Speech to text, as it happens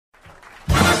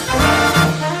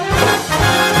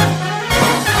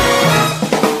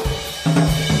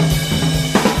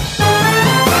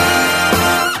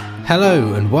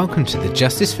Hello and welcome to the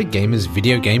Justice for Gamers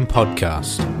video game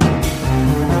podcast.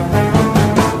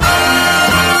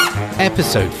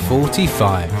 Episode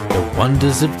 45, The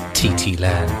Wonders of TT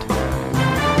Land.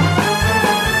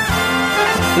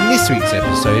 In this week's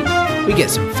episode, we get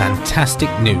some fantastic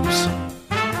news.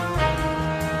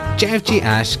 JfG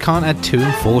Ash can't add 2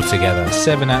 and 4 together.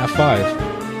 7 out of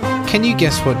 5. Can you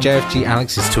guess what JfG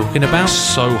Alex is talking about?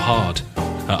 So hard.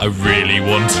 I really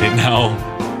want it now.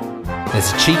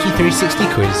 There's a cheeky 360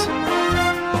 quiz.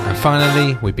 And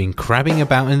finally, we've been crabbing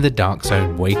about in the dark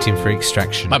zone waiting for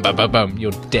extraction. Boom, boom, boom, boom.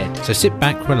 You're dead. So sit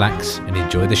back, relax, and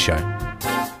enjoy the show.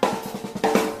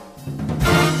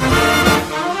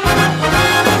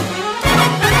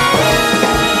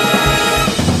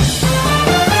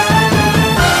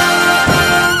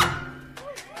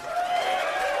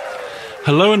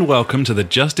 Hello and welcome to the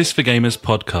Justice for Gamers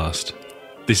podcast.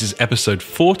 This is episode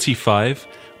 45.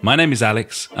 My name is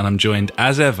Alex, and I'm joined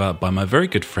as ever by my very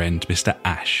good friend, Mr.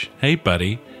 Ash. Hey,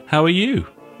 buddy, how are you?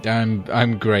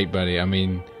 I'm great, buddy. I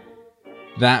mean,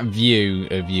 that view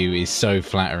of you is so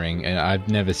flattering, and I've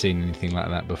never seen anything like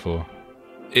that before.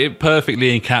 It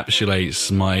perfectly encapsulates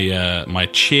my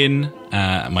chin,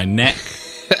 my neck.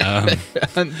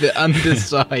 The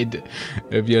underside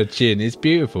of your chin is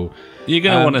beautiful. You're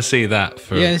going to want to see that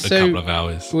for a couple of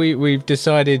hours. We've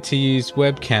decided to use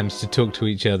webcams to talk to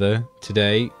each other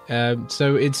today,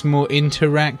 so it's more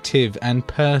interactive and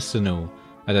personal.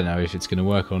 I don't know if it's going to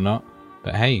work or not,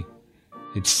 but hey,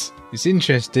 it's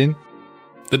interesting.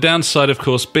 The downside, of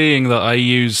course, being that I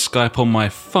use Skype on my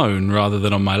phone rather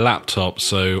than on my laptop,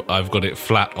 so I've got it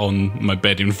flat on my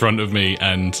bed in front of me,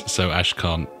 and so Ash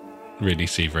can't really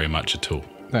see very much at all.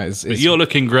 But you're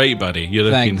looking great, buddy. You're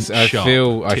looking sharp.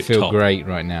 I feel great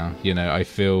right now. You know, I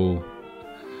feel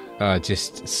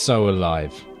just so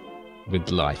alive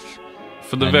with life.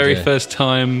 For the very first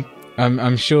time.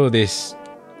 I'm sure this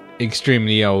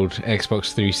extremely old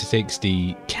Xbox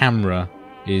 360 camera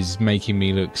is making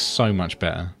me look so much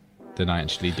better than I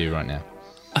actually do right now.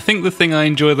 I think the thing I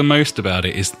enjoy the most about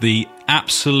it is the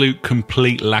absolute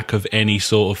complete lack of any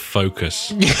sort of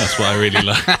focus. That's what I really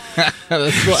like.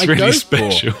 That's what it's really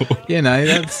special. You know,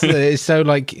 that's it's so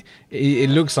like it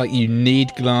looks like you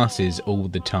need glasses all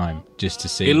the time just to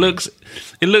see. It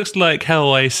looks like how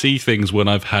I see things when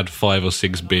I've had 5 or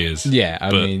 6 beers. Yeah,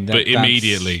 but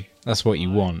immediately. That's what you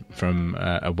want from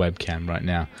a webcam right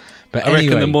now. But I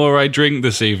reckon the more I drink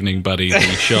this evening, buddy, the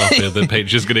sharper the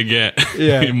picture's going to get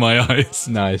in my eyes.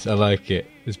 Nice, I like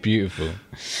it. It's beautiful.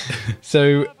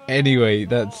 So anyway,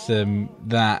 that's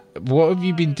that. What have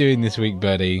you been doing this week,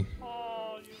 buddy?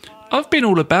 I've been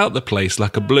all about the place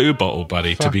like a blue bottle,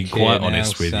 buddy, to be quite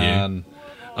honest with you.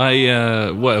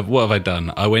 What have I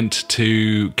done? I went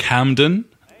to Camden.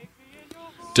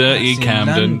 Dirty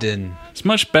Camden. London. It's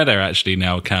much better actually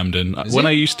now, Camden.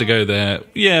 I used to go there,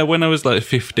 when I was like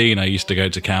 15, I used to go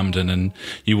to Camden, and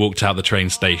you walked out the train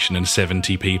station and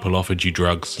 70 people offered you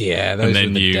drugs. Yeah, those were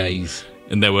the days.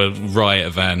 And there were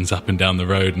riot vans up and down the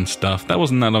road and stuff. That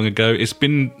wasn't that long ago. It's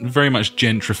been very much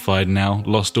gentrified now.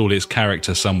 Lost all its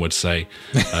character, some would say.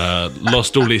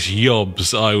 Lost all its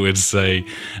yobs, I would say.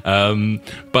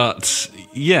 But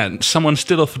yeah, someone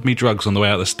still offered me drugs on the way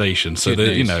out of the station. So,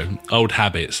 old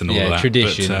habits and all that.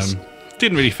 Traditions. But,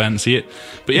 didn't really fancy it.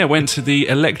 But yeah, went to the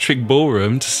Electric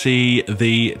Ballroom to see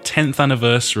the 10th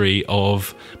anniversary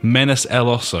of Menace El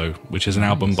Oso, which is an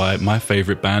album by my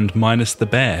favourite band, Minus the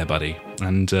Bear, buddy.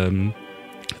 And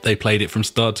they played it from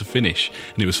start to finish,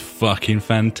 and it was fucking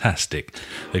fantastic.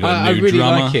 They got a new drummer.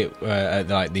 I really like it at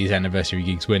like these anniversary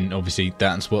gigs when obviously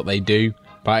that's what they do.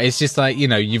 But it's just like,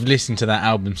 you've listened to that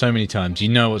album so many times, you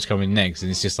know what's coming next,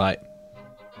 and it's just like,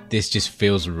 this just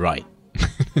feels right.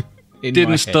 It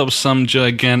didn't stop some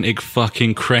gigantic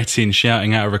fucking cretin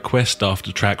shouting out a request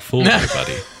after track 4,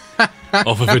 buddy.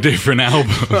 Off of a different album.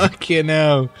 Fucking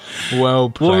hell. Well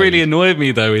played. What really annoyed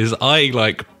me, though, is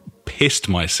I, pissed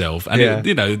myself. And,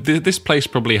 this place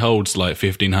probably holds,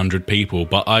 1,500 people,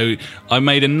 but I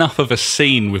made enough of a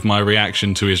scene with my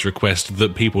reaction to his request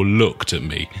that people looked at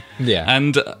me. Yeah.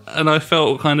 And I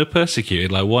felt kind of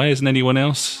persecuted. Why isn't anyone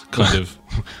else kind of...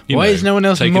 Why is no one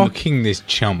else mocking this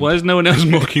chump? Why is no one else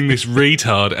mocking this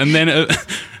retard? And then,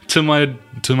 to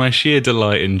my sheer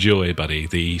delight and joy, buddy,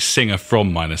 the singer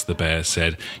from Minus the Bear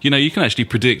said, you can actually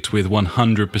predict with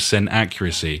 100%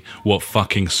 accuracy what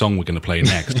fucking song we're going to play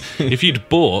next. If you'd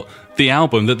bought the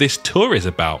album that this tour is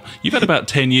about, you've had about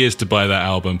 10 years to buy that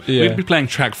album. Yeah. We'd be playing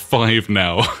track 5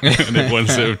 now. And everyone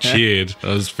sort of cheered. I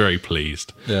was very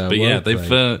pleased. Yeah, but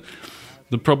they've...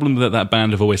 The problem that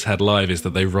band have always had live is that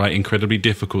they write incredibly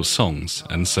difficult songs,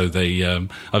 and so they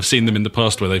I've seen them in the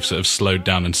past where they've sort of slowed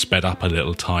down and sped up a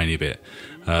little tiny bit,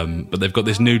 But they've got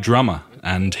this new drummer,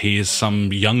 and he is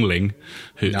some youngling,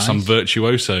 some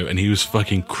virtuoso, and he was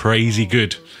fucking crazy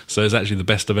good. So it's actually the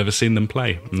best I've ever seen them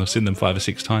play, and I've seen them 5 or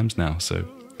 6 times now. So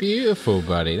beautiful,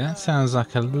 buddy. That sounds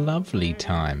like a lovely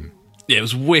time. yeah, it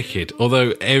was wicked.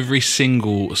 Although every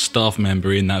single staff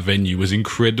member in that venue was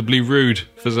incredibly rude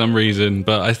for some reason,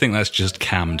 but I think that's just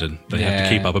Camden. They have to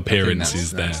keep up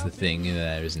appearances there. That's the thing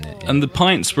there, isn't it? Yeah. And the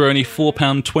pints were only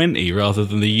 £4.20 rather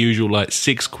than the usual like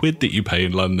 £6 that you pay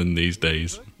in London these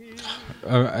days.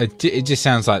 It just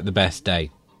sounds like the best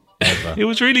day ever. It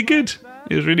was really good.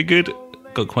 It was really good.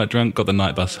 Got quite drunk. Got the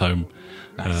night bus home.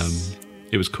 Nice.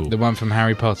 It was cool. The one from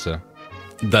Harry Potter.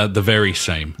 The very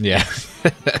same. Yeah.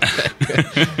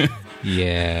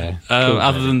 Yeah. Cool,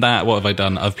 other than that, what have I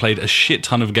done? I've played a shit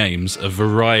ton of games, a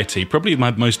variety, probably my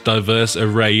most diverse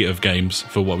array of games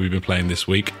for what we've been playing this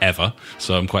week ever.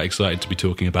 So I'm quite excited to be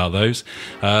talking about those.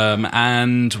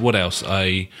 And what else?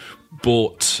 I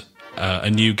bought a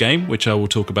new game, which I will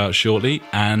talk about shortly,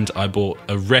 and I bought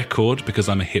a record because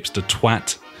I'm a hipster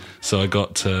twat. So I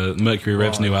got Mercury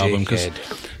Rev's new album because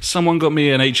someone got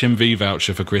me an HMV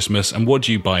voucher for Christmas. And what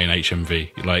do you buy in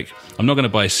HMV? Like, I'm not going to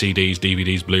buy CDs,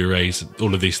 DVDs, Blu-rays.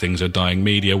 All of these things are dying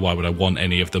media. Why would I want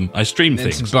any of them? I stream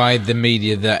things. Let's buy the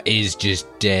media that is just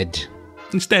dead.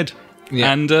 Instead.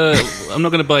 Yeah. And I'm not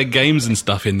going to buy games and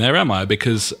stuff in there, am I?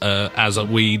 Because as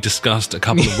we discussed a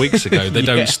couple of weeks ago, they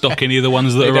don't stock any of the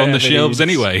ones that are on the shelves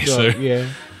anyway. So yeah,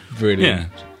 brilliant.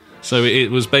 Yeah. So it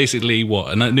was basically,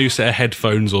 a new set of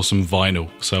headphones or some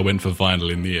vinyl. So I went for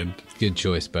vinyl in the end. Good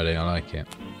choice, buddy. I like it.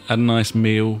 Had a nice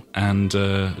meal and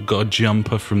got a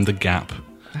jumper from The Gap.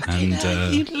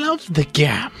 And you love The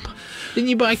Gap.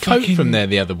 Didn't you buy a coat from there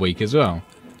the other week as well?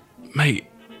 Mate,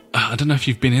 I don't know if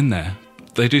you've been in there.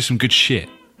 They do some good shit,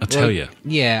 I tell you.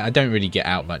 Yeah, I don't really get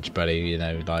out much, buddy. You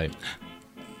know, like,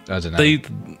 I don't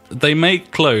know. They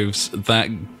make clothes that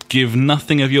give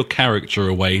nothing of your character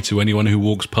away to anyone who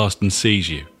walks past and sees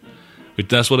you.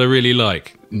 That's what I really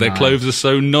like. Their clothes are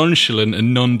so nonchalant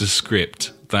and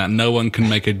nondescript that no one can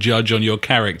make a judge on your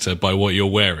character by what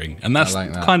you're wearing. And that's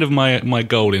kind of my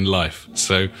goal in life.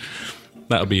 So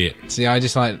that'll be it. See, I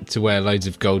just like to wear loads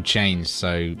of gold chains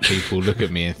so people look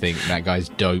at me and think that guy's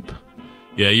dope.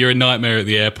 Yeah, you're a nightmare at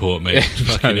the airport, mate.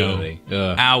 Fucking totally.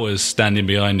 Hours standing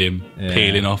behind him,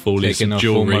 peeling off all his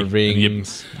jewellery. All my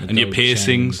rings, and your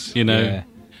piercings, chains, you know,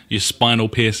 your spinal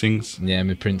piercings. Yeah,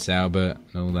 with Prince Albert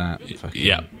and all that.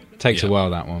 Takes a while,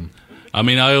 that one. I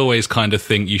mean, I always kind of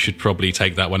think you should probably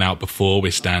take that one out before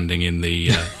we're standing in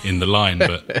the line,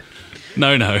 but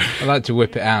no. I like to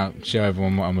whip it out, show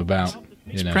everyone what I'm about.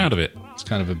 He's proud of it. It's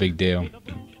kind of a big deal.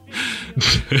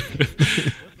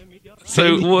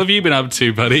 So, what have you been up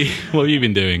to, buddy? What have you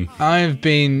been doing? I've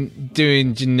been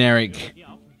doing generic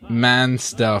man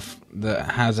stuff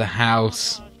that has a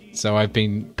house. So I've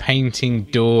been painting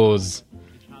doors,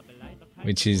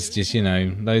 which is just,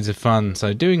 loads of fun.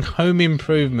 So doing home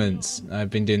improvements. I've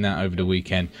been doing that over the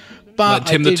weekend. But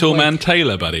like Tim the Toolman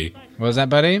Taylor, buddy. What was that,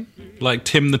 buddy? Like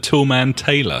Tim the Toolman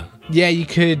Taylor. Yeah, you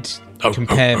could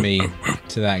compare me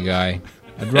to that guy.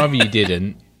 I'd rather you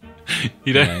didn't.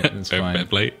 You don't? That's fine.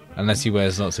 Play. Unless he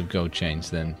wears lots of gold chains,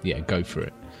 then yeah, go for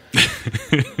it.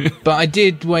 But I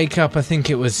did wake up, I think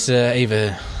it was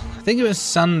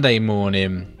Sunday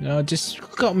morning. I just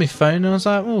got my phone and I was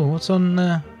like, oh, what's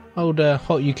on old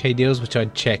Hot UK Deals, which I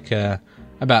check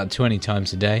about 20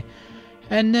 times a day.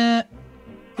 And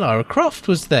Lara Croft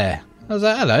was there. I was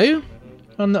like, hello.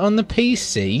 On the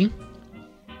PC.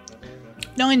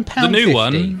 £9.50. The new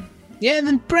one? Yeah,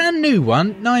 the brand new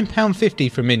one.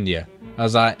 £9.50 from India. I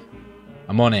was like,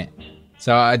 I'm on it.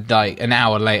 So I'd an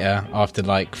hour later, after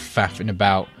faffing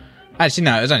about. Actually,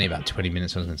 no, it was only about 20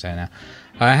 minutes. I was going to say now.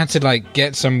 I had to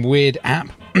get some weird app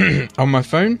on my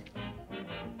phone,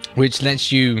 which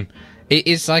lets you. It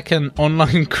is like an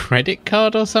online credit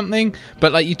card or something,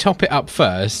 but you top it up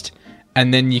first,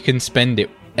 and then you can spend it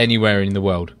anywhere in the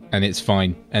world, and it's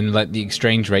fine. And the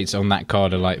exchange rates on that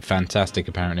card are fantastic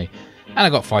apparently. And I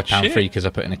got £5 free because I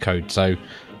put in a code. So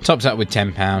topped up with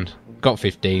 £10. Got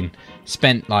 15,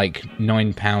 spent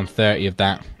 £9.30 of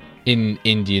that in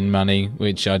Indian money,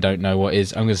 which I don't know what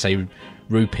is. I'm going to say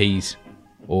rupees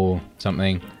or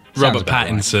something. Robert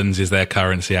Pattinson's is their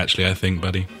currency, actually, I think,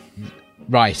 buddy.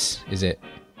 Rice, is it?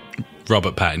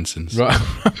 Robert Pattinson's.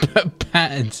 Robert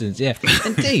Pattinson's, yeah.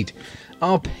 Indeed.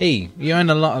 RP. You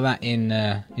own a lot of that in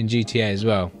GTA as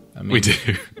well. I mean, we do.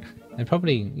 They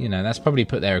probably, that's probably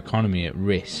put their economy at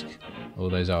risk, all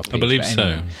those RPs. I believe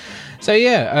so. So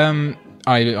yeah,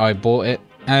 I bought it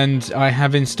and I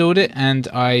have installed it and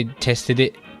I tested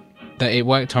it that it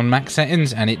worked on max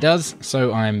settings and it does.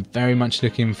 So I'm very much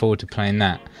looking forward to playing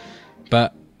that.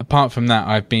 But apart from that,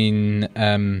 I've been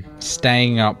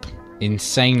staying up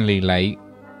insanely late.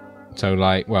 So,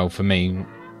 like, well, for me,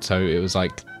 so it was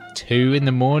like 2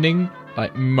 a.m,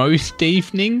 like most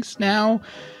evenings now,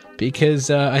 because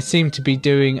I seem to be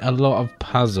doing a lot of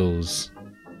puzzles.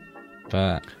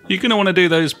 But you're going to want to do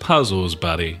those puzzles,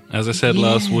 buddy, as I said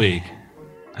last week.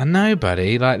 I know,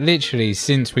 buddy. Like, literally,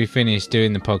 since we finished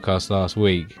doing the podcast last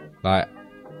week, like,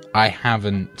 I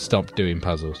haven't stopped doing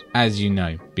puzzles, as you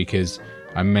know, because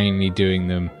I'm mainly doing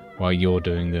them while you're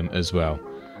doing them as well.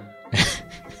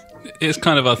 It's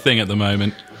kind of our thing at the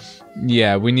moment.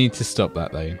 Yeah, we need to stop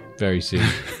that, though, very soon.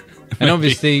 And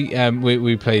obviously,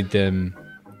 we played them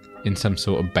in some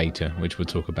sort of beta, which we'll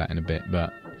talk about in a bit.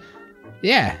 But,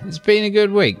 yeah, it's been a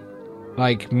good week.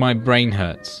 Like, my brain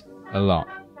hurts a lot.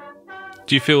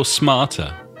 Do you feel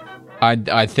smarter?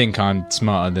 I think I'm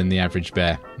smarter than the average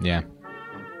bear, yeah.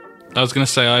 I was going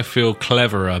to say I feel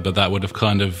cleverer, but that would have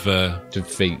kind of...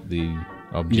 defeat the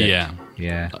object.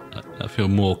 Yeah. I feel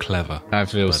more clever. I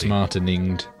feel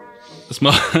smarter-ninged.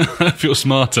 I feel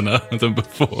smarter than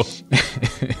before.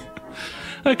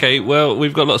 Okay, well,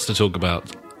 we've got lots to talk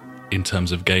about in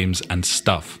terms of games and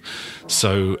stuff.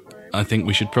 So I think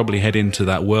we should probably head into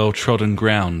that well-trodden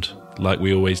ground like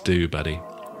we always do, buddy.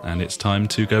 And it's time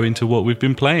to go into what we've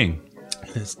been playing.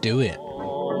 Let's do it. Do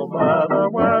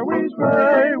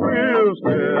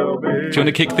you want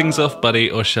to kick things off,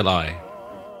 buddy, or shall I?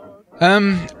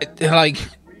 Like,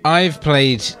 I've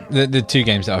played... The 2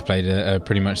 games that I've played are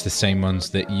pretty much the same ones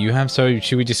that you have, so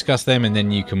should we discuss them and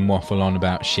then you can waffle on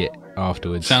about shit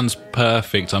afterwards? Sounds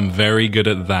perfect. I'm very good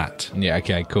at that. Yeah,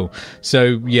 okay, cool.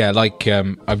 So, yeah, like,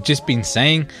 I've just been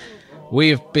saying... We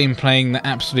have been playing the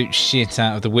absolute shit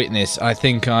out of The Witness. I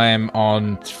think I am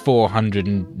on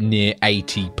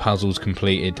 480 puzzles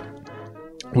completed,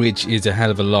 which is a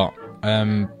hell of a lot.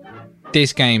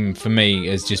 This game, for me,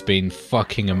 has just been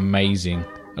fucking amazing.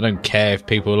 I don't care if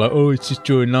people are like, oh, it's just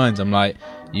drawing lines. I'm like,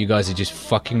 you guys are just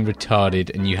fucking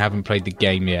retarded and you haven't played the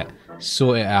game yet.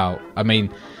 Sort it out. I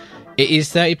mean, it is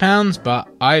 £30, but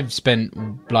I've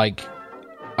spent, like...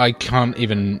 I can't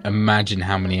even imagine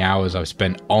how many hours I've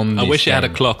spent on this I wish game. it had a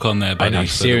clock on there, buddy, I know,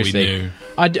 so seriously. that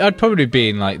we knew. I'd probably be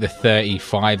in like the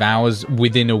 35 hours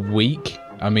within a week.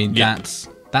 I mean, Yep.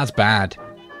 that's bad.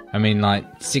 I mean, like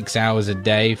 6 hours a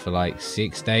day for like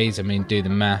 6 days. I mean, do the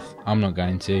math. I'm not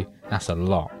going to. That's a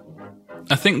lot.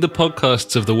 I think the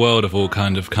podcasts of the world have all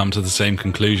kind of come to the same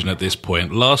conclusion at this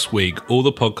point. Last week, all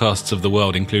the podcasts of the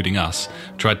world, including us,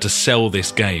 tried to sell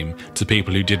this game to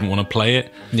people who didn't want to play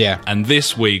it. Yeah. And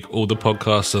this week, all the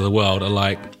podcasts of the world are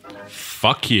like,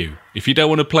 fuck you. If you don't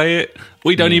want to play it,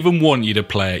 we don't even want you to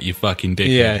play it, you fucking dickhead.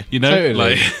 Yeah, you know?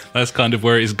 totally. Like, that's kind of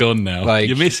where it's gone now. Like,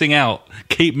 you're missing out.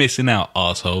 Keep missing out,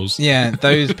 assholes. Yeah,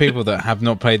 those people that have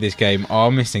not played this game are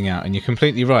missing out, and you're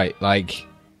completely right. Like,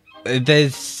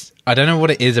 there's... I don't know what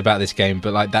it is about this game,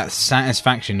 but like that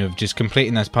satisfaction of just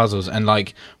completing those puzzles, and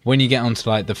like when you get onto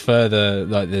like the further,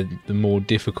 like the more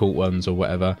difficult ones or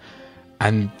whatever,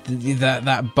 and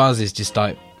that buzz is just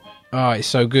like, oh, it's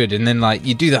so good. And then like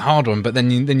you do the hard one, but then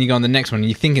you go on the next one and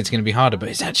you think it's going to be harder, but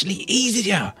it's actually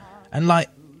easier. And like,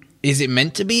 is it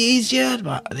meant to be easier?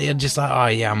 But they're just like, oh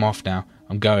yeah, I'm off now.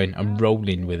 I'm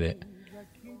rolling with it.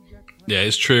 Yeah,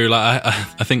 it's true. Like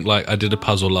I think like I did a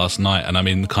puzzle last night, and I'm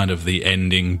in kind of the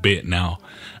ending bit now.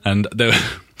 And there,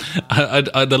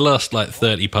 the last like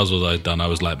 30 puzzles I'd done, I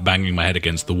was like banging my head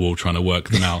against the wall trying to work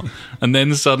them out. And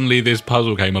then suddenly this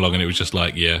puzzle came along, and it was just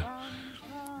like, yeah,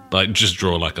 like just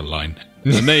draw like a line.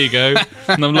 And there you go.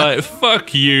 And I'm like,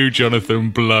 fuck you,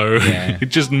 Jonathan Blow. Yeah. You're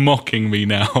just mocking me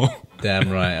now. Damn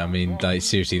right. I mean, like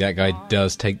seriously, that guy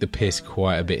does take the piss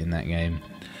quite a bit in that game.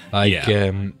 Like,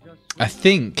 Yeah. I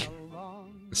think.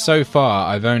 So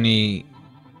far, I've only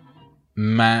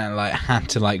had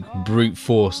to like brute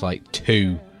force like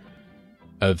 2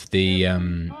 of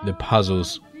the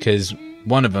puzzles, because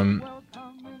one of them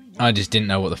I just didn't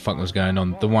know what the fuck was going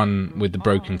on. The one with the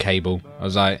broken cable, I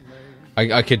was like,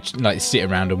 I could like sit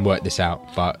around and work this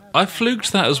out, but I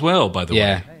fluked that as well, by the way.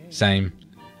 yeah, same.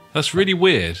 That's really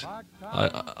weird.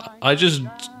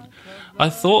 I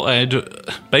thought I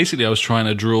was trying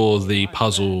to draw the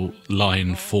puzzle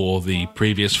line for the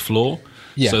previous floor,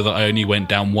 so that I only went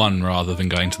down 1 rather than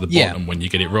going to the bottom when you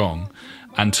get it wrong.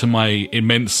 And to my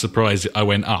immense surprise, I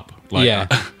went up. Like, yeah,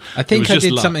 I think I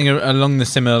did something along the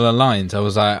similar lines. I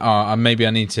was like, oh, maybe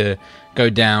I need to go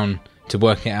down to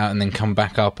work it out and then come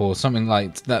back up or something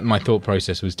like that. My thought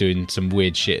process was doing some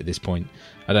weird shit at this point.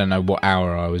 I don't know what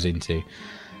hour I was into.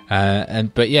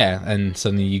 And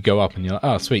suddenly you go up and you're like,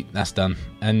 oh, sweet, that's done.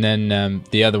 And then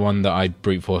the other one that I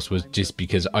brute force was just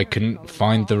because I couldn't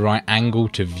find the right angle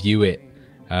to view it.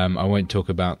 I won't talk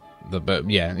about but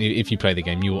yeah, if you play the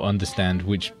game, you will understand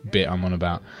which bit I'm on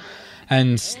about.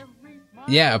 And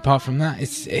yeah, apart from that,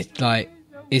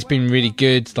 it's been really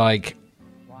good. Like,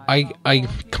 I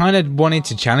kind of wanted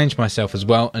to challenge myself as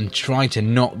well and try to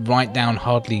not write down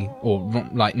hardly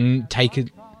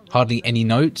any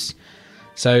notes.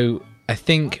 So I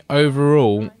think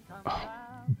overall,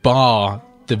 bar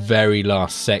the very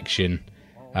last section,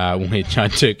 which I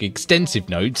took extensive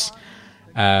notes,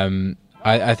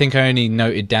 I think I only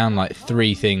noted down like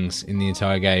 3 things in the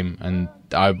entire game, and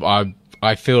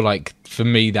I feel like for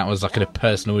me that was like a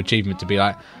personal achievement to be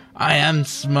like, I am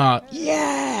smart,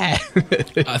 yeah.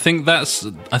 I think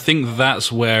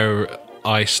that's where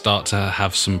I start to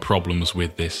have some problems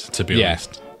with this, to be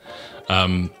honest.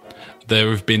 There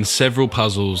have been several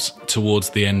puzzles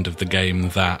towards the end of the game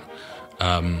that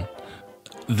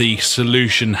the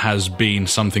solution has been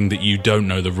something that you don't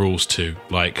know the rules to.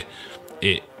 Like,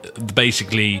 it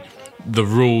basically, the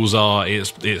rules are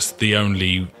it's the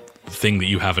only thing that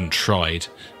you haven't tried.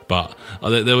 But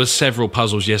there were several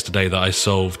puzzles yesterday that I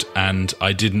solved, and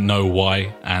I didn't know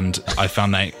why, and I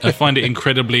find it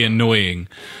incredibly annoying.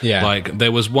 Yeah. Like,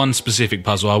 there was one specific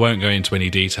puzzle, I won't go into any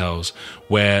details,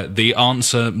 where the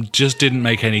answer just didn't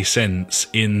make any sense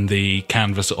in the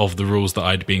canvas of the rules that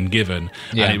I'd been given.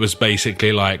 Yeah. And it was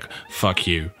basically like, fuck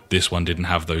you, this one didn't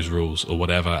have those rules, or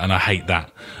whatever, and I hate that.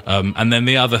 And then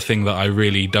the other thing that I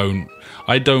really don't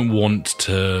want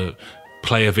to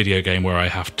play a video game where I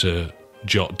have to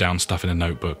jot down stuff in a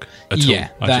notebook at all.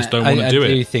 I just don't want to do it. I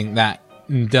do think that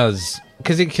does,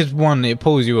 because one, it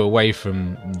pulls you away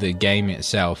from the game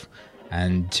itself,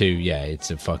 and 2, it's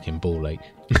a fucking ball ache.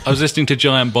 I was listening to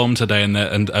Giant Bomb today,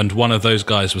 and one of those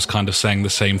guys was kind of saying the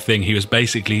same thing. He was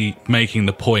basically making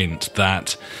the point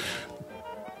that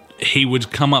he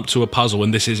would come up to a puzzle,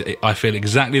 and this is, I feel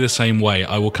exactly the same way.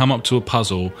 I will come up to a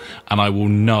puzzle and I will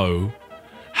know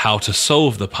how to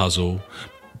solve the puzzle,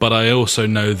 but I also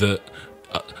know that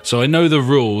so I know the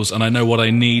rules and I know what I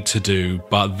need to do,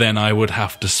 but then I would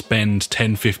have to spend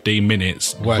 10-15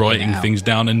 minutes writing things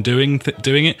down and doing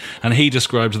it. And he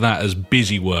described that as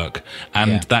busy work,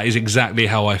 and that is exactly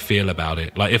how I feel about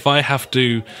it. Like, if I have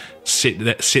to sit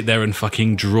there and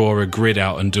fucking draw a grid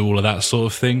out and do all of that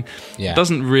sort of thing, it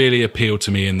doesn't really appeal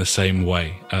to me in the same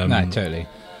way. No, totally.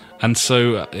 And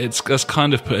so it's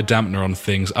kind of put a dampener on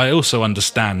things. I also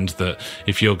understand that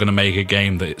if you're going to make a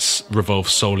game that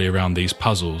revolves solely around these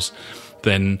puzzles,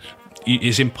 then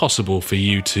it's impossible for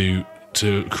you to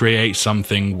create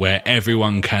something where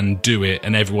everyone can do it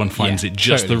and everyone finds it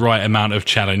just the right amount of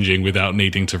challenging without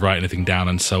needing to write anything down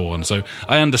and so on. So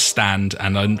I understand,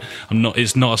 and I'm not.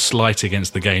 It's not a slight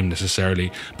against the game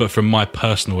necessarily, but from my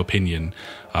personal opinion,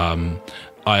 I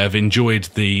have enjoyed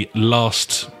the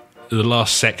last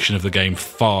section of the game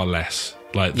far less.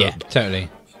 Totally.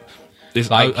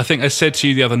 I think I said to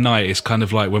you the other night, it's kind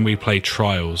of like when we play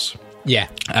Trials. Yeah.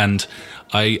 And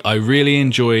I really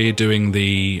enjoy doing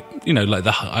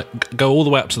I go all the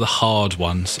way up to the hard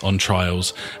ones on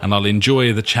Trials, and I'll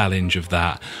enjoy the challenge of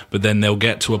that. But then they'll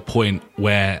get to a point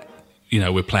where,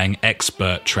 we're playing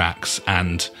expert tracks,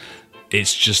 and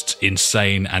it's just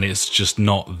insane, and it's just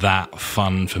not that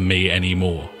fun for me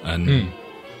anymore. And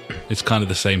it's kind of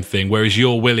the same thing. Whereas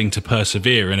you're willing to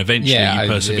persevere, and eventually you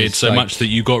persevered so much that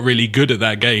you got really good at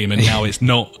that game, and now it's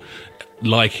not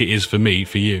like it is for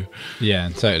you. Yeah,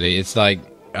 totally. It's like,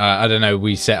 I don't know,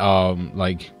 we set our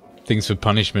things for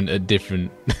punishment at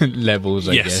different levels,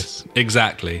 I guess.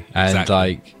 Exactly. And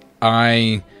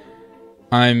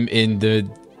I'm in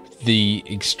the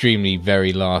extremely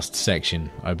very last section,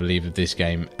 I believe, of this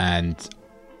game, and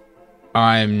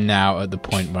I'm now at the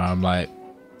point where I'm like,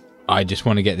 I just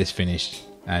want to get this finished,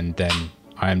 and then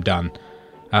I am done.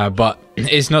 But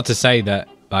it's not to say that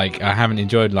I haven't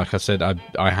enjoyed. Like I said,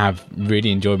 I have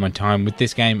really enjoyed my time with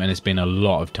this game, and it's been a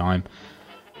lot of time.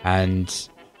 And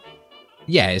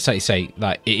it's like you say,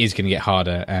 it is going to get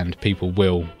harder, and people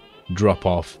will drop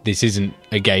off. This isn't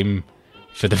a game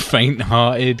for the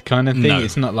faint-hearted kind of thing. No.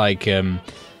 It's not like,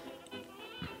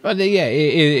 but it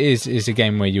is. It's a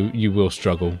game where you will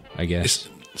struggle, I guess.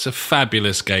 It's a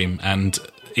fabulous game, and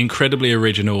incredibly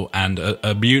original, and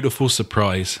a beautiful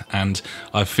surprise. And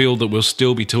I feel that we'll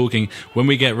still be talking when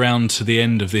we get round to the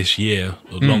end of this year,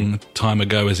 a long time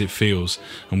ago as it feels,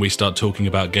 and we start talking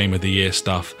about Game of the Year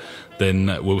stuff, then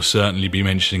we'll certainly be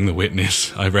mentioning The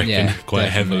Witness, I reckon, quite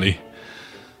heavily.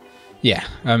 Yeah,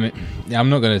 I'm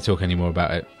not going to talk any more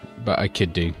about it, but I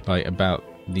could do, about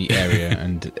the area,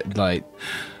 and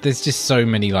there's just so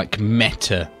many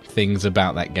meta things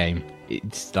about that game.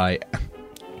 It's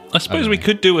I suppose we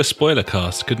could do a spoiler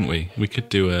cast, couldn't we? We could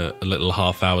do a little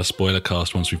half-hour spoiler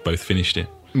cast once we've both finished it.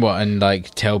 What, and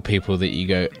tell people that you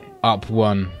go, up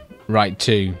 1, right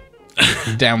 2,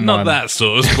 down Not 1. that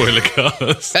sort of spoiler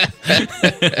cast.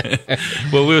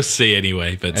 Well, we'll see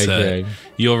anyway. But Okay.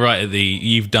 you're right.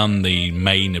 You've done the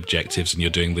main objectives, and you're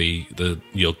doing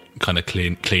you're kind of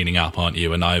cleaning up, aren't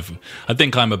you? And I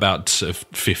think I'm about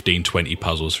 15, 20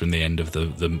 puzzles from the end of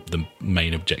the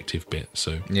main objective bit.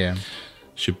 So Yeah.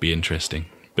 should be interesting.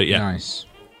 But yeah. Nice.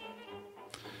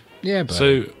 Yeah, but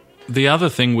So the other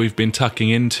thing we've been tucking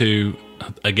into,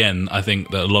 again, I think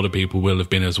that a lot of people will have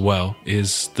been as well,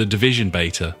 is the Division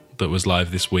beta that was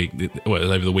live this week. Well, it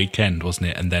was over the weekend, wasn't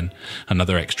it? And then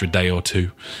another extra day or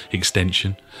two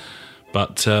extension.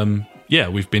 But yeah,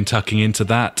 we've been tucking into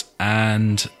that.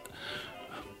 And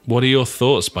what are your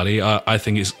thoughts, buddy? I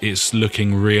think it's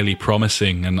looking really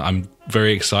promising, and I'm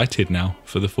very excited now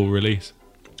for the full release.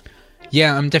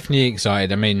 yeah, I'm definitely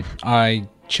excited. I mean, I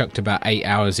chucked about 8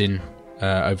 hours in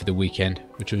over the weekend,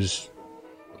 which was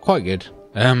quite good.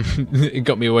 It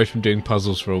got me away from doing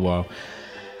puzzles for a while.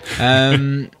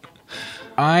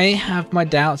 I have my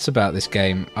doubts about this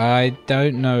game. I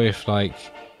don't know if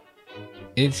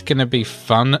it's gonna be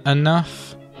fun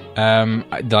enough.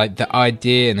 Like the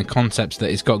idea and the concepts that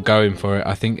it's got going for it,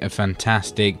 I think are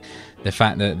fantastic. The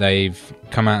fact that they've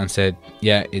come out and said,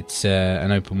 yeah, it's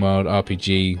an open world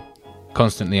RPG,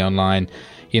 constantly online.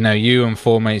 You know, you and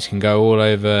 4 mates can go all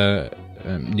over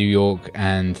New York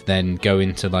and then go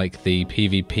into like the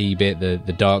PvP bit, the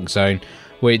dark zone,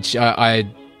 which I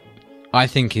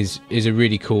think is a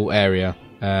really cool area.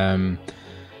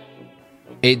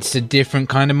 It's a different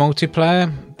kind of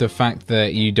multiplayer. The fact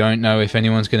that you don't know if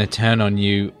anyone's going to turn on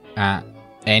you at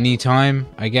any time,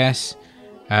 I guess.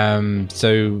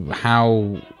 So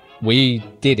how we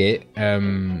did it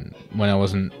when I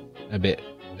wasn't a bit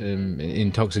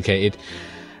intoxicated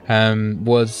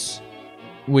was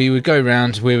we would go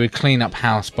around, we would clean up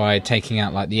house by taking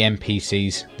out like the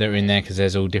NPCs that are in there, because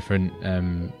there's all different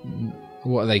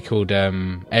what are they called,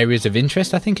 areas of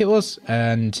interest, I think it was.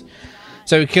 And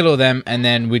so we'd kill all them, and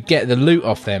then we'd get the loot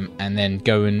off them and then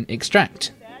go and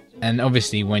extract. And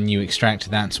obviously when you extract,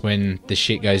 that's when the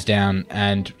shit goes down.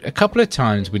 And a couple of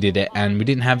times we did it and we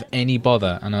didn't have any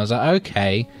bother, and I was like,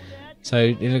 okay, so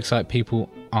it looks like people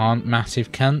aren't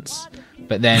massive cunts.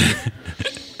 But then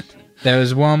there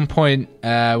was one point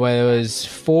where there was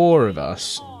 4 of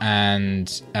us, and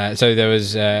so there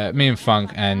was me and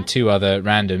Funk and 2 other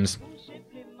randoms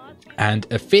and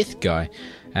a 5th guy,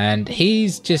 and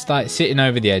he's just like sitting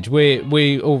over the edge.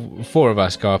 We all 4 of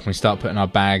us go up and we start putting our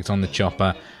bags on the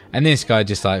chopper, and this guy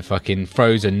just like fucking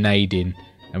throws a nade in,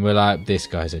 and we're like, this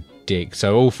guy's a dick.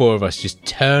 So all 4 of us just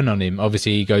turn on him.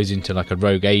 Obviously he goes into like a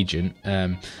rogue agent.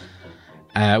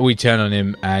 We turn on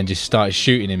him and just start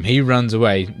shooting him. He runs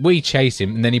away. We chase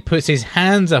him, and then he puts his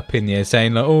hands up in the air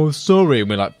saying like, oh, sorry. And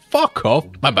we're like, fuck off.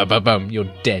 Bum, bum, bum, bum.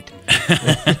 You're dead.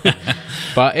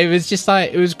 But it was just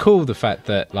like, it was cool, the fact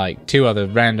that like 2 other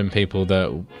random people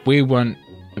that we weren't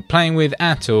playing with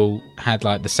at all had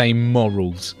like the same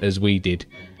morals as we did.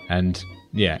 And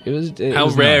yeah, it was How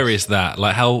rare nice. is that?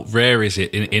 Like, how rare is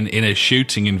it in a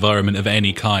shooting environment of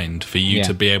any kind for you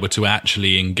to be able to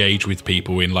actually engage with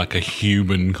people in like a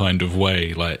human kind of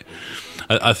way? Like,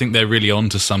 I think they're really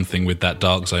onto something with that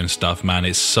Dark Zone stuff, man.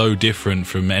 It's so different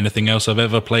from anything else I've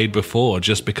ever played before,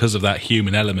 just because of that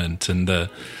human element and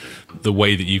the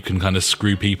way that you can kind of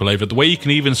screw people over, the way you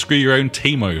can even screw your own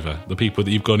team over, the people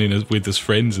that you've gone in with as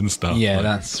friends and stuff. Yeah, like,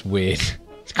 that's weird.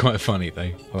 It's quite funny though.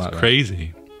 I like that.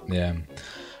 crazy. Yeah.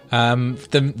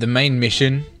 The main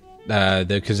mission,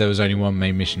 because there was only one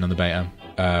main mission on the beta,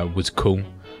 was cool.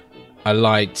 I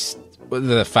liked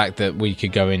the fact that we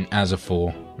could go in as a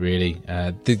 4, really,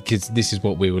 because this is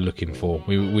what we were looking for.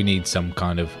 We need some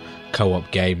kind of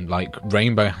co-op game. Like,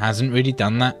 Rainbow hasn't really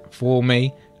done that for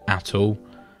me at all,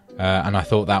 and I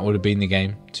thought that would have been the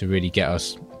game to really get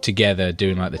us together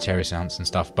doing like the terrace hunts and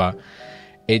stuff, but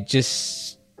it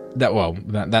just...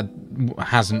 that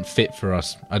hasn't fit for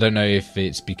us. I don't know if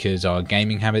it's because our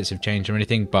gaming habits have changed or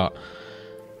anything, but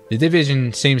the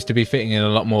Division seems to be fitting in a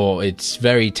lot more. It's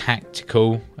very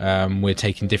tactical. We're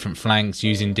taking different flanks,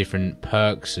 using different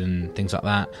perks and things like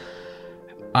that.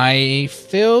 I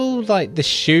feel like the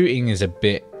shooting is a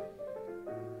bit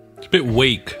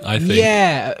weak, I think.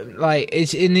 Yeah, like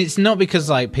it's not because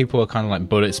like people are kind of like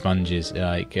bullet sponges.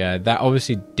 Like that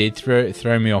obviously did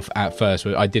throw me off at first.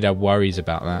 I did have worries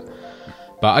about that,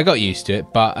 but I got used to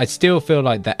it. But I still feel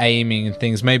like the aiming and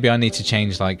things. Maybe I need to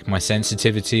change like my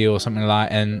sensitivity or something like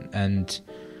that. And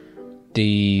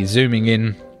the zooming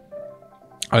in.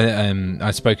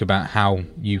 I spoke about how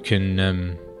you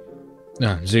can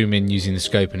zoom in using the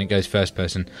scope and it goes first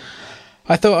person.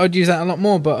 I thought I'd use that a lot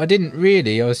more, but I didn't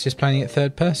really. I was just playing it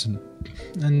third person.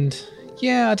 And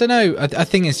Yeah, I don't know. I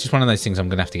think it's just one of those things I'm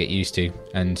going to have to get used to,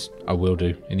 and I will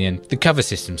do in the end. The cover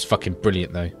system's fucking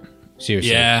brilliant, though.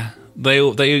 Seriously. Yeah,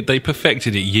 they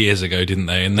perfected it years ago, didn't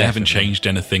they? And they haven't changed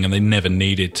anything, and they never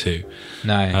needed to.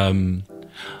 No.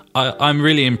 I'm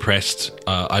really impressed.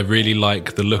 I really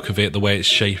like the look of it, the way it's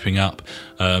shaping up.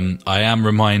 I am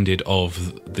reminded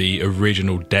of the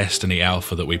original Destiny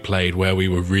alpha that we played, where we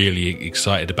were really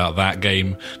excited about that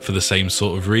game for the same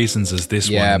sort of reasons as this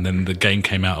one, and then the game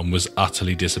came out and was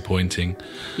utterly disappointing.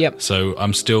 Yep. So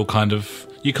I'm still kind of...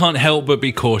 You can't help but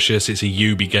be cautious. It's a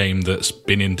Ubi game that's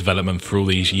been in development for all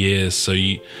these years, so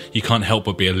you can't help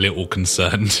but be a little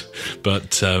concerned.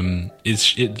 But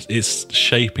it's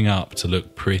shaping up to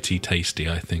look pretty tasty,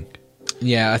 I think.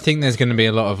 Yeah, I think there's going to be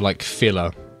a lot of like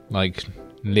filler, like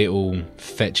little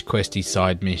fetch questy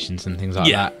side missions and things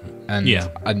like that. And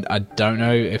I don't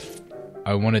know if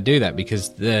I want to do that, because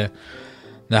the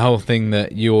whole thing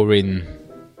that you're in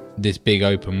this big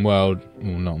open world,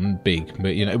 well, not big,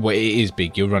 but it is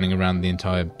big. You're running around the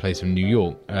entire place of New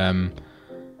York.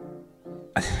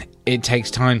 It takes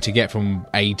time to get from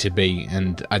A to B,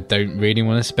 and I don't really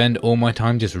want to spend all my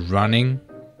time just running.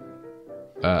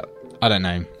 I don't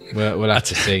know. We'll have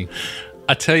to see.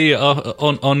 I tell you,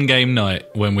 on game night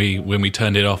when we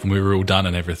turned it off and we were all done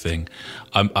and everything,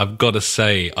 I've got to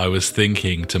say, I was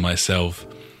thinking to myself,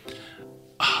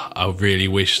 I really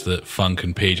wish that Funk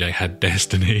and PJ had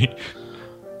Destiny.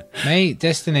 Mate,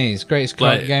 Destiny is the greatest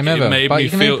game ever. But you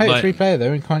can only play it 3-player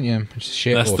though, can't you? Which is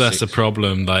shit. That's the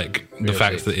problem. Like the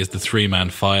fact that it's the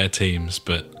 3-man fire teams,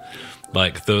 but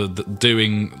like the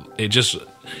doing it just.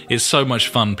 It's so much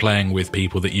fun playing with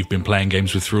people that you've been playing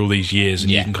games with for all these years,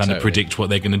 and you can kind of predict what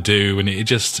they're going to do, and it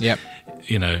just, you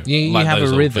like have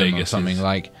those a rhythm Vegas or something.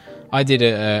 Like I did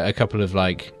a couple of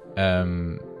like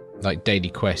daily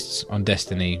quests on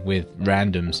Destiny with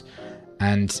randoms,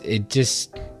 and it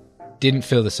just didn't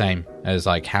feel the same as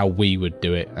like how we would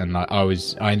do it. And like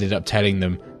I ended up telling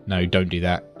them, no, don't do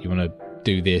that. You want to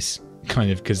do this,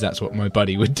 kind of, because that's what my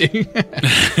buddy would do.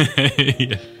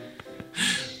 Yeah.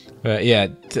 But yeah,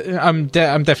 I'm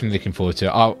definitely looking forward to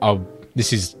it.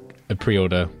 This is a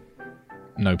pre-order,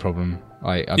 no problem.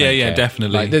 I don't care.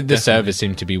 Definitely. Like the servers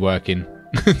seem to be working,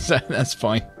 so that's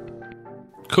fine.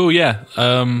 Cool, yeah.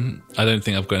 I don't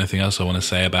think I've got anything else I want to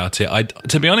say about it.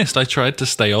 To be honest, I tried to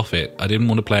stay off it. I didn't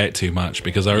want to play it too much,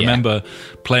 because I remember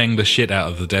playing the shit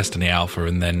out of the Destiny alpha,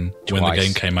 and then when the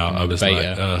game came out, I was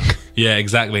like, yeah,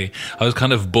 exactly. I was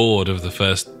kind of bored of the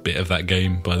first bit of that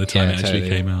game by the time it actually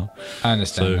came out. I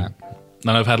understand that.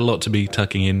 And I've had a lot to be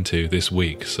tucking into this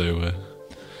week, so...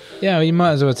 Yeah, well, you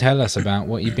might as well tell us about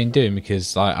what you've been doing,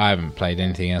 because I haven't played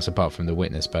anything else apart from The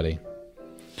Witness, buddy.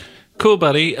 Cool,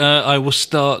 buddy. I will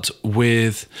start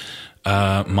with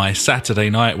my Saturday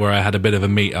night, where I had a bit of a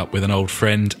meet-up with an old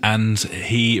friend, and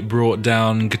he brought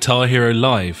down Guitar Hero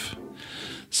Live.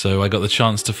 So I got the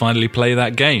chance to finally play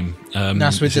that game.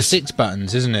 That's with the 6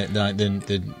 buttons, isn't it? Like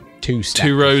the 2 stacks.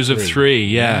 2 rows of 3,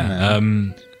 yeah.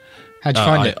 How'd you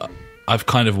find it? I've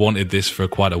kind of wanted this for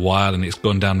quite a while, and it's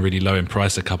gone down really low in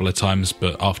price a couple of times,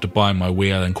 but after buying my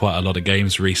Wii and quite a lot of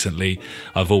games recently,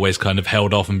 I've always kind of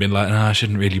held off and been like, I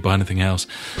shouldn't really buy anything else.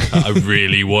 I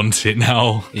really want it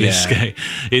now, this game.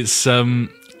 It's,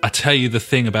 I tell you the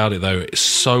thing about it though, it's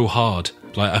so hard.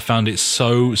 Like, I found it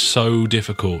so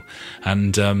difficult,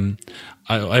 and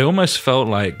I almost felt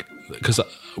like, because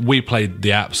we played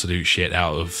the absolute shit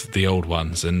out of the old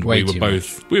ones, and we were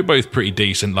both pretty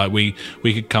decent. Like we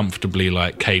could comfortably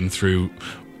like came through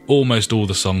almost all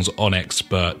the songs on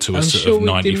expert to a sort of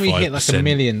 95%. Didn't we hit like a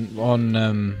million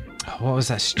on what was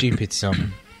that stupid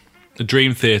song? The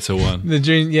Dream Theater one.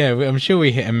 I'm sure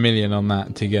we hit 1 million on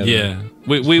that together. Yeah,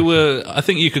 we were. I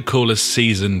think you could call us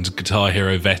seasoned Guitar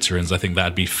Hero veterans. I think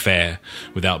that'd be fair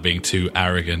without being too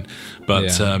arrogant.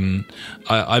 But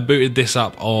I booted this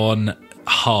up on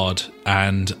hard,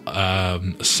 and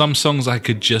some songs I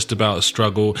could just about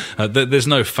struggle. There's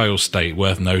no fail state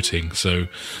worth noting, so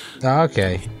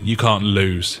okay, you can't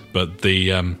lose. But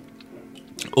the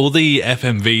all the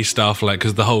FMV stuff, like,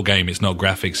 because the whole game, it's not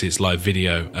graphics, it's live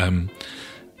video,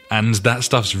 and that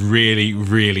stuff's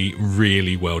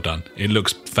really well done. It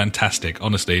looks fantastic,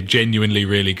 honestly, genuinely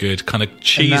really good, kind of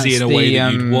cheesy in a way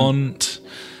that you'd want.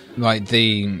 Like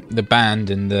the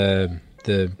band and the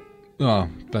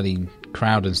bloody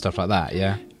crowd and stuff like that,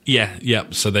 yeah? Yeah.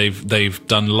 So they've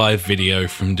done live video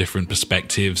from different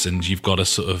perspectives, and you've got a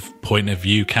sort of point of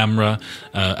view camera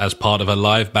as part of a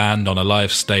live band on a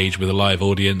live stage with a live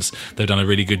audience. They've done a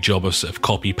really good job of sort of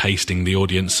copy pasting the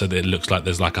audience so that it looks like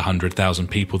there's like 100,000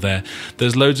 people there.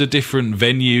 There's loads of different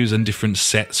venues and different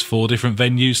sets for different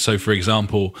venues. So, for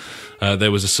example,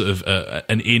 There was a sort of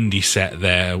an indie set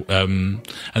there, and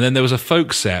then there was a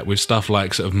folk set with stuff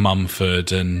like sort of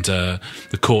Mumford and the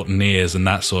Courteeners and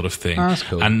that sort of thing. Oh, that's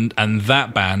cool. And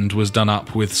that band was done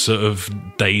up with sort of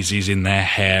daisies in their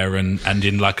hair and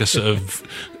in like a sort of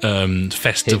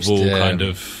festival Hipster kind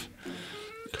of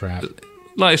crap.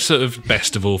 like sort of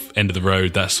festival, end of the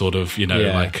road, that sort of, you know,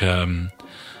 Yeah. like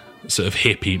sort of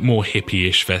more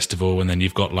hippie-ish festival. And then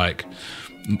you've got like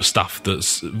stuff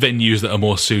that's venues that are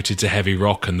more suited to heavy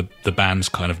rock, and the band's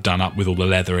kind of done up with all the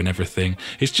leather and everything.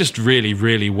 It's just really,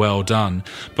 really well done.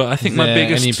 But I think my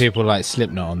biggest... any people like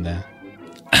Slipknot on there?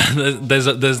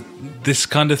 there's this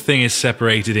kind of thing is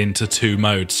separated into two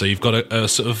modes. So you've got a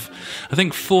sort of, I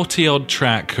think, 40 odd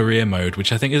track career mode,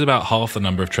 which I think is about half the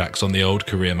number of tracks on the old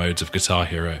career modes of Guitar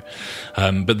Hero.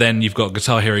 But then you've got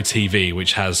Guitar Hero TV,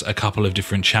 which has a couple of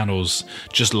different channels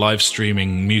just live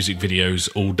streaming music videos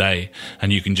all day,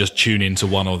 and you can just tune into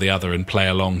one or the other and play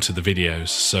along to the videos.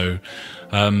 So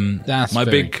That's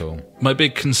very cool. My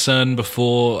big concern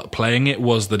before playing it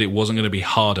was that it wasn't going to be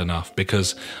hard enough,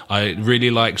 because I really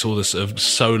liked all the sort of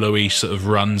solo-y sort of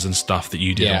runs and stuff that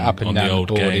you did Up and on down the old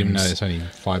board, games. even though it's only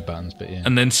 5 buttons, but yeah.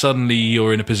 And then suddenly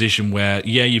you're in a position where,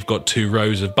 you've got 2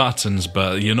 rows of buttons,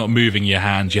 but you're not moving your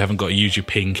hands. You haven't got to use your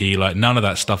pinky, like none of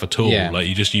that stuff at all. Yeah. Like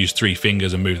you just use 3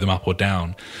 fingers and move them up or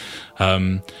down.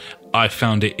 I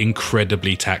found it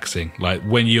incredibly taxing. Like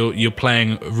when you're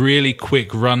playing really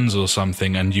quick runs or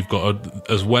something, and you've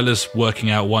got as well as working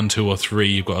out 1, 2, or 3,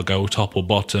 you've got to go top or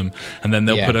bottom, and then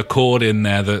they'll put a chord in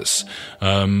there that's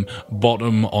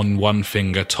bottom on one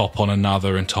finger, top on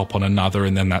another, and top on another,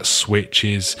 and then that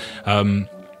switches.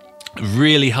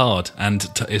 Really hard, and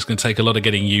it's going to take a lot of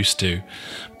getting used to,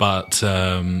 but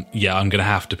I'm going to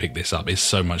have to pick this up. It's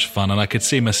so much fun, and I could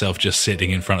see myself just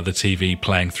sitting in front of the TV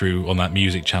playing through on that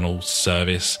music channel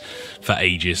service for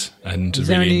ages and Is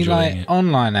really there any enjoying it.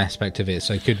 online aspect of it?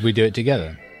 So could we do it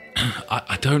together?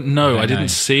 I don't know. I didn't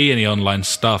see any online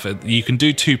stuff. You can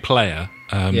do 2-player.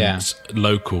 It's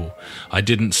local. I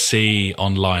didn't see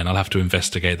online. I'll have to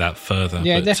investigate that further.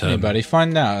 Yeah, but, definitely, buddy.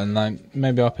 Find out, and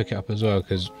maybe I'll pick it up as well,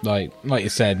 because like you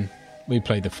said, we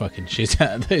played the fucking shit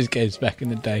out of those games back in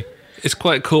the day. It's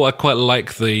quite cool. I quite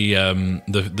like the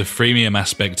freemium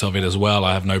aspect of it as well.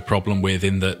 I have no problem with,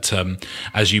 in that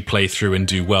as you play through and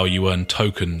do well, you earn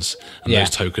tokens, and those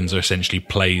tokens are essentially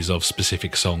plays of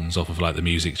specific songs off of like the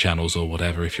music channels or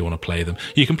whatever. If you want to play them,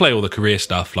 you can play all the career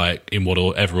stuff like in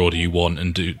whatever order you want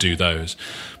and do those.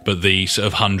 But the sort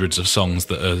of hundreds of songs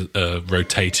that are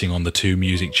rotating on the 2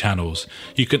 music channels,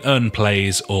 you can earn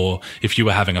plays, or if you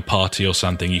were having a party or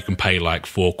something, you can pay like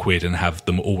 £4 and have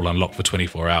them all unlocked for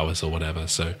 24 hours or whatever.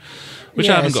 So, which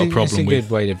I haven't got a problem with. It's a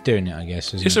good way of doing it, I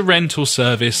guess. It's a rental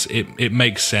service. It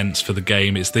makes sense for the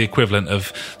game. It's the equivalent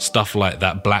of stuff like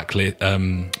that Blacklit.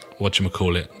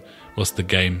 Whatchamacallit? What's the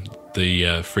game?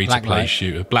 The free-to-play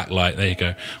shooter. Blacklight, there you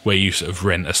go. Where you sort of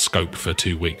rent a scope for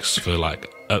 2 weeks for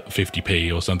like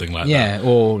 50p or something like that. Yeah,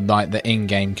 or like the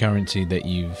in-game currency that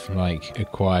you've like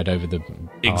acquired over the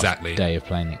past day of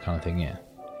playing it, kind of thing. Yeah.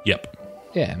 Yep.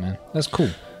 Yeah, man, that's cool.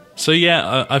 So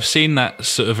yeah, I've seen that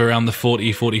sort of around the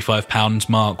 £40-45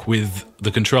 mark with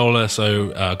the controller.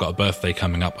 So I've got a birthday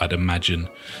coming up. I'd imagine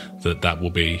that will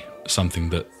be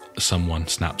something that someone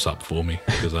snaps up for me,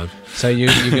 because I've. So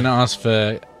you're going to ask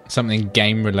for something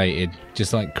game related,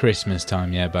 just like Christmas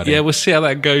time, yeah, buddy? Yeah, we'll see how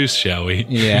that goes, shall we?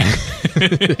 Yeah.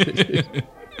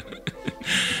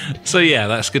 So yeah,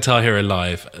 that's Guitar Hero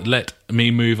Live. Let me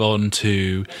move on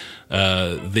to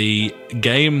the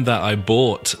game that I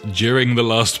bought during the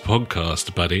last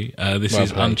podcast, buddy. This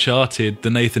is Uncharted, the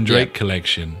Nathan Drake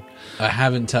collection. I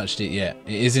haven't touched it yet.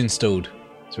 It is installed.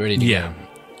 It's ready to go.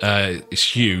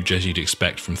 It's huge, as you'd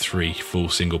expect from 3 full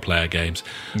single-player games.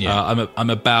 Yeah.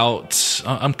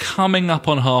 I'm coming up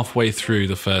on halfway through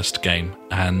the first game,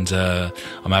 and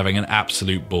I'm having an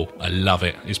absolute ball. I love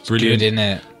it. It's brilliant. Good, isn't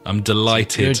it? I'm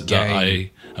delighted that I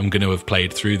am going to have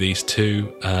played through these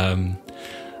 2.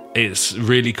 It's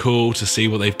really cool to see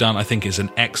what they've done. I think it's an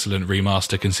excellent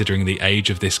remaster considering the age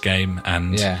of this game,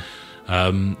 and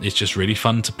it's just really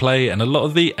fun to play. And a lot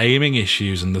of the aiming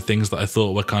issues and the things that I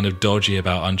thought were kind of dodgy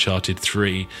about Uncharted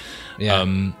 3,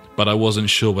 but I wasn't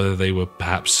sure whether they were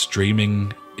perhaps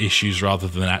streaming issues rather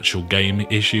than actual game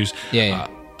issues.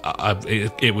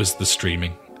 It was the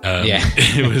streaming.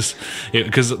 It was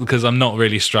because I'm not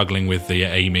really struggling with the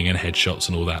aiming and headshots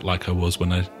and all that like I was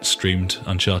when I streamed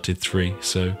Uncharted 3.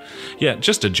 So yeah,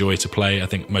 just a joy to play. I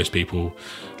think most people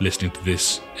listening to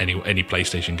this, any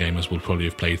PlayStation gamers, will probably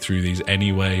have played through these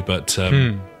anyway, but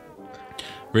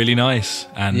really nice.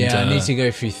 And I need to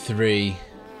go through 3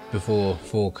 before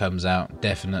 4 comes out,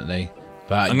 definitely.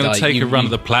 But I'm going to take a run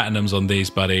at the platinums on these,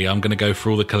 buddy. I'm going to go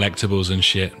for all the collectibles and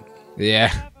shit.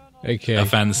 Yeah. Okay. I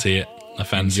fancy it.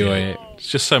 Enjoy it. It's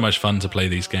just so much fun to play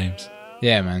these games.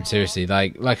 Yeah, man. Seriously,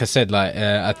 like I said,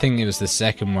 I think it was the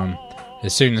second one.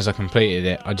 As soon as I completed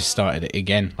it, I just started it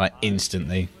again, like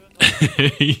instantly.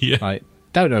 Yeah. Like,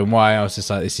 don't know why. I was just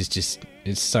like,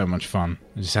 it's so much fun.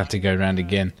 I just have to go around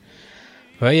again.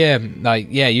 But yeah,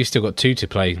 you still got 2 to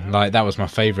play. Like, that was my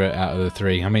favourite out of the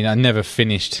 3. I mean, I never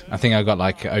finished. I think I got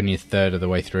like only a third of the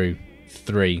way through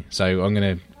 3. So I'm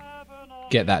gonna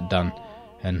get that done.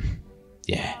 And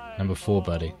yeah, number 4,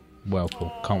 buddy. Well,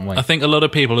 cool. Can't wait. I think a lot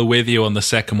of people are with you on the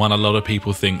second one. A lot of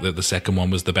people think that the second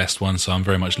one was the best one, so I'm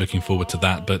very much looking forward to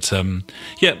that. But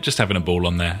yeah, just having a ball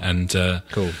on there, and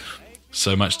cool.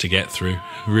 So much to get through.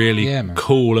 Really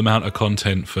cool amount of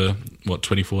content for what,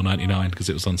 $24.99 because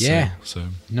it was on sale. So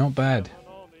not bad.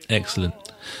 Excellent.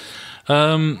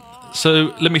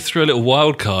 So let me throw a little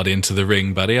wild card into the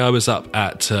ring, buddy. I was up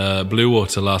at Blue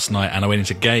Water last night and I went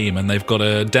into Game, and they've got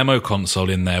a demo console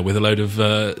in there with a load of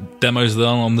demos that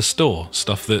are on the store,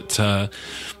 stuff that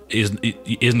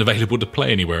isn't available to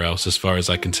play anywhere else as far as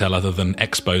I can tell, other than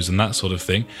expos and that sort of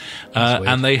thing.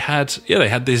 And they had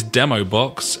this demo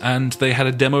box, and they had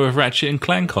a demo of Ratchet and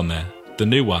Clank on there, the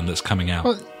new one that's coming out.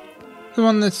 What? The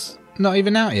one that's not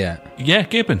even out yet? Yeah,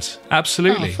 Gibbons.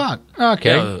 Absolutely. Oh, fuck.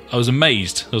 Okay. Yeah, I was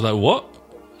amazed. I was like, what?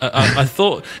 I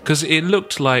thought, because it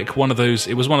looked like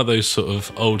it was one of those sort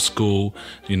of old school,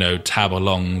 tab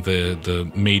along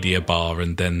the media bar,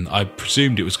 and then I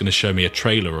presumed it was going to show me a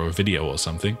trailer or a video or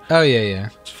something. Oh, yeah.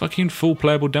 It's a fucking full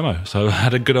playable demo, so I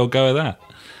had a good old go at that.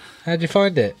 How'd you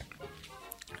find it?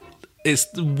 It's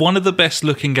one of the best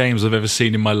looking games I've ever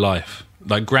seen in my life.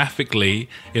 Like, graphically,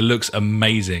 it looks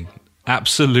amazing.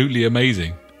 Absolutely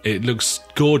amazing. It looks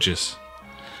gorgeous.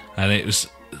 And it was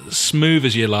smooth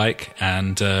as you like,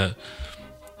 and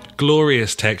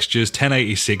glorious textures,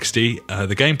 1080-60.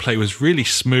 The gameplay was really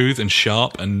smooth and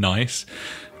sharp and nice.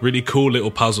 Really cool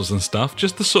little puzzles and stuff.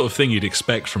 Just the sort of thing you'd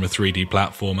expect from a 3D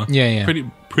platformer. Yeah.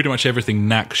 Pretty much everything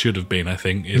Knack should have been, I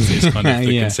think, is kind of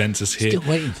the consensus here. Still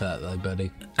waiting for that, though,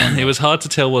 buddy. It was hard to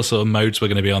tell what sort of modes were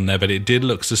going to be on there, but it did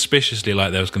look suspiciously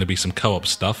like there was going to be some co-op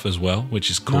stuff as well, which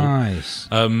is cool. Nice.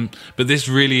 But this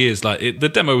really is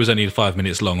the demo was only 5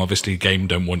 minutes long. Obviously, Game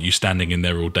don't want you standing in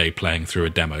there all day playing through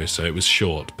a demo, so it was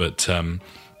short. But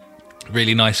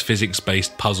really nice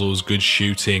physics-based puzzles, good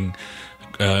shooting.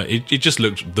 It just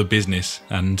looked the business,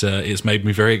 and it's made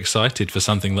me very excited for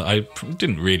something that I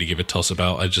didn't really give a toss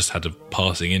about. I just had a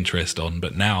passing interest on,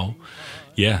 but now,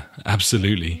 yeah,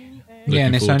 absolutely.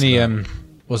 And it's only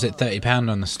was it £30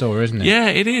 on the store, isn't it? Yeah,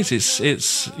 it is. It's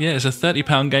a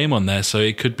 £30 game on there, so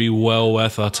it could be well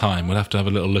worth our time. We'll have to have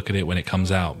a little look at it when it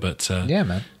comes out. But yeah,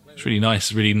 man, it's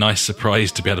really nice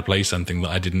surprise to be able to play something that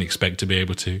I didn't expect to be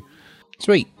able to.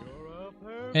 Sweet.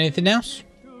 Anything else?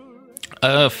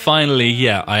 Finally,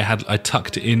 yeah, I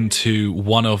tucked into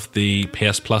one of the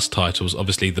PS Plus titles.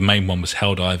 Obviously, the main one was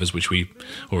Helldivers, which we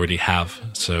already have.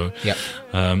 So, yep.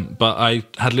 But I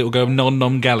had a little go of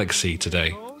Non Galaxy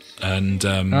today, and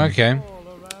okay,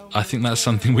 I think that's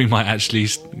something we might actually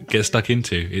get stuck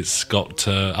into. It's got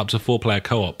up to 4-player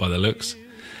co-op by the looks.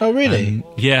 Oh, really?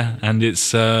 Yeah, and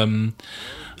it's. I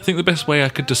think the best way I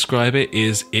could describe it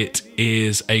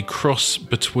is a cross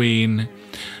between.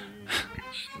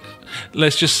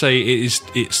 Let's just say it's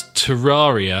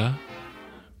Terraria,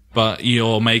 but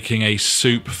you're making a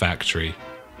soup factory.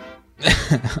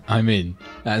 I mean,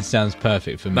 that sounds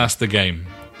perfect for me. That's the game.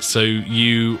 So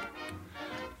you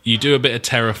do a bit of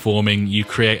terraforming, you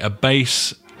create a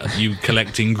base, you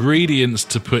collect ingredients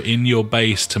to put in your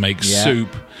base to make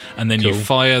soup, and then you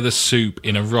fire the soup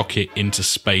in a rocket into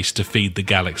space to feed the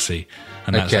galaxy.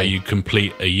 And that's how you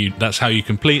complete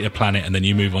a planet, and then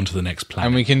you move on to the next planet.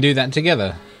 And we can do that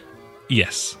together?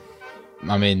 Yes.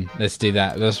 I mean, let's do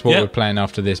that. That's what we're playing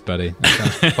after this, buddy.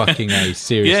 That sounds fucking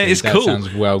seriously. Yeah, it's cool. That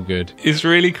sounds well good. It's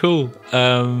really cool.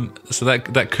 So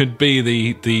that could be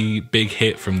the big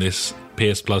hit from this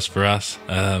PS Plus for us.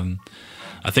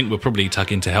 I think we'll probably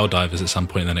tuck into Helldivers at some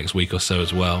point in the next week or so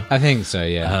as well. I think so,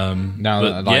 yeah.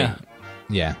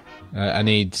 Yeah. I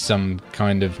need some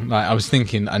kind of... I was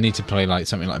thinking I need to play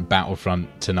something like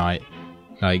Battlefront tonight.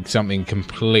 Something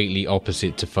completely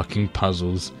opposite to fucking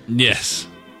puzzles. Yes.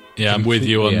 Yeah, I'm with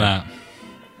you on that.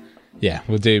 Yeah,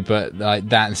 we'll do, but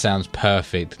that sounds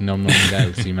perfect.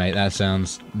 Non-Galaxy, mate. That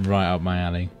sounds right up my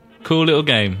alley. Cool little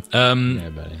game. Yeah,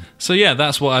 buddy. So yeah,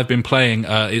 that's what I've been playing.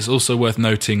 It's also worth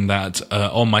noting that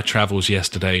on my travels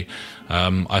yesterday,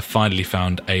 I finally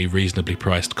found a reasonably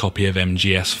priced copy of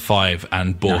MGS5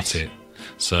 and bought it.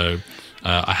 So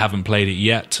I haven't played it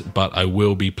yet, but I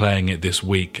will be playing it this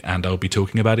week, and I'll be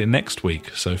talking about it next week.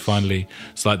 So finally,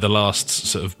 it's like the last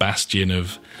sort of bastion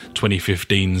of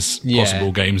 2015's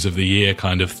possible games of the year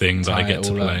kind of thing that I get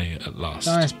to play at last.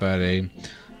 Nice, buddy.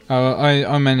 Oh,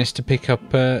 I managed to pick up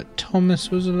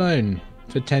Thomas Was Alone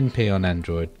for 10p on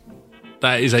Android.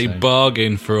 That is a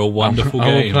bargain for a wonderful game.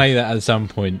 I will play that at some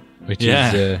point, which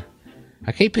is...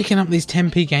 I keep picking up these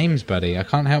 10p games, buddy. I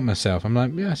can't help myself. I'm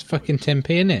like, yeah, it's fucking 10p,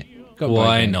 innit?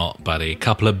 Why not, buddy?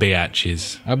 Couple of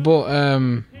biatches. I bought, I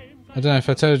don't know if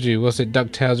I told you, was it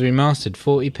DuckTales Remastered,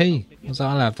 40p? I was like,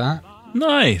 I'll have that.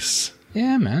 Nice.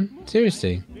 Yeah, man.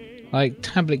 Seriously. Like,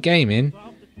 tablet gaming,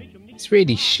 it's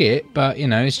really shit, but, you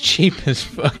know, it's cheap as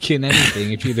fucking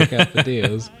anything if you look out for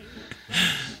deals.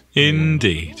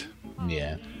 Indeed.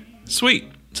 Yeah. Sweet.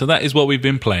 So that is what we've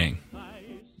been playing.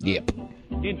 Yep.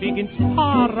 Den Weg ins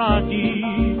Paradies.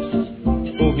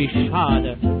 Oh, wie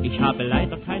schade, ich habe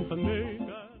leider kein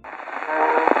Vermögen.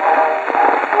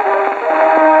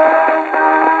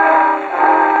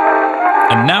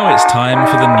 And now it's time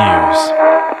for the news.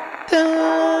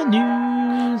 The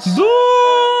news.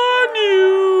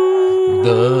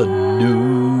 The news. The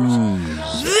news.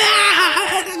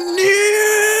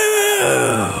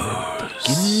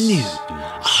 The news.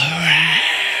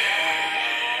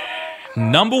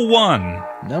 Number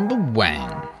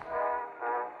one.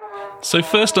 So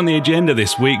first on the agenda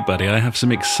this week, buddy, I have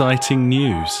some exciting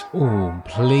news. Oh,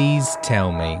 please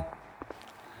tell me.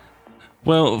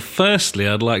 Well, firstly,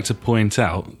 I'd like to point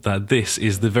out that this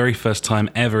is the very first time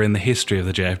ever in the history of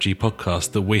the JfG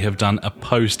podcast that we have done a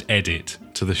post-edit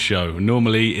to the show.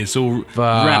 Normally, it's all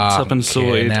wrapped up and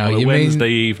sorted on a Wednesday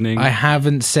evening. I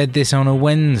haven't said this on a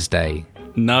Wednesday.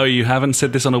 No, you haven't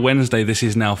said this on a Wednesday. This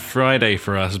is now Friday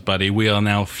for us, buddy. We are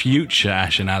now future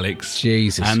Ash and Alex.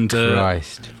 Jesus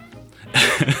Christ.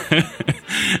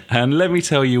 And let me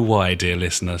tell you why, dear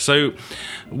listener. So,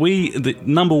 the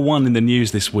number one in the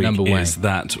news this week is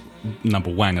that, number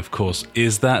one, of course,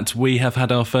 is that we have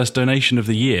had our first donation of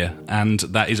the year, and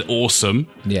that is awesome.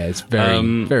 Yeah, it's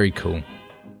very, very cool.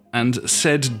 And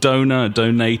said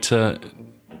donator...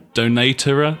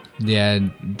 Yeah,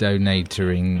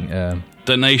 donatoring.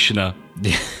 Donationer.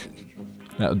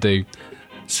 That'll do.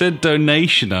 Said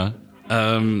donationer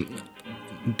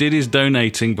did his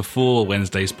donating before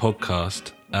Wednesday's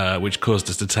podcast, which caused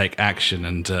us to take action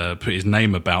and put his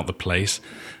name about the place.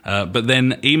 But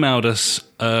then emailed us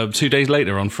 2 days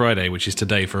later on Friday, which is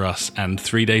today for us, and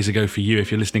 3 days ago for you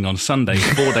if you're listening on Sunday,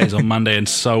 4 days on Monday, and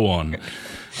so on.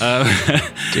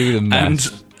 Do the math.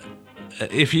 And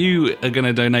if you are going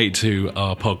to donate to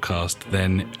our podcast,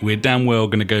 then we're damn well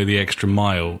going to go the extra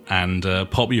mile and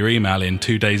pop your email in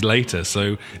 2 days later.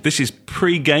 So this is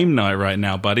pre-game night right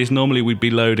now, buddies. Normally we'd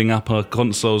be loading up our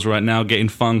consoles right now, getting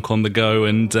funk on the go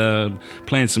and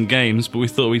playing some games, but we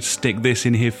thought we'd stick this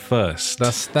in here first.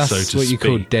 That's so what you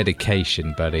call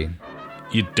dedication, buddy.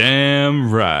 You're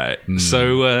damn right.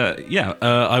 So,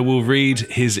 I will read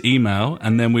his email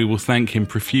and then we will thank him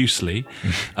profusely.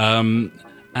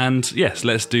 And yes,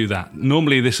 let's do that.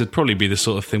 Normally this would probably be the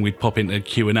sort of thing we'd pop into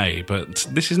Q&A, but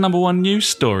this is number one news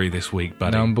story this week,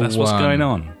 buddy. That's what's going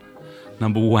on.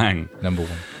 Number one.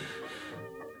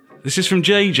 This is from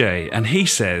JJ, and he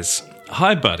says,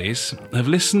 "Hi buddies, I've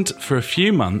listened for a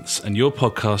few months and your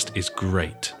podcast is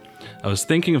great. I was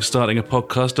thinking of starting a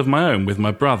podcast of my own with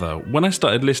my brother when I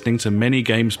started listening to many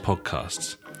games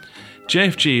podcasts.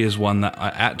 JfG is one that I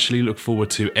actually look forward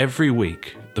to every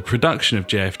week. The production of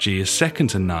JfG is second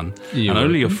to none, and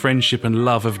only your friendship and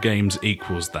love of games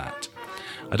equals that.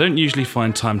 I don't usually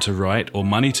find time to write or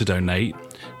money to donate.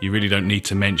 You really don't need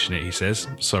to mention it," he says.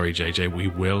 Sorry, JJ, we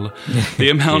will. "The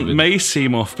amount may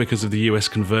seem off because of the US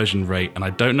conversion rate, and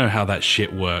I don't know how that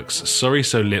shit works. Sorry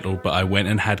so little, but I went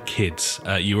and had kids.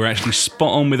 You were actually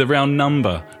spot on with a round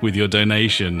number with your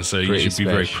donation, so you should be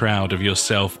very proud of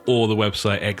yourself or the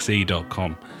website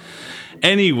xe.com.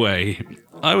 Anyway,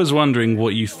 I was wondering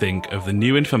what you think of the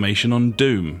new information on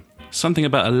Doom. Something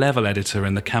about a level editor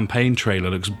and the campaign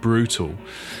trailer looks brutal.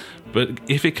 But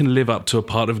if it can live up to a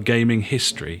part of gaming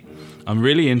history, I'm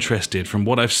really interested from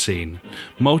what I've seen.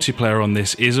 Multiplayer on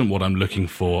this isn't what I'm looking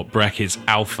for, brackets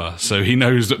alpha, so he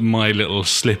knows that my little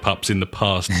slip-ups in the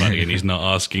past, buddy, and he's not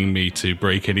asking me to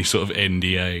break any sort of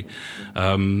NDA.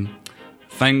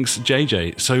 Thanks,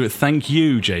 JJ. So thank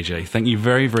you, JJ. Thank you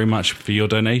very, very much for your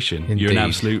donation. Indeed. You're an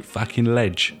absolute fucking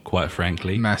ledge, quite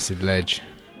frankly. Massive ledge.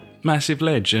 massive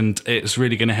ledge, and it's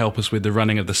really going to help us with the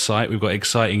running of the site. We've got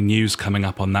exciting news coming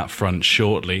up on that front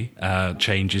shortly,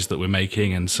 changes that we're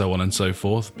making and so on and so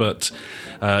forth. But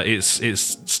it's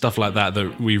stuff like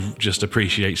that we just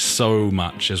appreciate so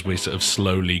much as we're sort of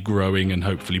slowly growing and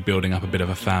hopefully building up a bit of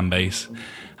a fan base.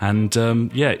 And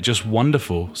just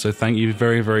wonderful. So thank you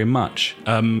very, very much.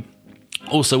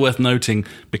 Also worth noting,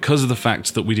 because of the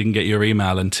fact that we didn't get your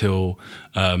email until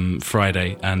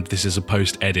Friday, and this is a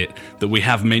post-edit, that we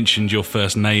have mentioned your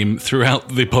first name throughout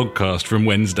the podcast from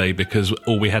Wednesday, because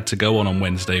all we had to go on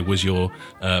Wednesday was your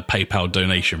PayPal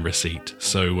donation receipt.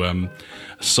 So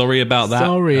sorry about that.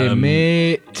 Sorry,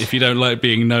 mate. If you don't like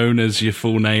being known as your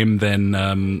full name, then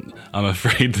I'm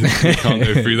afraid that we can't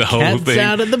go through the whole Cat's thing.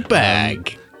 out of the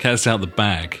bag. Cat's out the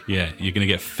bag. Yeah, you're going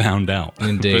to get found out.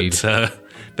 Indeed.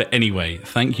 But anyway,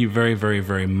 thank you very, very,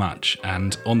 very much.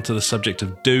 And on to the subject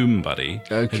of Doom, buddy.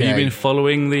 Okay. Have you been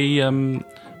following the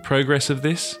progress of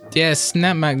this? Yeah,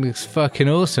 SnapMap looks fucking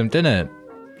awesome, doesn't it?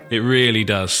 It really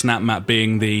does. SnapMap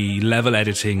being the level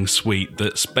editing suite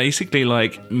that's basically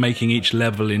like making each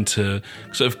level into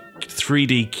sort of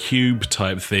 3D cube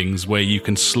type things where you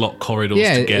can slot corridors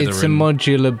together. Yeah, it's a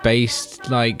modular based,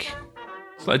 like...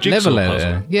 It's like a jigsaw level puzzle.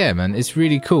 editor. Yeah, man, it's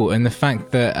really cool. And the fact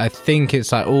that I think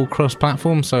it's like all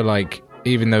cross-platform, so like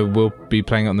even though we'll be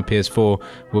playing it on the PS4,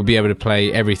 we'll be able to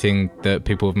play everything that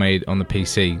people have made on the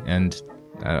PC. And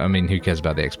I mean, who cares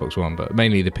about the Xbox One? But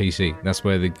mainly the PC. That's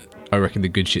where I reckon the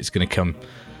good shit's going to come.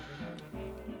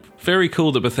 Very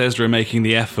cool that Bethesda are making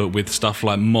the effort with stuff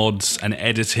like mods and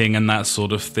editing and that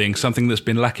sort of thing. Something that's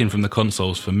been lacking from the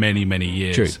consoles for many, many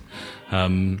years.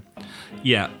 True.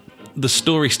 Yeah. The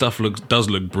story stuff does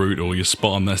look brutal. You're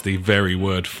spot on. That's the very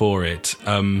word for it.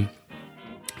 I'm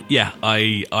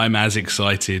as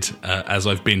excited as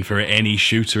I've been for any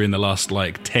shooter in the last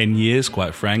 10 years,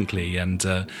 quite frankly. And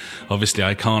obviously,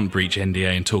 I can't breach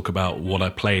NDA and talk about what I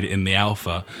played in the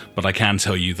alpha, but I can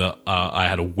tell you that I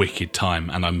had a wicked time,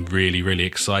 and I'm really, really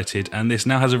excited. And this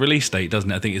now has a release date,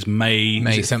 doesn't it? I think it's May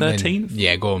 13th.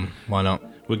 Yeah, go on. Why not?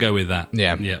 We'll go with that.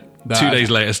 Yeah. 2 days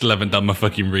later, still haven't done my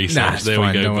fucking research. Nah, it's there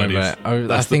fine, we go, don't worry buddies. about it.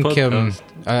 That's I think the podcast.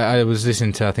 I was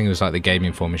listening to, I think it was like the Game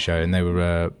Informer show, and they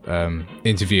were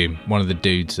interviewing one of the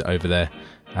dudes over there,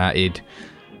 id,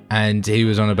 and he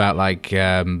was on about like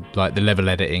the level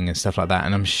editing and stuff like that.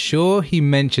 And I'm sure he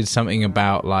mentioned something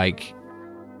about like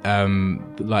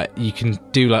you can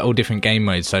do like all different game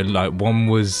modes. So like one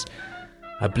was,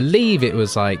 I believe it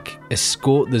was like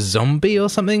escort the zombie or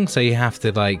something. So you have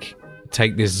to like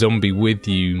take this zombie with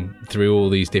you through all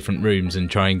these different rooms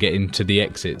and try and get into the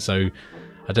exit. So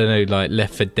I don't know, like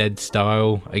Left 4 Dead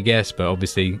style, I guess, but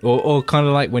obviously, or kind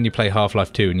of like when you play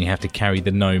Half-Life 2 and you have to carry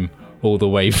the gnome all the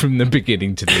way from the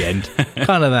beginning to the end.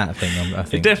 Kind of that thing, I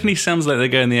think. It definitely sounds like they're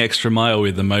going the extra mile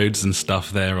with the modes and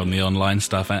stuff there on the online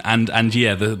stuff. And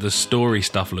yeah, the story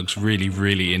stuff looks really,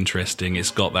 really interesting. It's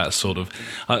got that sort of...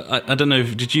 I don't know,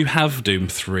 did you have Doom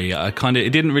 3? It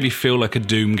didn't really feel like a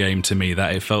Doom game to me,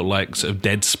 that it felt like sort of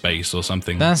Dead Space or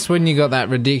something. That's when you got that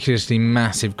ridiculously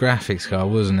massive graphics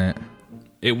card, wasn't it?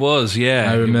 It was,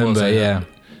 yeah. I remember, yeah.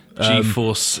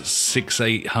 GeForce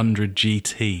 6800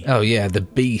 GT. Oh yeah, the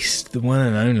beast, the one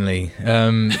and only.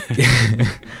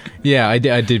 Yeah, I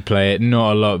did play it,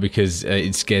 not a lot because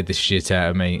it scared the shit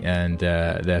out of me, and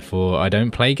therefore I don't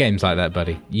play games like that,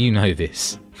 buddy. You know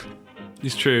this.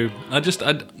 It's true.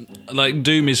 Like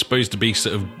Doom is supposed to be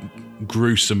sort of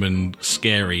gruesome and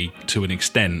scary to an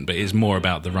extent, but it's more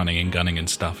about the running and gunning and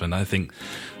stuff, and I think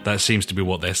that seems to be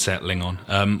what they're settling on.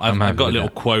 I've got a little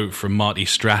quote from Marty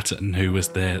Stratton, who was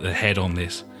the head on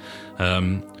this,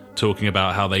 talking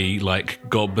about how they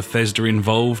got Bethesda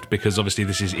involved, because obviously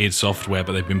this is id Software,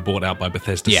 but they've been bought out by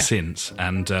Bethesda since.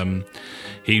 And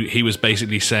he was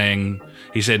basically saying,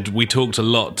 he said, we talked a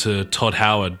lot to Todd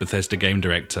Howard, Bethesda game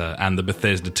director, and the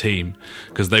Bethesda team,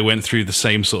 because they went through the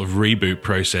same sort of reboot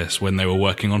process when they were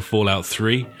working on Fallout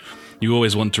 3. You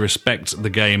always want to respect the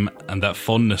game and that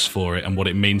fondness for it and what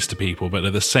it means to people, but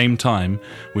at the same time,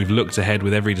 we've looked ahead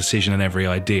with every decision and every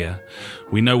idea.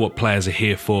 We know what players are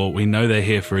here for, we know they're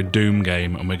here for a Doom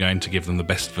game, and we're going to give them the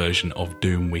best version of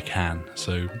Doom we can.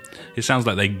 So it sounds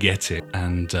like they get it,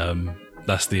 and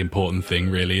that's the important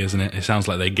thing, really, isn't it? It sounds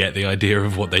like they get the idea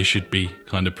of what they should be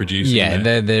kind of producing. Yeah,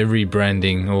 they're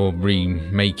rebranding or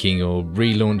remaking or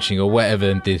relaunching or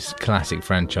whatever this classic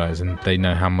franchise, and they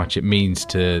know how much it means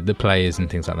to the players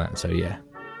and things like that. So yeah,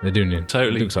 they're doing it.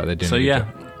 Totally. It looks like they're doing so, a good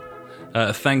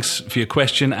job. Thanks for your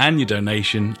question and your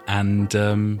donation, and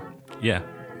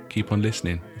keep on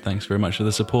listening. Thanks very much for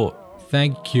the support.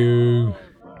 Thank you.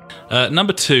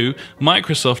 Number 2,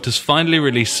 Microsoft has finally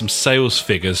released some sales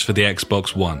figures for the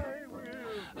Xbox One.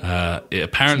 It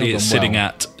apparently is sitting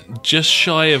at just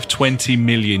shy of 20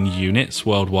 million units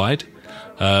worldwide,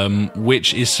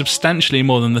 which is substantially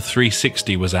more than the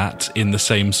 360 was at in the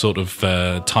same sort of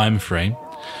time frame.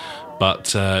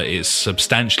 But it's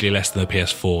substantially less than the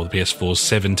PS4. The PS4 is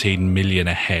 17 million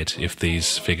ahead, if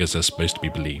these figures are supposed to be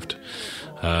believed.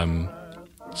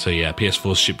 So yeah,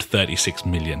 PS4's shipped 36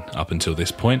 million up until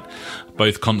this point.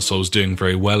 Both consoles doing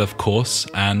very well, of course,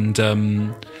 and I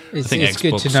think it's Xbox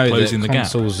good to know closing that the gap.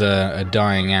 consoles are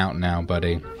dying out now,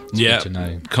 buddy. It's Yeah, good to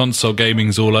know. console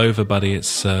gaming's all over, buddy.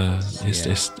 It's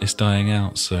dying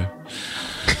out. So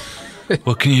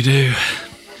what can you do?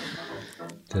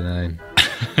 Don't know.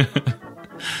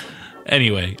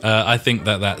 Anyway, I think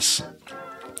that's.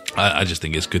 I just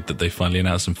think it's good that they finally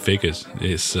announced some figures.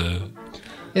 It's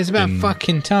about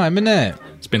fucking time, isn't it?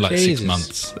 It's been like Jesus. 6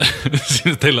 months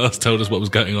since they last told us what was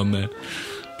going on there.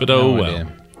 But No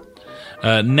well.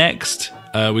 idea. Next,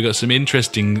 we got some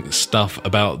interesting stuff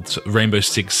about Rainbow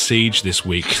Six Siege this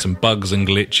week. Some bugs and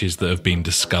glitches that have been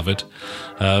discovered.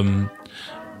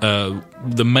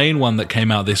 The main one that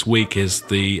came out this week is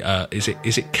the is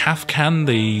it Kafkan,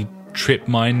 the trip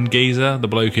mine geezer, the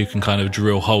bloke who can kind of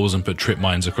drill holes and put trip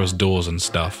mines across doors and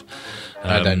stuff.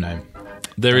 I don't know.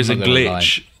 There is a I'm not gonna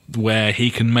glitch where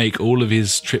he can make all of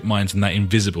his trip mines and that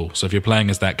invisible. So if you're playing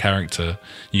as that character,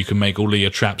 you can make all of your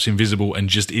traps invisible and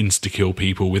just insta-kill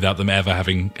people without them ever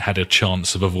having had a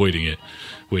chance of avoiding it.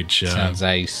 Which Sounds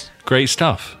ace. great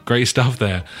stuff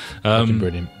there. Fucking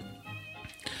brilliant.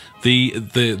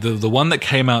 The one that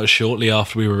came out shortly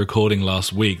after we were recording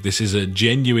last week, this is a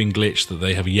genuine glitch that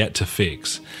they have yet to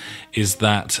fix, is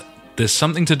that there's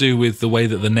something to do with the way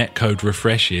that the netcode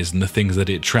refreshes and the things that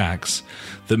it tracks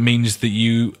that means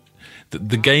that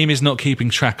the game is not keeping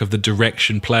track of the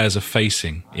direction players are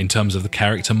facing in terms of the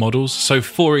character models. So,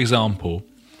 for example,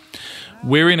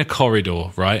 we're in a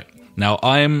corridor, right? Now,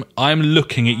 I'm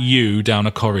looking at you down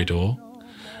a corridor,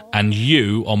 and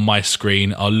you, on my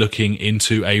screen, are looking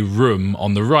into a room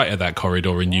on the right of that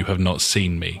corridor, and you have not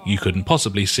seen me. You couldn't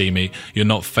possibly see me, you're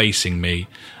not facing me,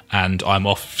 and I'm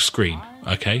off screen,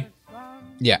 okay?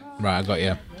 Yeah, right, I got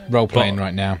you. Role playing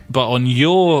right now. But on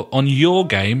your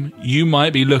game, you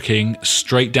might be looking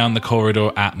straight down the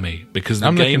corridor at me, because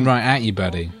I'm looking right at you,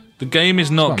 buddy. the game is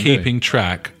not what I'm keeping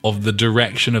track of the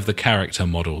direction of the character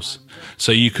models.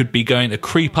 So you could be going to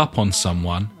creep up on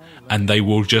someone, and they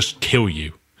will just kill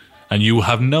you. And you will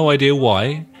have no idea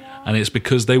why, and it's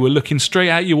because they were looking straight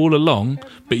at you all along,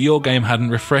 but your game hadn't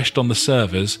refreshed on the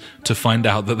servers to find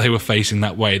out that they were facing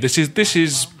that way. This is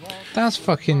That's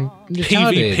fucking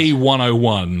retarded. PvP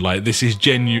 101. Like, this is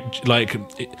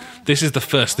this is the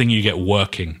first thing you get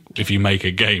working if you make a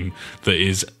game that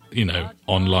is,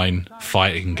 online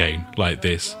fighting game like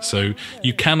this. So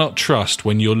you cannot trust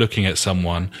when you're looking at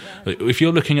someone. If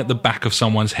you're looking at the back of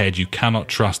someone's head, you cannot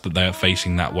trust that they are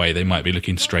facing that way. They might be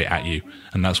looking straight at you.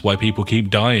 And that's why people keep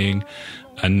dying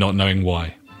and not knowing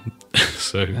why.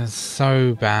 So That's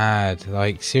so bad.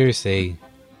 Like, seriously.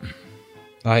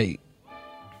 Like,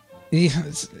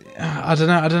 I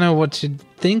don't know what to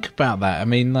think about that. I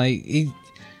mean, like,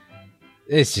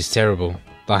 it's just terrible.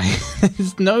 Like,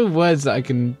 there's no words that I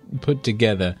can put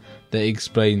together that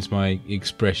explains my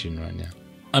expression right now.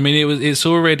 I mean, it's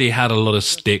already had a lot of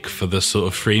stick for the sort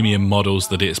of freemium models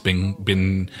that it's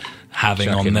been having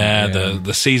on there. Yeah.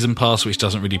 The season pass, which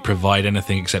doesn't really provide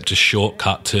anything except a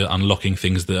shortcut to unlocking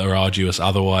things that are arduous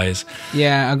otherwise.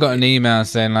 Yeah, I got an email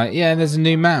saying, like, yeah, there's a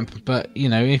new map, but,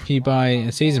 if you buy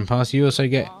a season pass, you also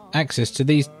get access to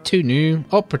these 2 new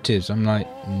operatives. I'm like,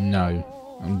 no,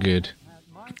 I'm good.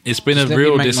 It's been Just a let me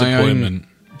real make my own disappointment.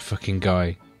 Fucking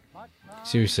guy.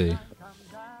 Seriously.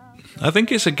 I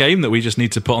think it's a game that we just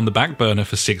need to put on the back burner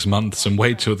for 6 months and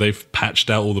wait till they've patched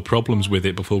out all the problems with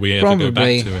it before we ever go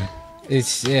back to it.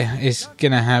 It's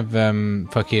gonna have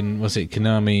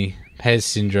Konami Pez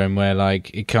syndrome, where like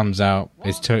it comes out,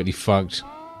 it's totally fucked,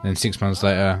 then 6 months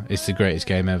later it's the greatest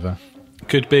game ever.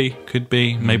 Could be.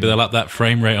 Maybe they'll up that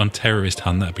frame rate on Terrorist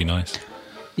Hunt. That'd be nice.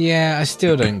 Yeah, I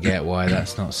still don't get why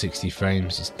that's not 60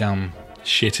 frames. It's dumb.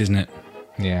 Shit, isn't it?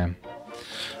 Yeah.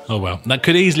 Oh well, that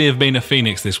could easily have been a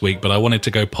Phoenix this week, but I wanted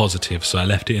to go positive, so I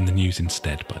left it in the news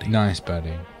instead, buddy. Nice,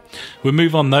 buddy. We'll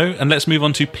move on though, and let's move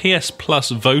on to PS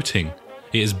Plus voting.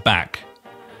 It is back.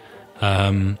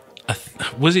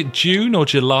 Was it June or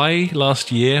July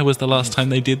last year was the last time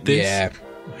they did this? Yeah,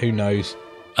 who knows?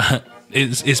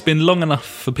 It's been long enough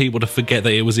for people to forget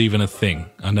that it was even a thing.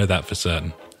 I know that for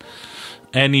certain.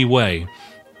 Anyway,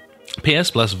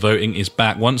 PS Plus voting is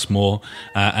back once more,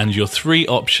 and your 3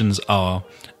 options are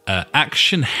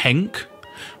Action Henk,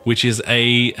 which is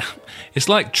it's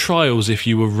like Trials if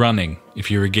you were running,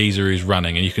 if you're a geezer who's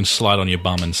running and you can slide on your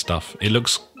bum and stuff. It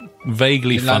looks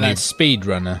vaguely Like funny. that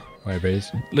speedrunner, wherever it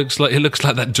is. It looks like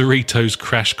that Doritos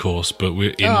Crash Course, but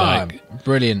we're in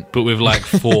brilliant. but with like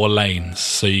 4 lanes,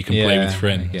 so you can play with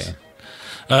friends. Okay.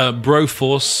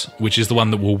 Broforce, which is the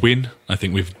one that will win. I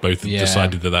think we've both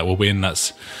decided that will win.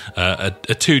 That's a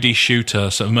 2D shooter,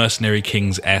 sort of Mercenary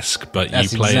Kings-esque, but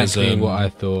That's you play exactly as what I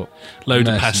thought. load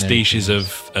of Mercenary pastiches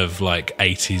Kings. of like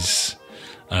 80s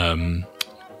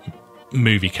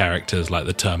movie characters like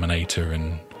the Terminator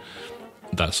and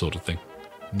that sort of thing.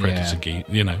 Predator,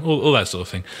 all that sort of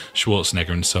thing. Schwarzenegger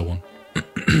and so on.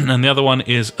 And the other one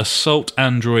is Assault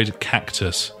Android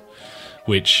Cactus,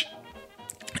 which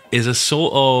is a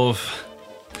sort of...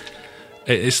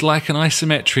 It's like an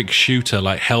isometric shooter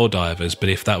like Helldivers, but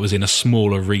if that was in a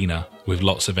small arena with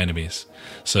lots of enemies.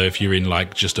 So if you're in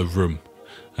like just a room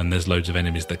and there's loads of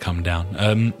enemies that come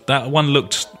down. That one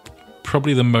looked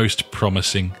probably the most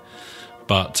promising,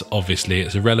 but obviously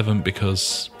it's irrelevant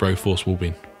because Broforce will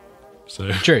win. So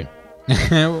True.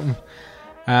 I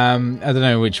don't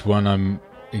know which one I'm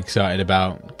excited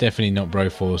about. Definitely not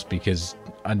Broforce because,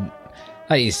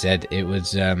 like you said, it was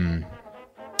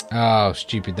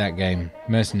stupid that game,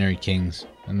 Mercenary Kings,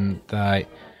 and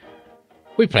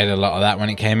we played a lot of that when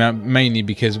it came out, mainly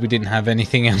because we didn't have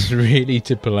anything else really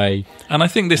to play. And I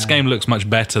think this game looks much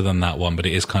better than that one, but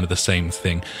it is kind of the same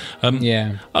thing.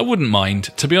 I wouldn't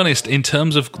mind. To be honest, in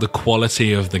terms of the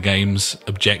quality of the games,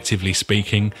 objectively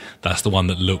speaking, that's the one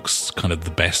that looks kind of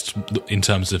the best in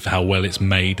terms of how well it's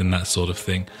made and that sort of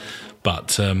thing.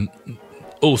 But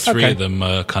all three of them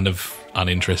are kind of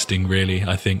uninteresting, really,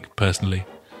 I think, personally.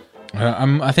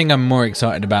 I think I'm more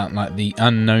excited about like the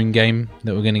unknown game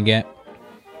that we're going to get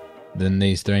than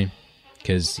these three,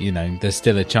 because there's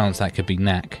still a chance that could be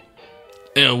Knack.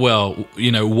 Yeah, well,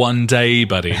 one day,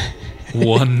 buddy.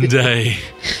 One day.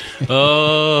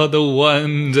 Oh, the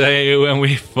one day when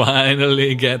we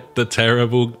finally get the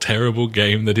terrible, terrible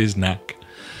game that is Knack.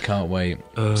 Can't wait.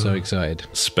 So excited.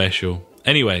 Special.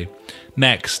 Anyway,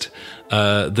 next,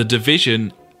 The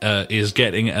Division is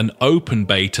getting an open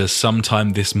beta sometime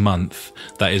this month.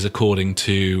 That is according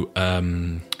to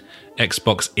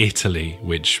Xbox Italy,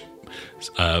 which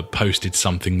posted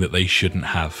something that they shouldn't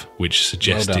have, which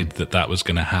suggested that was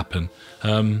going to happen.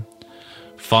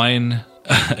 Fine.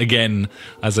 Again,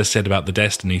 as I said about the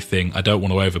Destiny thing, I don't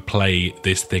want to overplay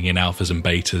this thing in alphas and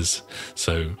betas,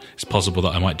 so it's possible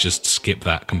that I might just skip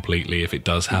that completely if it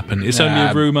does happen. It's only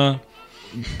a rumour,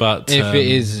 but... If it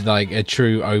is like a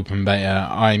true open beta,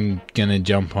 I'm going to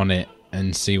jump on it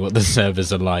and see what the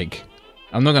servers are like.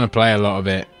 I'm not going to play a lot of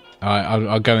it.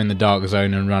 I'll go in the dark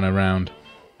zone and run around.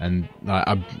 And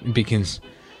because,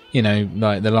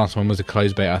 like the last one was a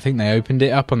closed beta. I think they opened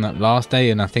it up on that last day,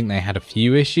 and I think they had a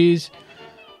few issues.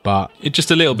 But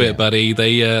just a little bit, buddy.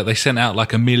 They sent out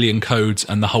like 1 million codes,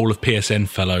 and the whole of PSN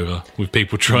fell over with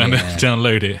people trying to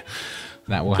download it.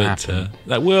 That will happen.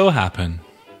 That will happen.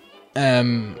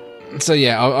 So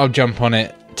yeah, I'll jump on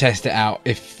it, test it out,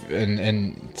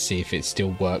 and see if it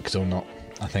still works or not.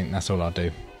 I think that's all I'll do.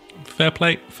 Fair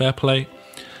play.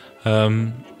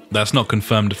 That's not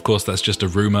confirmed, of course. That's just a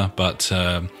rumor, but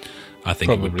I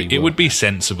think it would be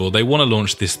sensible. They want to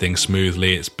launch this thing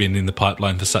smoothly. It's been in the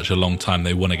pipeline for such a long time.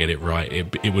 They want to get it right.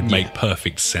 It would make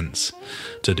perfect sense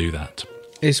to do that.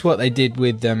 It's what they did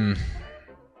with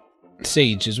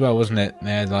Siege as well, wasn't it?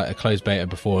 They had like a closed beta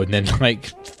before, and then like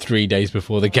 3 days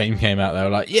before the game came out, they were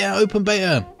like, "Yeah, open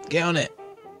beta, get on it."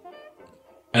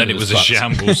 And it was a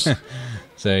shambles.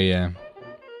 So yeah.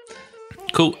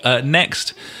 Cool.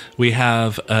 Next, we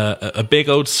have a big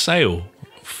old sale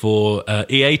for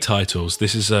EA titles.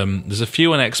 This is there's a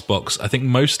few on Xbox. I think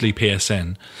mostly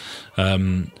PSN.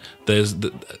 There's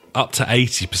up to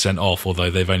 80% off, although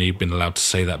they've only been allowed to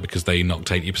say that because they knocked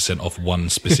 80% off one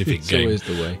specific game. Always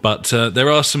the way. But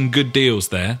there are some good deals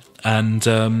there, and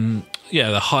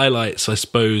the highlights, I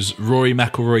suppose. Rory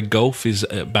McIlroy Golf is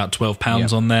about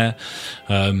 £12 on there.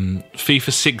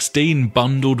 FIFA 16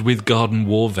 bundled with Garden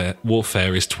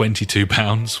Warfare is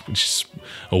 £22, which is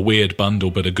a weird bundle,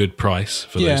 but a good price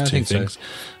for those two things.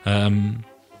 So.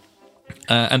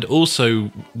 And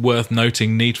also worth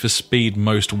noting, Need for Speed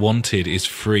Most Wanted is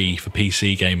free for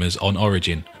PC gamers on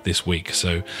Origin this week.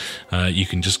 So you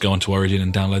can just go onto Origin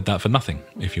and download that for nothing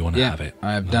if you want to have it.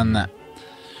 I have done that.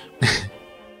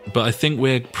 But I think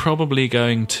we're probably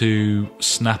going to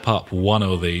snap up one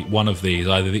of these,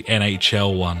 either the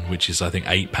NHL one, which is I think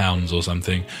 £8 or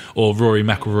something, or Rory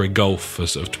McIlroy Golf for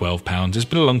sort of £12. It's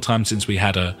been a long time since we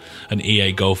had an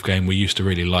EA golf game. We used to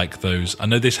really like those. I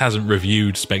know this hasn't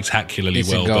reviewed spectacularly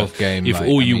well, golf but game, if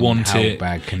all you want how it,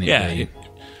 bad can it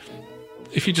be?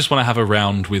 if you just want to have a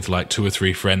round with like 2 or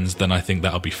 3 friends, then I think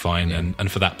that'll be fine.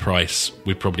 And for that price,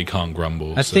 we probably can't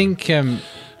grumble. I think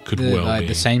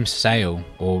the same sale,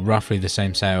 or roughly the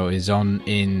same sale, is on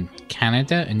in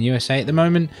Canada and USA at the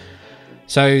moment.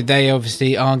 So they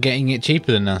obviously are getting it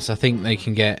cheaper than us. I think they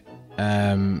can get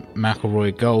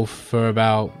McElroy Golf for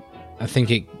about, I think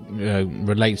it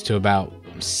relates to about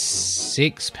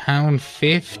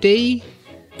 £6.50.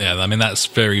 Yeah, I mean, that's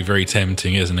very, very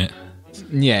tempting, isn't it?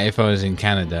 Yeah, if I was in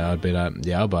Canada, I'd be like,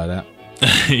 yeah, I'll buy that.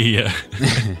 Yeah.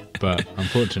 But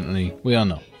unfortunately, we are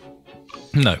not.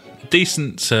 No.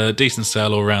 Decent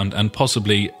sale all around, and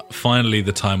possibly finally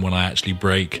the time when I actually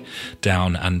break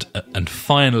down and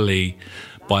finally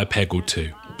buy a peg or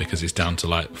two, because it's down to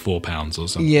like £4 or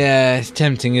something. Yeah, it's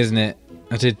tempting, isn't it?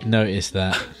 I did notice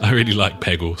that. I really like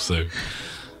Peggle, so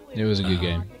it was a good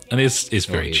game, and it's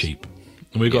very cheap.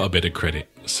 And we got a bit of credit,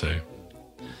 so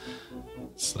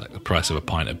it's like the price of a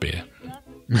pint of beer.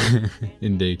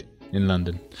 Indeed, in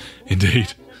London.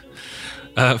 Indeed.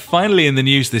 Finally, in the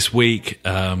news this week,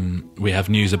 we have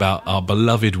news about our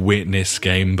beloved Witness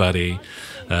game, buddy.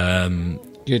 Good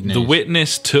news. The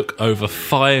Witness took over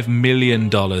 $5 million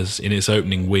in its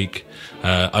opening week,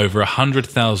 over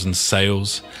 100,000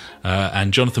 sales.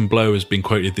 And Jonathan Blow has been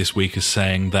quoted this week as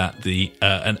saying that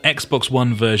an Xbox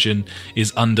One version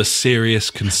is under serious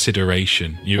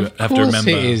consideration. You have to remember.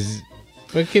 It is.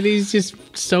 But he's just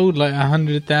sold like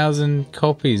 100,000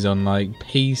 copies on like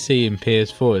PC and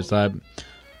PS4. It's like,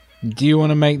 do you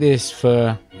want to make this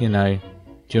for, do you want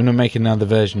to make another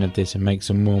version of this and make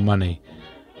some more money?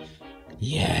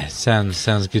 Yeah,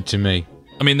 sounds good to me.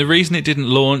 I mean, the reason it didn't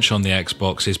launch on the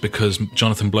Xbox is because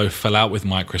Jonathan Blow fell out with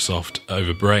Microsoft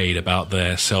over Braid about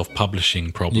their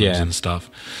self-publishing problems and stuff.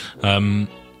 And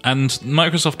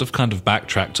Microsoft have kind of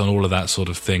backtracked on all of that sort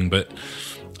of thing, but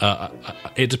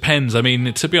it depends. I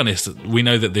mean, to be honest, we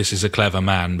know that this is a clever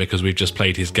man because we've just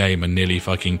played his game and nearly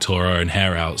fucking tore our own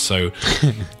hair out. So,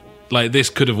 like,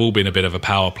 this could have all been a bit of a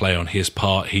power play on his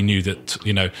part. He knew that,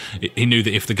 he knew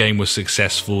that if the game was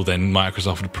successful, then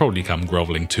Microsoft would probably come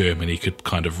grovelling to him and he could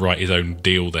kind of write his own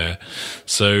deal there.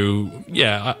 So,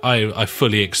 yeah, I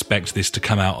fully expect this to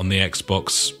come out on the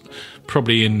Xbox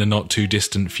probably in the not too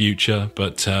distant future,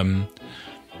 but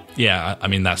yeah, I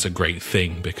mean, that's a great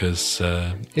thing because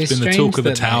it's been the talk of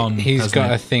the town. He's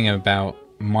got a thing about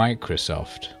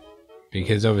Microsoft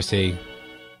because obviously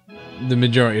the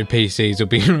majority of PCs will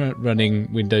be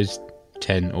running Windows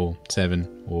 10 or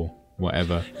 7 or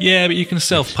whatever. Yeah, but you can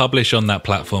self-publish on that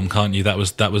platform, can't you? That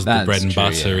was the bread and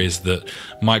butter, is that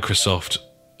Microsoft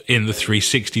in the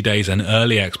 360 days and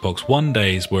early Xbox One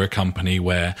days were a company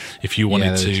where if you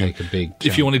wanted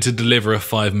to deliver a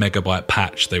 5 megabyte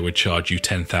patch, they would charge you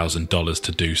 $10,000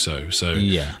 to do so. So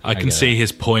I can see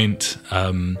his point.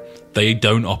 They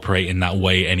don't operate in that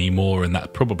way anymore, and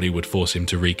that probably would force him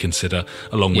to reconsider,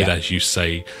 along with, as you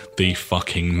say, the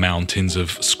fucking mountains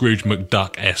of Scrooge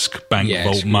McDuck-esque bank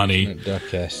vault money that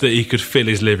he could fill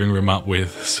his living room up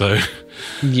with. So,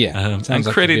 and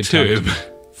credit to him,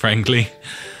 frankly.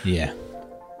 Yeah.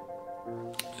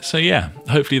 So, yeah,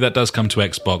 hopefully that does come to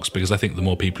Xbox, because I think the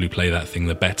more people who play that thing,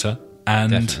 the better.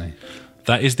 And definitely.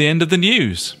 That is the end of the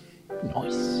news.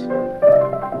 Nice.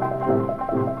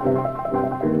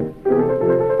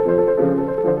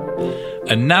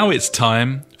 And now it's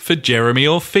time for Jeremy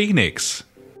or Phoenix.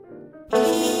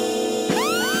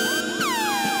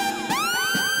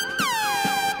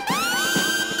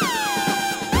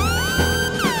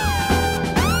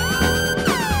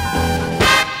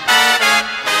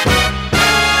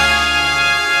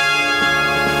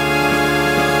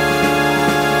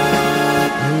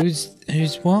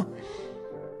 Who's what?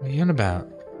 What are you on about?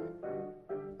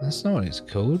 That's not what it's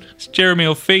called. It's Jeremy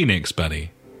or Phoenix,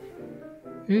 buddy.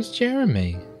 Who's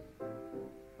Jeremy?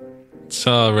 It's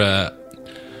our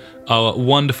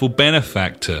wonderful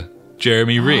benefactor,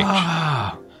 Jeremy Rich.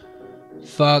 Ah,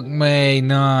 fuck me,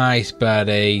 nice,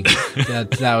 buddy.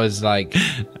 that was like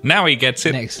now he gets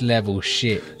it. Next level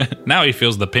shit. Now he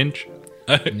feels the pinch.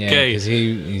 Okay. Yeah, because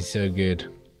he's so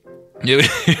good. Here we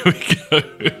go.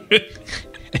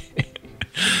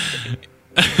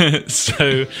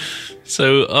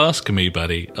 So ask me,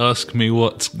 buddy. Ask me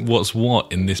what's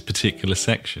what in this particular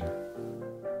section.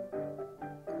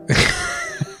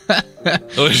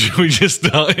 Or should we just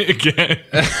start it again?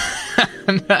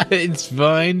 No, it's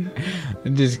fine.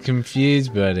 I'm just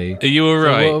confused, buddy. Are you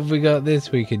alright? So what have we got this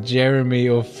week? A Jeremy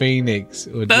or Phoenix?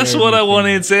 Or That's Jeremy what I Phoenix?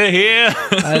 wanted to hear.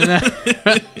 I know.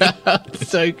 I'm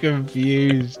so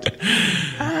confused.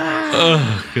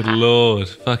 Oh, good lord.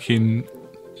 Fucking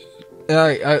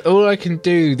All I can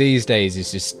do these days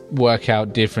is just work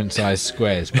out different size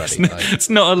squares, buddy. It's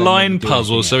not a line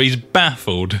puzzle, so he's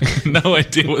baffled. No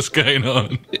idea what's going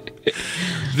on.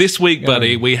 This week,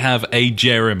 buddy, we have a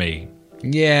Jeremy.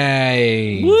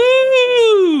 Yay!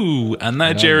 Woo! And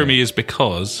that Jeremy is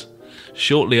because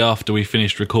shortly after we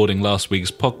finished recording last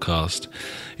week's podcast,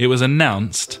 it was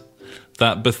announced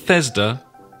that Bethesda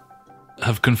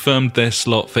have confirmed their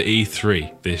slot for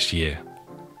E3 this year.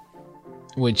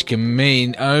 Which can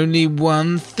mean only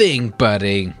one thing,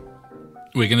 buddy.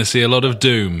 We're going to see a lot of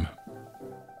Doom.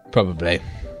 Probably.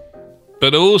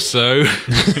 But also,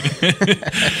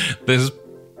 there's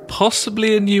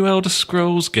possibly a new Elder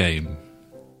Scrolls game.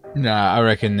 Nah, I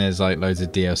reckon there's like loads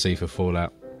of DLC for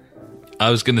Fallout. I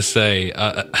was going to say,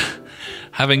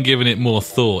 having given it more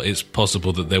thought, it's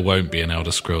possible that there won't be an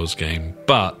Elder Scrolls game.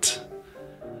 But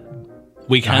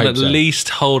we can at least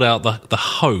hold out the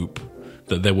hope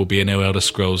that there will be a new Elder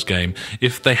Scrolls game.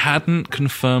 If they hadn't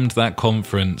confirmed that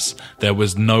conference, there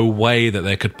was no way that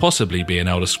there could possibly be an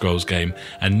Elder Scrolls game,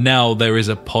 and now there is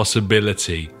a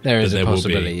possibility. There's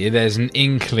an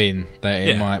inkling that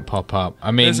it might pop up.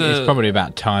 I mean, it's probably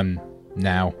about time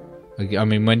now. I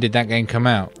mean, when did that game come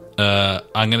out?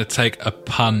 I'm going to take a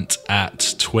punt at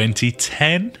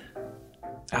 2010.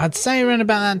 I'd say around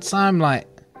about that time, like...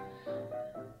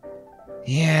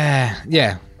 Yeah.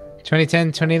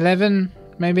 2010, 2011,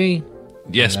 maybe?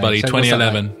 Yes, buddy, so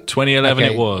 2011. Like? 2011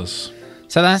 okay. It was.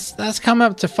 So that's come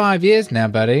up to 5 years now,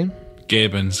 buddy.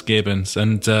 Gibbons.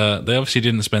 And they obviously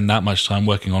didn't spend that much time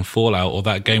working on Fallout, or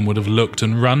that game would have looked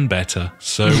and run better.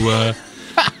 So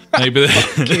maybe...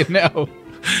 No.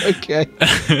 Okay.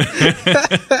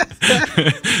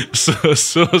 So a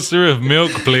saucer of milk,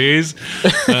 please.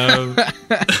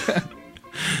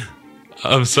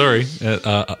 I'm sorry.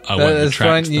 I won't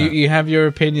retract that. You have your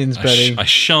opinions, buddy. I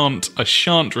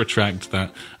shan't retract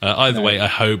that. Either way, I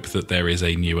hope that there is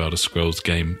a new Elder Scrolls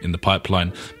game in the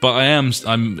pipeline. But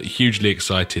I'm hugely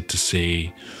excited to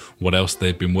see what else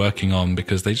they've been working on,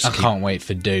 because they just I can't wait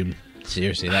for Doom.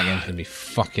 Seriously, that game's going to be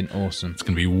fucking awesome. It's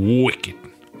going to be wicked.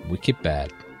 Wicked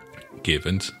bad.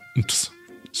 Given.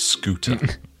 Scooter.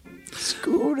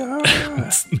 Scooter.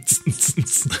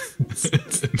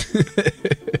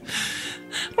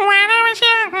 When I was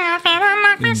young, I fell and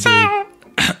knocked myself.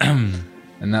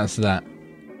 And that's that.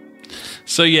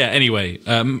 So yeah, anyway,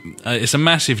 it's a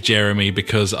massive Jeremy,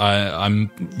 because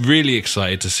I'm really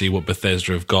excited to see what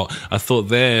Bethesda have got. I thought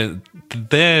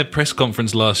their press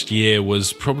conference last year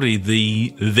was probably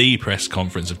the press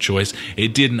conference of choice.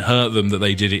 It didn't hurt them that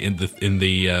they did it in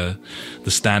the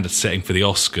standard setting for the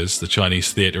Oscars, the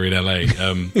Chinese theatre in LA,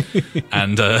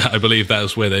 and I believe that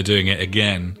was where they're doing it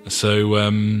again.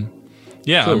 So.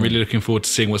 Yeah, cool. I'm really looking forward to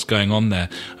seeing what's going on there.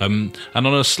 And on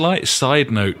a slight side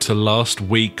note to last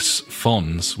week's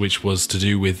FONS, which was to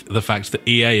do with the fact that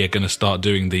EA are going to start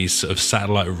doing these sort of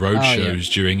satellite roadshows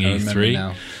during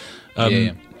E3.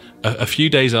 A few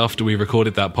days after we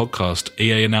recorded that podcast,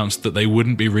 EA announced that they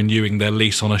wouldn't be renewing their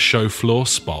lease on a show floor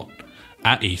spot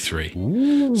at E3.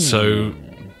 Ooh.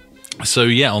 So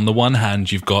yeah, on the one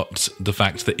hand, you've got the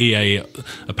fact that EA,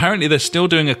 apparently they're still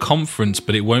doing a conference,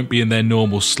 but it won't be in their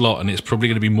normal slot, and it's probably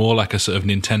going to be more like a sort of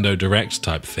Nintendo Direct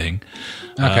type thing.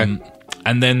 Okay.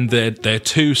 And then there are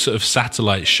two sort of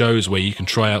satellite shows where you can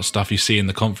try out stuff you see in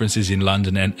the conferences in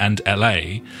London and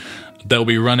LA. They'll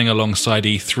be running alongside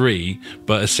E3,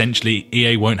 but essentially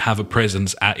EA won't have a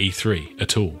presence at E3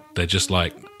 at all. They're just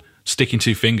like sticking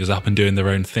two fingers up and doing their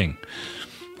own thing.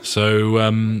 So,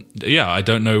 I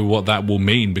don't know what that will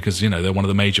mean, because, they're one of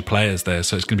the major players there.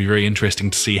 So it's going to be very interesting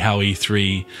to see how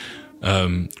E3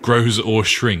 grows or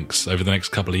shrinks over the next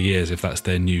couple of years, if that's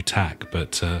their new tack.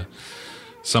 But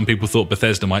some people thought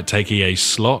Bethesda might take EA's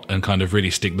slot and kind of really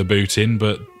stick the boot in,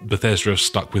 but Bethesda have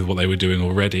stuck with what they were doing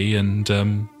already, and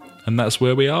that's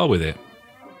where we are with it.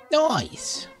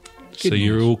 Nice. So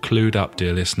you're all clued up,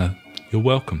 dear listener. You're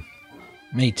welcome.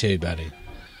 Me too, buddy.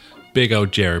 Big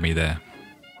old Jeremy there.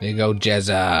 Big old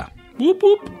Jezza. Whoop,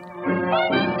 whoop.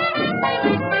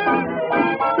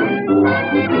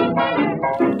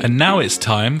 And now it's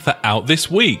time for Out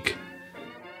This Week.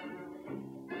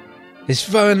 It's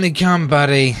finally come,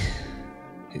 buddy.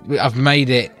 I've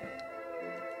made it.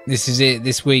 This is it.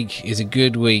 This week is a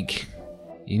good week.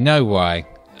 You know why?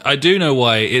 I do know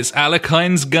why. It's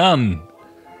Alekine's gun.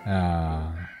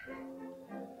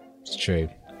 It's true.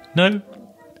 No?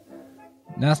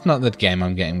 That's not the game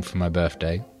I'm getting for my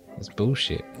birthday. That's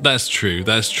bullshit. That's true.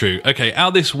 Okay,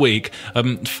 Out This Week,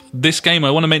 this game, I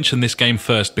want to mention this game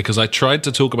first, because I tried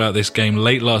to talk about this game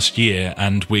late last year,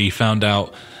 and we found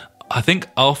out I think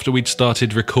after we'd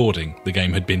started recording, the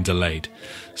game had been delayed.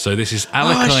 So this is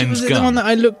Alakine's was it Gun. the one that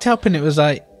I looked up and it was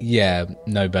like, yeah,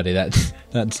 no, buddy,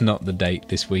 that's not the date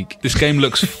this week. This game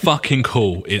looks fucking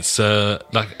cool. It's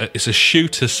it's a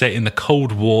shooter set in the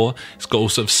Cold War. It's got all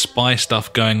sort of spy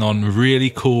stuff going on. Really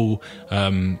cool,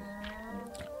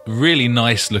 really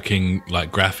nice looking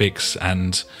like graphics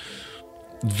and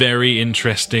very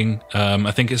interesting.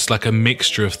 I think it's like a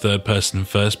mixture of third person and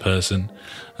first person.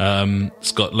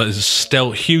 It's got like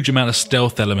a huge amount of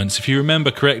stealth elements. If you remember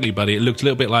correctly, buddy, it looked a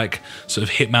little bit like sort of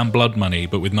Hitman Blood Money,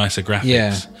 but with nicer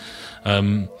graphics.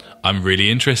 Yeah. I'm really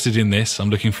interested in this.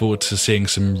 I'm looking forward to seeing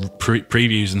some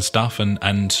previews and stuff,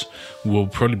 and will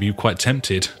probably be quite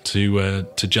tempted to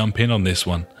jump in on this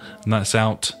one. And that's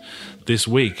out this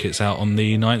week. It's out on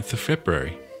the 9th of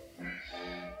February.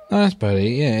 Nice,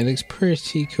 buddy. Yeah, it looks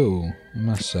pretty cool, I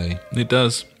must say. It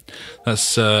does.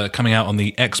 That's coming out on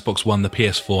the Xbox One, the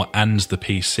PS4, and the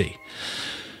PC.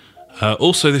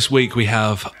 Also this week we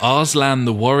have Arslan,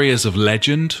 the Warriors of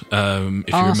Legend.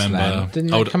 If you remember...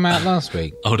 Didn't it come out last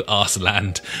week? Old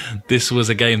Arslan. This was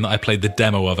a game that I played the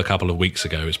demo of a couple of weeks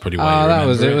ago. It's probably why you remember that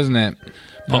was it, wasn't it?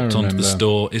 Popped onto the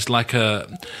store. It's like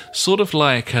a... Sort of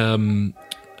like an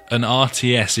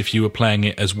RTS if you were playing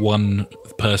it as one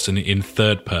person in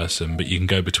third person, but you can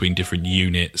go between different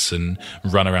units and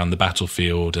run around the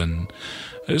battlefield, and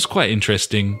it was quite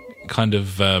interesting, kind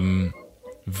of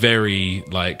very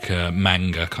like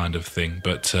manga kind of thing,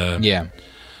 but I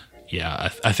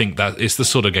think that it's the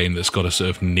sort of game that's got a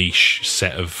sort of niche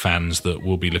set of fans that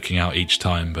will be looking out each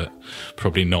time, but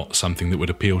probably not something that would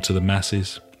appeal to the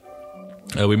masses.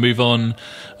 We move on.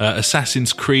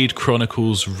 Assassin's Creed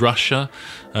Chronicles Russia.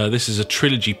 This is a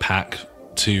trilogy pack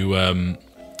to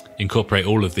incorporate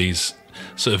all of these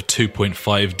sort of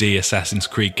 2.5D Assassin's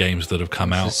Creed games that have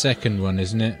come out. The second one,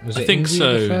 isn't it? I think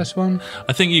so. The first one?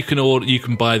 I think you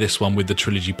can buy this one with the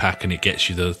trilogy pack, and it gets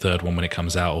you the third one when it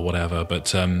comes out or whatever.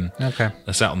 But okay,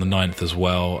 that's out on the 9th as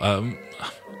well.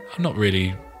 I've not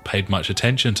really paid much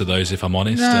attention to those, if I'm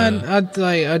honest.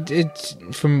 It's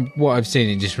from what I've seen,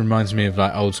 it just reminds me of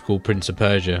like old school Prince of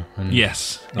Persia. And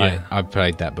yes, yeah, I've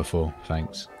played that before.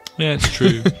 Thanks. Yeah, it's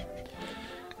true.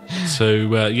 So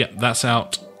that's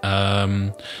out.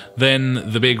 Then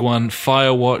the big one,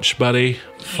 Firewatch, buddy.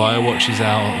 Firewatch is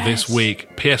out this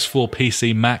week. PS4,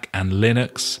 PC, Mac, and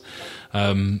Linux.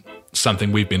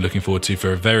 Something we've been looking forward to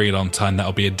for a very long time.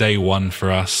 That'll be a day one for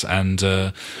us, and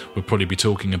we'll probably be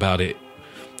talking about it.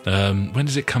 When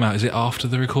does it come out? Is it after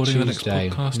the recording of the next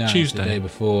podcast? No, Tuesday. It's the day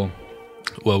before.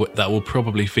 Well, that will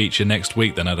probably feature next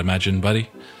week then, I'd imagine, buddy.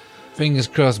 Fingers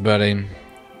crossed, buddy.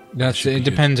 It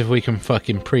depends if we can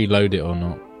fucking preload it or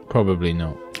not. Probably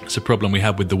not. It's a problem we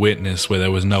had with The Witness, where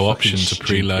there was no option to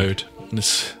preload.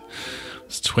 It's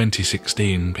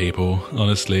 2016, people,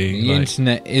 honestly. The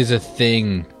internet is a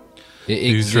thing.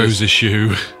 Who throws a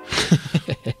shoe?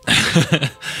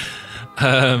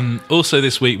 Also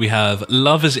this week we have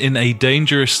Lovers in a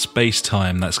Dangerous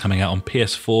Space-Time. That's coming out on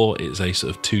PS4. It's a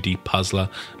sort of 2D puzzler.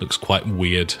 Looks quite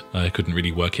weird. I couldn't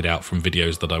really work it out from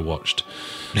videos that I watched.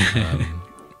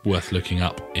 Worth looking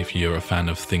up if you're a fan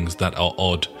of things that are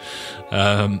odd.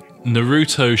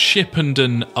 Naruto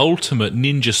Shippuden Ultimate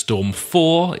Ninja Storm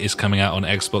 4 is coming out on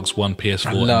Xbox One,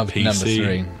 PS4 and PC. Number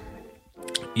 3.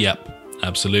 Yep,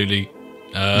 absolutely.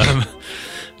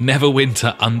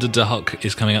 Neverwinter Underdark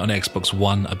is coming out on Xbox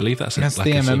One. I believe that's the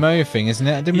MMO thing, isn't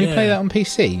it? Didn't we play that on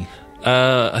PC?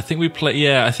 I think we play.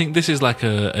 Yeah, I think this is like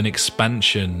an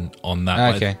expansion on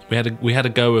that. Okay, we had a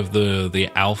go of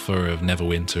the alpha of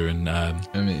Neverwinter,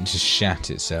 and it just shat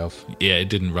itself. Yeah, it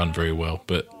didn't run very well,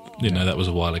 but you know that was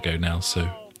a while ago now. So,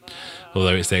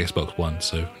 although it's the Xbox One,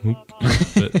 so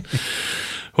but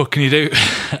what can you do?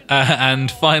 And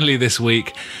finally, this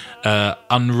week,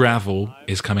 Unravel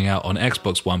is coming out on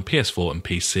Xbox One, PS4, and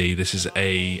PC. This is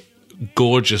a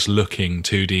gorgeous looking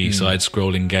 2D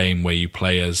side-scrolling game where you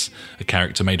play as a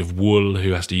character made of wool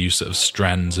who has to use sort of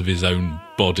strands of his own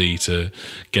body to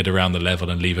get around the level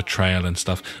and leave a trail and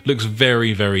stuff. Looks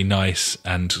very, very nice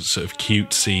and sort of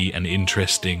cutesy and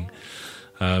interesting.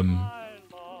 I'm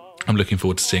looking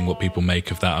forward to seeing what people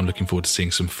make of that. I'm looking forward to seeing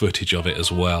some footage of it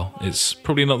as well. It's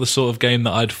probably not the sort of game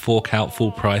that I'd fork out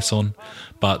full price on,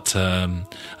 but I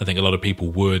think a lot of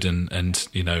people would, and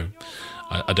you know,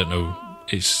 I don't know,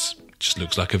 it's just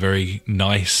looks like a very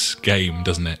nice game,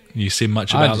 doesn't it? You see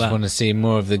much about that? I just want to see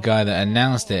more of the guy that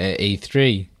announced it at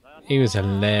E3. He was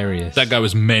hilarious. That guy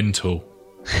was mental.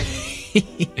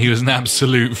 He was an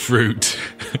absolute fruit.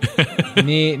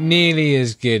 Nearly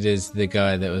as good as the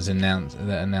guy that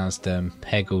announced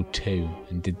Peggle 2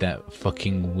 and did that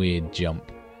fucking weird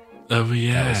jump. Oh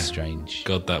yeah, that was strange.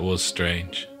 God, that was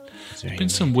strange. There's been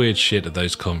some weird shit at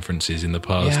those conferences in the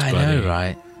past. Yeah, I buddy. know,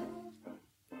 right?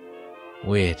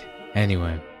 Weird.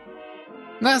 Anyway,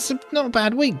 that's not a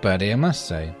bad week, buddy. I must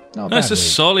say, not a bad That's a week.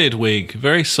 solid week,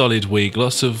 very solid week.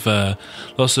 Lots of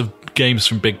games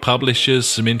from big publishers,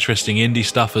 some interesting indie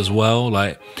stuff as well.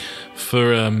 Like for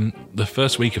the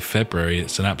first week of February,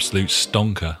 it's an absolute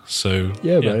stonker. So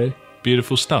Yeah, buddy.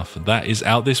 beautiful stuff. That is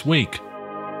out this week.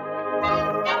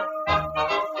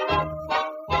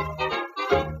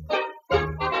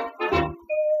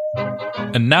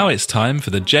 And now it's time for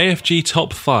the JfG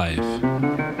Top 5.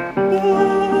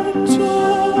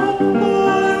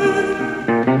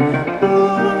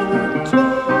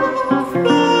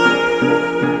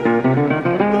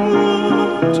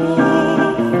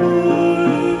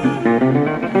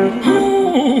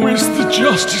 Oh, it's the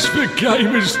Justice for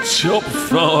Gamers Top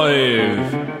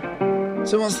 5.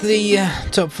 So what's the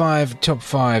top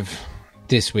five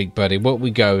this week, buddy? What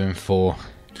we going for?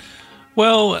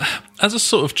 Well, as a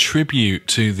sort of tribute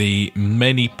to the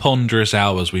many ponderous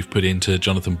hours we've put into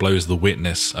Jonathan Blow's The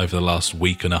Witness over the last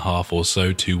week and a half or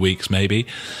so, 2 weeks maybe,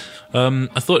 I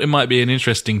thought it might be an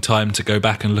interesting time to go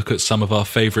back and look at some of our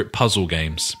favourite puzzle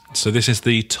games. So this is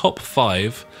the top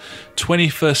 5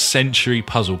 21st century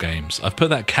puzzle games. I've put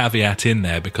that caveat in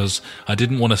there because I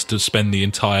didn't want us to spend the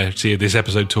entirety of this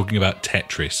episode talking about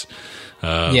Tetris.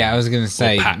 Yeah, I was going to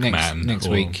say Pac-Man, next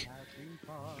or- week,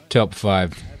 top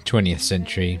 5 20th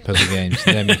century puzzle games.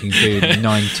 Then we can do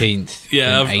 19th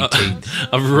Yeah, and 18th.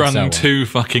 I've and run so on. 2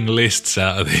 fucking lists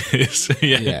out of this.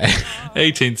 Yeah.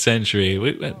 18th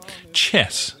century.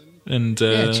 Chess. And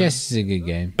Yeah, chess is a good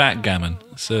game. backgammon.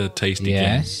 It's a tasty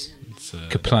Yes. game. It's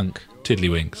Kaplunk.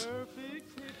 Tiddlywinks.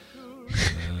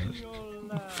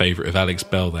 Favourite of Alex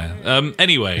Bell there.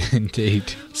 Anyway,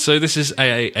 Indeed. so this is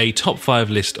a top 5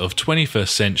 list of 21st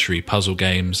century puzzle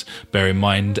games. Bear in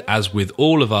mind, as with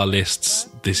all of our lists,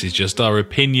 this is just our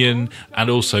opinion and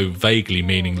also vaguely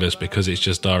meaningless because it's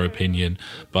just our opinion.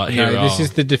 But here No, this are...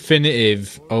 is the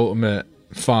definitive ultimate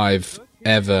 5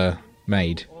 ever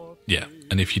made Yeah,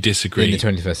 and if you disagree... in the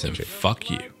 21st century. Fuck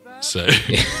you. So,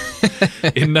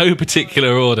 in no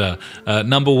particular order,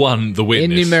 number 1, The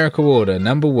Witness. In numerical order,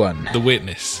 number 1. The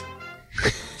Witness.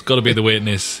 It's got to be The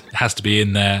Witness. It has to be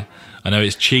in there. I know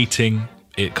it's cheating.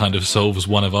 It kind of solves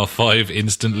one of our 5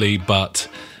 instantly, but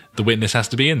The Witness has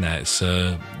to be in there. It's It's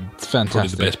probably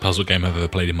fantastic. the best puzzle game I've ever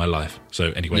played in my life.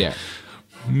 So anyway, Yeah.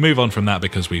 move on from that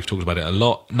because we've talked about it a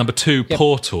lot. Number 2,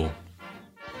 Portal.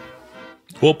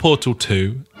 Or Portal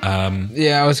 2.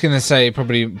 Yeah, I was going to say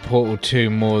probably Portal 2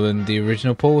 more than the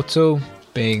original Portal,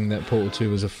 being that Portal 2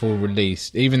 was a full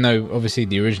release. Even though, obviously,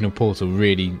 the original Portal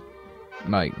really,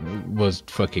 was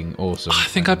fucking awesome. I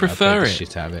think and I prefer played the it.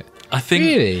 shit out of it. I think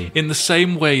Really? in the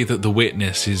same way that The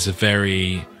Witness is a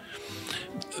very...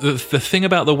 The thing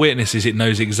about The Witness is it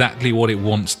knows exactly what it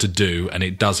wants to do and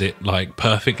it does it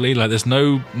perfectly. There's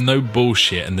no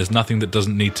bullshit and there's nothing that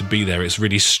doesn't need to be there. It's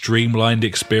really streamlined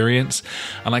experience,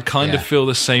 and I kind of feel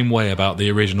the same way about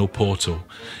the original Portal.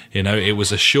 You know, it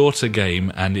was a shorter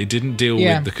game and it didn't deal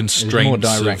with the constraints. It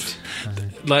was more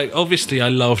direct. Obviously I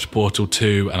loved Portal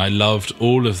 2 and I loved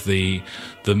all of the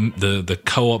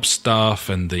co-op stuff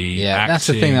and the acting. That's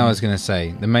the thing that I was going to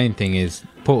say. The main thing is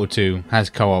Portal 2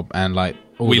 has co-op and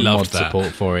all We the mod loved that. support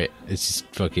for it. It's just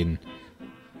fucking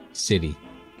silly.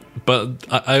 But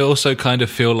I also kind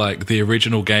of feel like the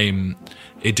original game,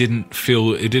 it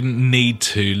didn't need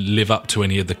to live up to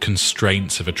any of the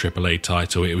constraints of a AAA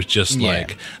title. It was just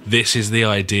this is the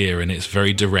idea and it's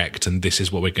very direct and this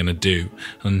is what we're going to do.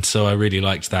 And so I really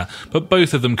liked that. But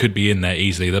both of them could be in there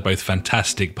easily. They're both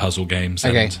fantastic puzzle games.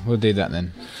 Okay, And we'll do that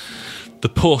then. the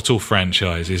Portal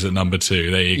franchise is at number 2.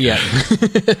 There you go.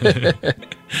 Yeah.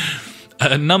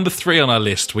 Number 3 on our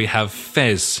list, we have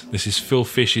Fez. This is Phil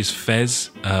Fish's Fez,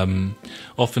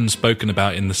 often spoken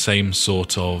about in the same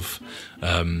sort of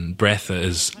breath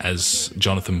as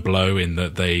Jonathan Blow, in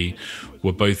that they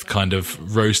were both kind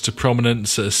of rose to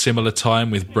prominence at a similar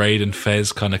time, with Braid and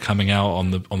Fez kind of coming out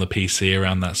on the PC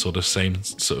around that sort of same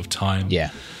sort of time. Yeah.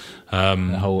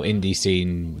 The whole indie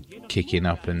scene kicking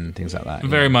up and things like that.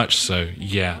 Very much so,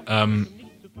 yeah.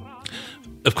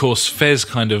 Of course, Fez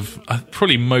kind of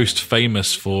probably most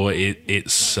famous for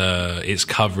its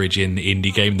coverage in the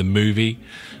Indie Game, the movie,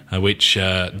 which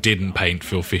didn't paint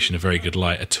Phil Fish in a very good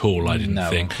light at all, I didn't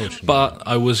think. But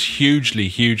I was hugely,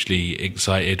 hugely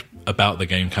excited about the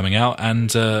game coming out,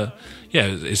 and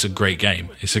it's a great game.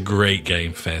 It's a great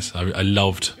game, Fez. I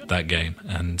loved that game,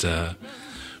 and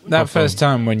that first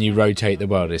time when you rotate the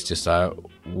world, it's just like,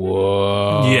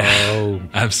 whoa. yeah,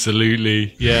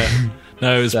 absolutely, yeah.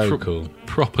 No, it was So cool.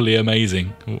 properly amazing.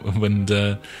 When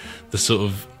the sort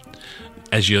of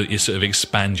as you sort of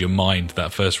expand your mind,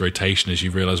 that first rotation, as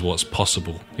you realise what's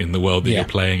possible in the world that you're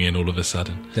playing in all of a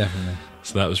sudden. Definitely.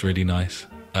 So that was really nice.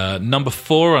 Number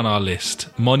 4 on our list,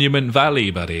 Monument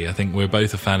Valley, buddy. I think we're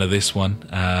both a fan of this one,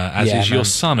 as is your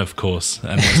son, of course.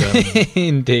 And,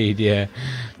 Indeed, yeah.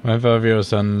 My 5-year-old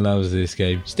son loves this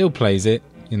game. Still plays it,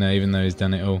 even though he's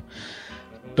done it all.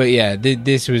 But yeah,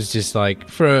 this was just like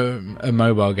for a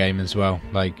mobile game as well.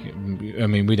 Like, I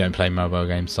mean, we don't play mobile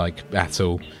games like at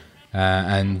all,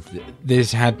 and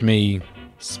this had me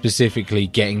specifically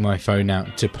getting my phone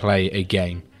out to play a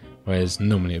game, whereas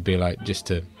normally it'd be like just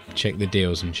to check the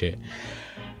deals and shit.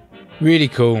 Really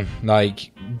cool.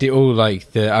 Like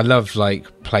I love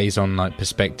like plays on like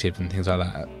perspective and things like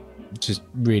that. Just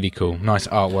really cool. Nice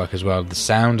artwork as well. The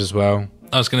sound as well.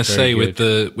 I was going to say with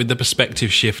the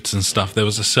perspective shifts and stuff, there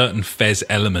was a certain Fez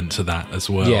element to that as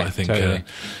well. Yeah, I think totally.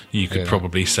 You could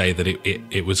probably say that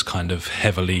it was kind of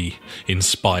heavily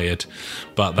inspired,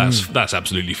 but that's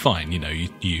absolutely fine.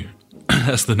 You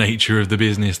that's the nature of the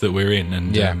business that we're in,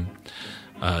 and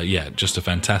just a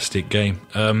fantastic game.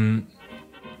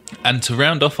 And to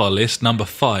round off our list, number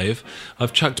 5,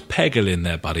 I've chucked Peggle in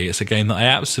there, buddy. It's a game that I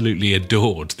absolutely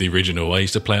adored, the original. I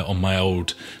used to play it on my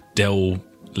old Dell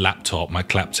laptop, my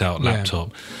clapped out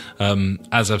laptop.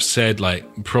 As I've said,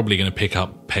 like, probably going to pick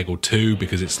up Peggle 2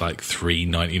 because it's like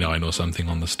 $3.99 or something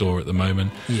on the store at the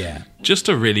moment. Yeah. Just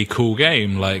a really cool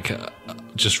game, like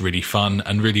just really fun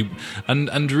and really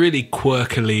and really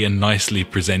quirkily and nicely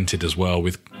presented as well,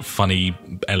 with funny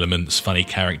elements, funny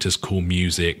characters, cool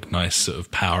music, nice sort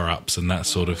of power-ups and that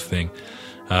sort of thing.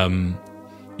 I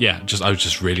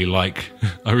really like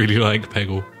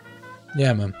Peggle.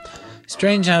 Yeah, man.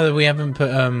 Strange how that we haven't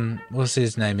put what's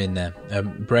his name in there,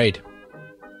 Braid.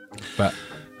 But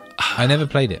I never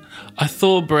played it. I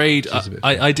thought Braid.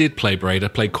 I did play Braid. I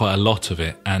played quite a lot of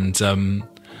it, and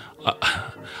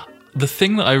the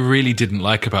thing that I really didn't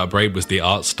like about Braid was the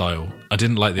art style. I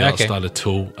didn't like the art style at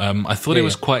all. I thought it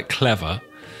was quite clever.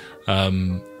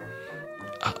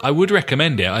 I would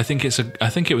recommend it. I think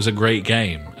it was a great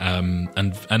game,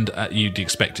 and you'd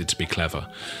expect it to be clever,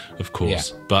 of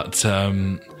course. Yeah. But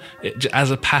as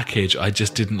a package, I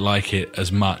just didn't like it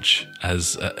as much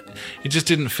as it just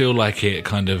didn't feel like it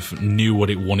kind of knew what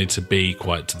it wanted to be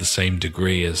quite to the same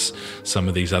degree as some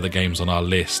of these other games on our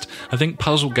list. I think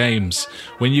puzzle games,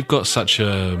 when you've got such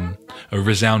a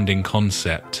resounding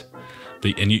concept,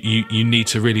 and you need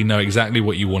to really know exactly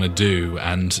what you want to do,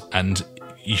 and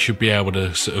you should be able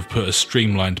to sort of put a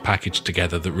streamlined package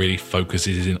together that really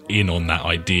focuses in on that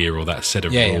idea or that set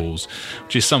of rules,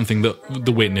 which is something that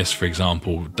The Witness, for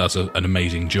example, does an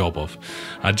amazing job of.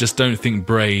 I just don't think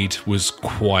Braid was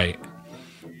quite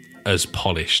as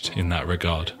polished in that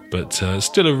regard, but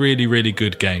still a really, really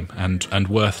good game and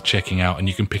worth checking out, and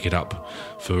you can pick it up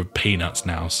for peanuts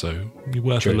now, so you're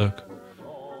worth a look.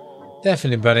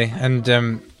 Definitely, buddy. And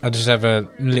I just have a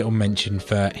little mention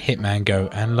for Hitman Go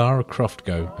and Lara Croft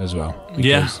Go as well.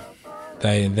 Yeah.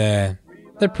 They're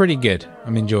pretty good.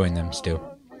 I'm enjoying them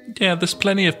still. Yeah, there's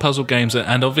plenty of puzzle games,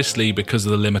 and obviously because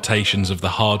of the limitations of the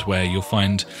hardware, you'll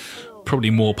find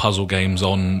probably more puzzle games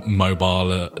on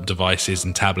mobile devices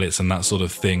and tablets and that sort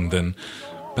of thing than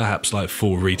perhaps like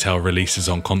full retail releases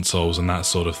on consoles and that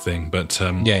sort of thing. But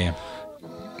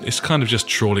it's kind of just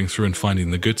trawling through and finding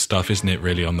the good stuff, isn't it,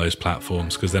 really, on those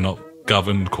platforms, because they're not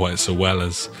governed quite so well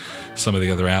as some of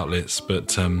the other outlets.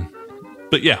 But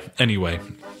yeah, anyway,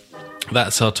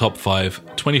 that's our top 5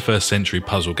 21st century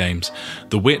puzzle games: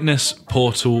 The Witness,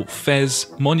 Portal, Fez,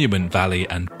 Monument Valley,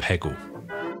 and Peggle.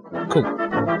 Cool.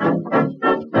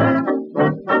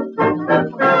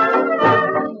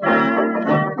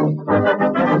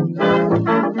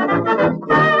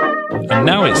 And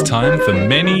now it's time for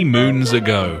Many Moons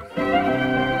Ago.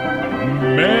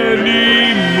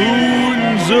 Many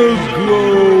moons ago.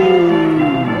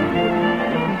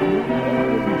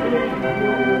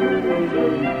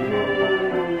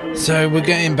 So we're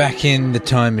getting back in the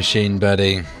time machine,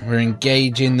 buddy. We're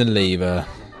engaging the lever.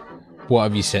 What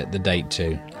have you set the date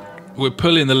to? We're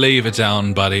pulling the lever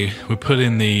down, buddy. We're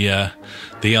pulling the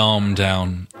arm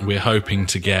down. We're hoping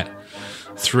to get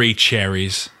 3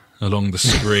 cherries along the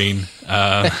screen,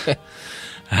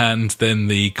 and then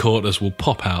the quarters will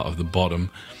pop out of the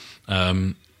bottom.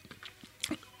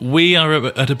 We are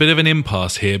at a bit of an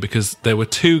impasse here because there were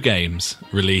 2 games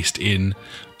released in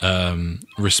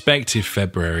respective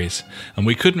Februaries, and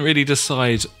we couldn't really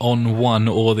decide on one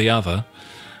or the other.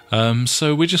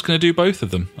 So we're just going to do both of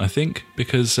them, I think,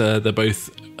 because they're both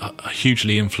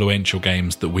hugely influential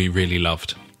games that we really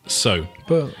loved. So,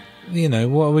 but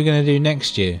what are we going to do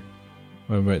next year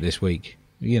when we're at this week?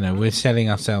 we're selling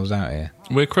ourselves out here.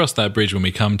 We'll cross that bridge when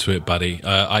we come to it, buddy.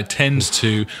 I tend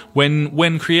to,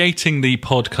 when creating the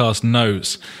podcast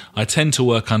notes, I tend to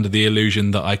work under the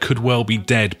illusion that I could well be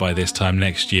dead by this time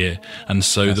next year. And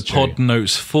so That's the pod true.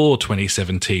 notes for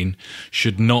 2017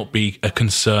 should not be a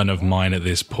concern of mine at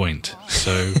this point.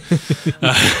 So,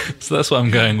 so that's what I'm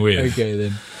going with. Okay,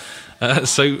 then.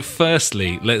 So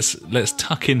firstly, let's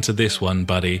tuck into this one,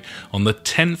 buddy. On the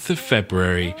 10th of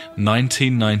February,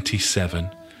 1997,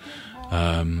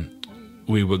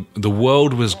 the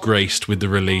world was graced with the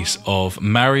release of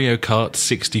Mario Kart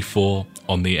 64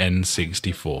 on the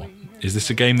N64. Is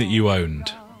this a game that you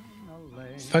owned?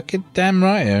 Fucking damn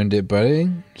right I owned it,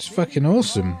 buddy. It's fucking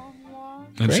awesome.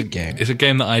 Great game. It's a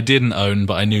game that I didn't own,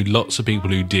 but I knew lots of people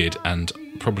who did, and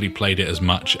probably played it as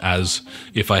much as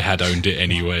if I had owned it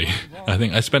anyway. I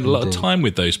think I spent a lot of time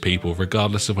with those people,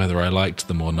 regardless of whether I liked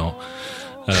them or not.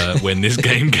 When this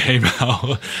game came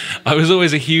out, I was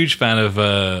always a huge fan of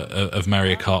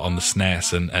Mario Kart on the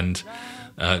SNES,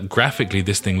 and graphically,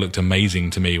 this thing looked amazing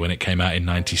to me when it came out in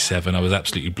 '97. I was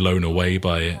absolutely blown away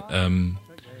by it.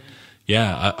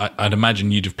 I'd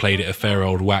imagine you'd have played it a fair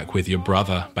old whack with your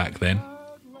brother back then.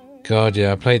 God,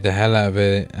 yeah, I played the hell out of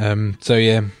it. So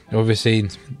yeah, obviously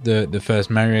the first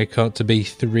Mario Kart to be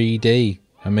 3D.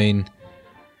 I mean,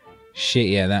 shit,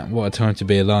 yeah, what a time to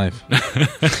be alive.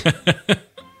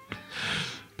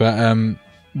 But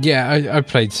yeah, I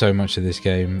played so much of this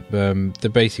game. The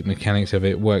basic mechanics of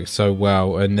it worked so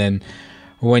well, and then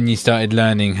when you started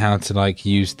learning how to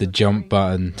use the jump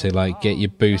button to get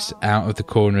your boost out of the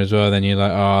corner as well, then you're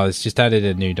like, oh, it's just added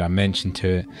a new dimension to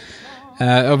it.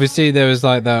 Obviously, there was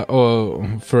that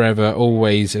forever,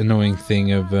 always annoying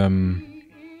thing of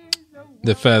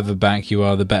the further back you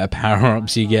are, the better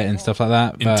power-ups you get and stuff like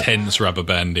that. But, intense rubber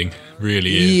banding,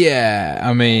 really is. Yeah,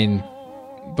 I mean,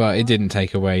 but it didn't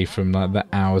take away from the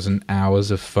hours and hours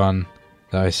of fun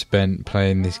that I spent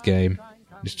playing this game.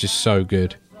 It's just so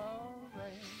good.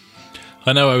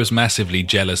 I know I was massively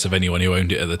jealous of anyone who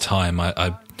owned it at the time.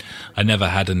 I never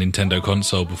had a Nintendo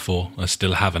console before. I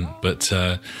still haven't, but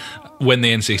when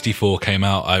the N64 came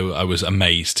out, I was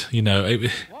amazed.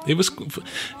 It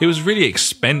was really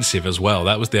expensive as well.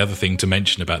 That was the other thing to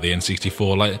mention about the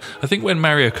N64. I think when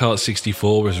Mario Kart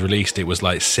 64 was released, it was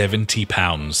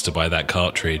 £70 to buy that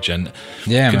cartridge, and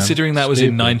considering that was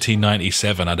in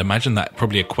 1997, I'd imagine that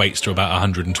probably equates to about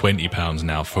 £120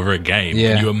 now for a game.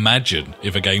 Yeah. Can you imagine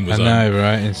if a game was? I know,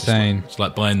 right? Insane. It's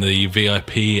like buying the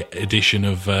VIP edition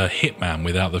of Hitman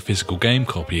without the physical game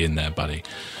copy in there, buddy.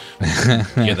 You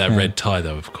get that red tie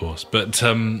though, of course. But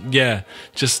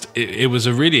it was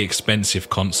a really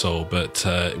expensive console, but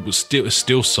it was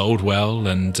still sold well,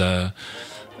 and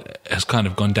has kind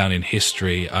of gone down in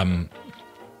history. I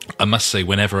must say,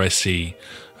 whenever I see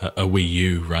a Wii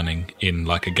U running in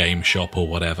a game shop or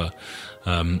whatever,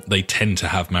 they tend to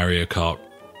have Mario Kart.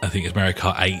 I think it's Mario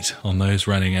Kart 8 on those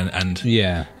running, and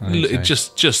yeah,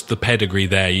 just the pedigree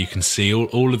there. You can see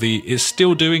all of the. It's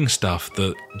still doing stuff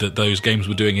that those games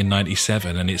were doing in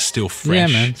 '97, and it's still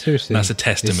fresh. Yeah, man, seriously, that's a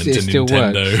testament to still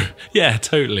Nintendo. Works. Yeah,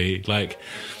 totally.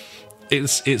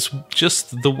 It's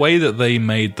just the way that they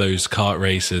made those kart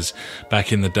races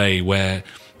back in the day, where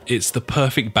it's the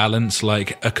perfect balance.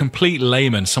 A complete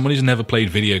layman, someone who's never played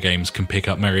video games, can pick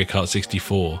up Mario Kart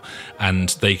 64 and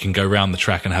they can go around the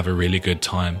track and have a really good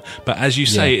time. But as you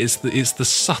say, it's the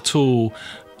subtle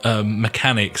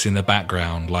mechanics in the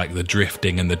background, like the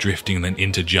drifting and then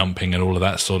into jumping and all of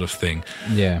that sort of thing.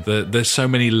 Yeah, there's so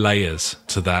many layers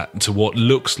to that, to what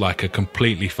looks like a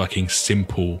completely fucking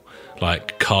simple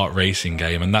kart racing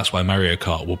game, and that's why Mario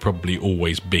Kart will probably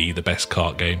always be the best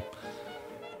kart game.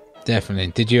 Definitely.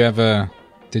 Did you have a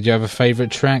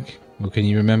favourite track, or can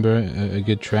you remember a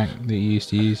good track that you used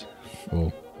to use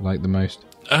or like the most?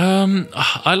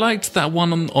 I liked that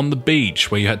one on the beach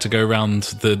where you had to go around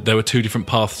there were two different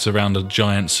paths around a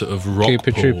giant sort of rock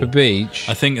pool. Trooper Beach.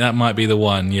 I think that might be the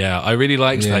one. Yeah, I really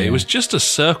liked that. It was just a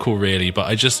circle, really, but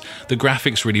the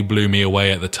graphics really blew me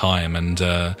away at the time, and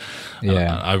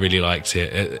I really liked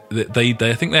it.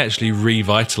 I think they actually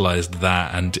revitalized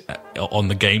that and on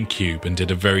the GameCube and did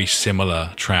a very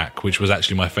similar track, which was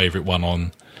actually my favorite one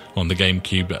on the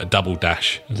GameCube, Double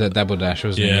Dash. Was that Double Dash,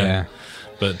 wasn't it? Yeah.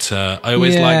 But I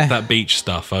always liked that beach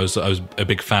stuff. I was a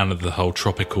big fan of the whole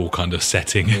tropical kind of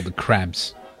setting. All the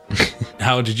crabs.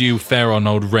 How did you fare on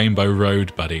old Rainbow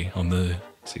Road, buddy, on the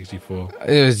 64?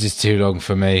 It was just too long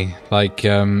for me. It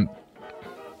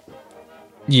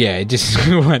just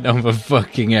went on for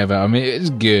fucking ever. I mean,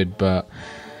 it's good, but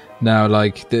now,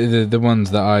 the ones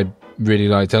that I really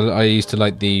liked. I used to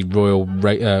like the Royal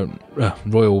Raceway.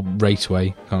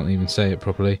 Can't even say it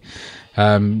properly.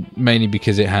 Mainly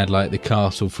because it had like the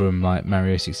castle from like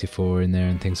Mario 64 in there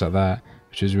and things like that,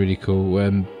 which was really cool.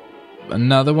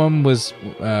 Another one was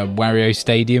Wario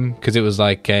Stadium, because it was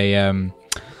like a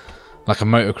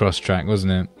motocross track,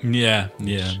 wasn't it? Yeah.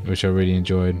 Which I really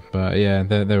enjoyed. But yeah,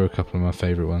 there were a couple of my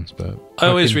favourite ones. But I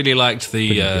always really liked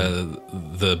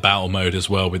the battle mode as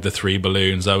well, with the 3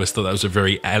 balloons. I always thought that was a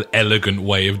very elegant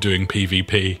way of doing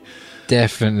PvP.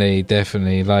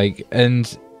 Definitely. Like,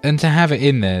 and to have it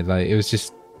in there, like, it was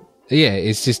just, yeah,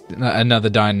 it's just another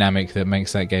dynamic that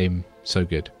makes that game so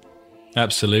good.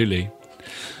 Absolutely.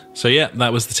 So yeah,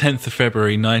 that was the 10th of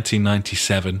February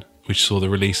 1997, which saw the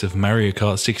release of Mario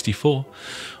Kart 64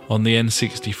 on the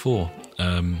N64.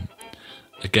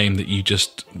 A game that you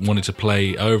just wanted to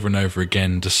play over and over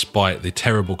again, despite the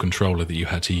terrible controller that you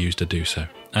had to use to do so.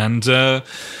 And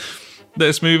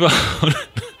let's move on,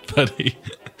 buddy,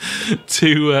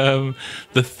 to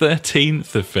the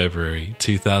 13th of February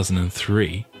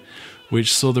 2003,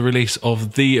 which saw the release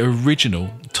of the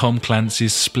original Tom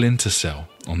Clancy's Splinter Cell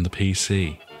on the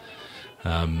PC.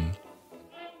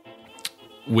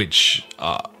 Which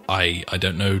I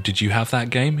don't know, did you have that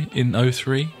game in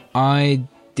 03? I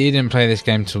didn't play this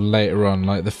game till later on.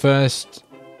 Like, the first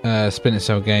Splinter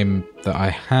Cell game that I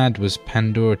had was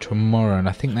Pandora Tomorrow, and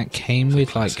I think that came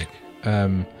with like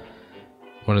one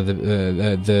of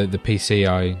the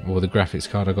PCI or the graphics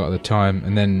card I got at the time,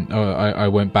 and then I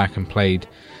went back and played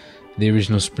the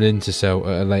original Splinter Cell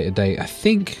at a later date. I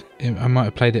think I might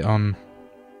have played it on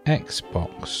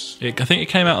Xbox. I think it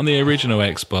came out on the original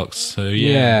Xbox, so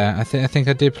yeah. Yeah, I think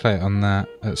I did play it on that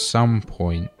at some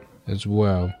point as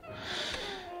well.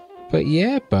 But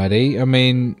yeah, buddy, I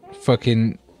mean,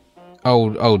 fucking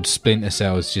old Splinter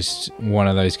Cell is just one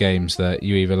of those games that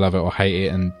you either love it or hate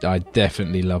it, and I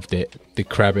definitely loved it. The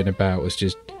crabbing about was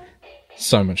just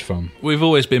so much fun. We've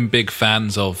always been big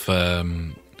fans of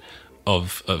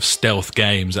stealth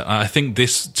games. I think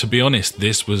this, to be honest,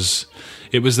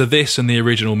 it was this and the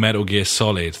original Metal Gear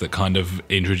Solid that kind of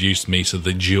introduced me to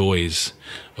the joys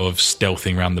of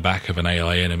stealthing around the back of an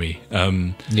AI enemy,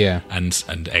 and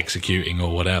executing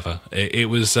or whatever. It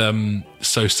was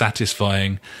so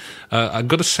satisfying. I've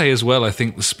got to say as well, I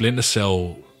think the Splinter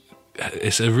Cell,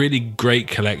 it's a really great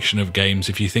collection of games.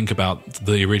 If you think about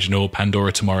the original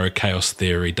Pandora Tomorrow, Chaos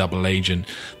Theory, Double Agent,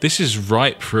 this is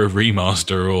ripe for a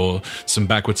remaster or some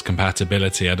backwards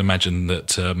compatibility. I'd imagine that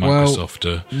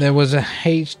Microsoft... there was a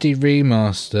HD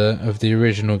remaster of the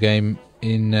original game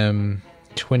in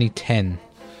 2010.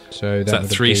 So that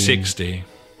 360?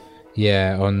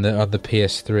 Yeah, on the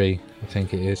PS3, I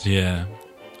think it is. Yeah.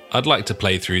 I'd like to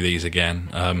play through these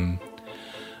again.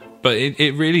 But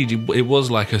it was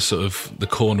like a sort of the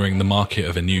cornering the market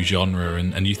of a new genre,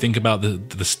 and you think about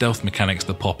the stealth mechanics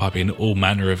that pop up in all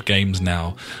manner of games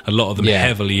now. A lot of them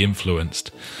heavily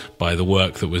influenced by the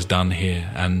work that was done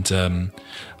here, and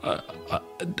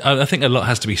I think a lot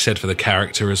has to be said for the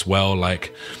character as well.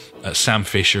 Like Sam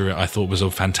Fisher, I thought was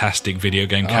a fantastic video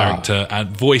game character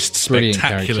and voiced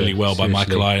spectacularly well by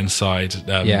Michael Ironside.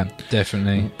 Yeah,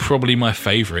 definitely. Probably my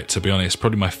favourite, to be honest.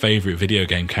 Probably my favourite video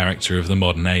game character of the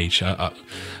modern age.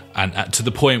 And to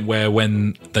the point where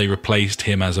when they replaced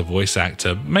him as a voice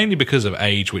actor, mainly because of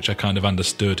age, which I kind of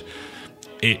understood,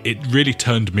 it really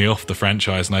turned me off the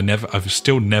franchise, and I've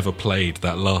still never played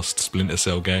that last Splinter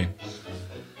Cell game.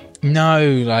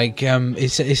 No, like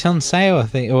it's on sale, I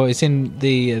think, or it's in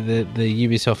the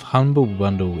Ubisoft Humble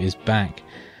Bundle is back,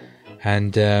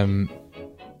 and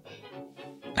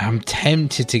I'm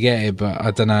tempted to get it, but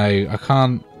I don't know. I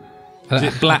can't.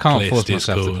 I can't force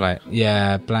myself to play it.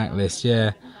 Yeah, Blacklist.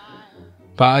 Yeah,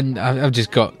 but I've just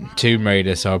got Tomb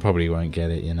Raider, so I probably won't get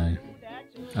it. You know,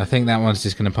 I think that one's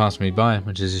just going to pass me by,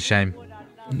 which is a shame.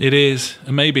 It is.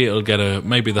 Maybe it'll get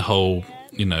maybe the whole.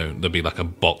 You know, there'll be like a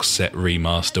box set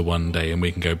remaster one day and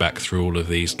we can go back through all of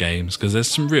these games, because there's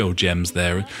some real gems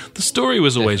there. The story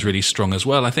was always really strong as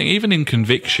well. I think even in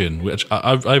Conviction, which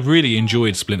I really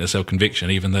enjoyed Splinter Cell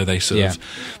Conviction, even though they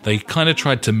they kind of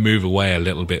tried to move away a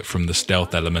little bit from the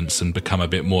stealth elements and become a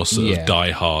bit more sort of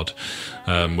Die Hard,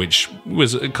 which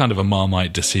was kind of a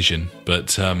Marmite decision.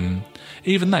 But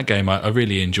even that game, I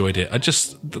really enjoyed it.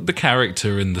 The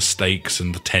character and the stakes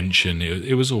and the tension,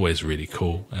 it was always really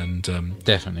cool. And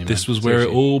definitely, this was where it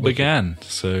all began.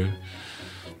 So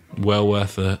well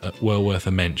worth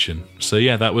a mention. So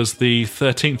yeah, that was the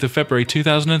 13th of February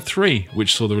 2003,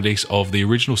 which saw the release of the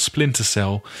original Splinter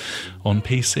Cell on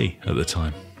PC at the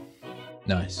time.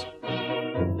 Nice.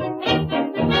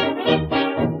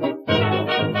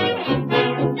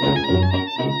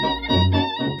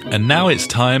 And now it's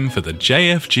time for the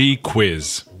JfG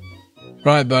quiz.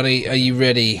 Right, buddy, are you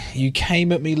ready? You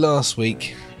came at me last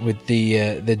week with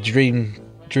the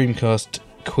Dreamcast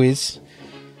quiz,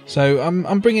 so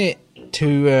I'm bringing it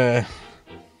to a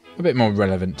bit more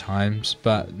relevant times,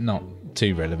 but not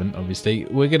too relevant, obviously.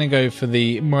 We're going to go for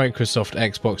the Microsoft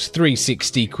Xbox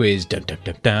 360 quiz. Dum, dum,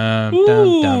 dum, dum,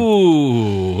 dum, dum.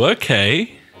 Ooh,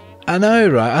 okay. I know,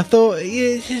 right? I thought,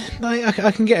 yeah, like, I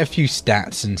can get a few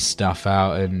stats and stuff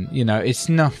out, and, you know, it's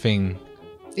nothing...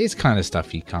 It's kind of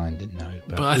stuff you kind of know.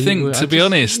 But I think, to be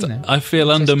honest, I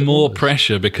feel under more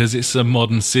pressure because it's a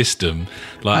modern system.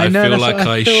 Like, I feel like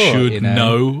I should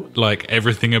know, like,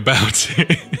 everything about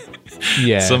it.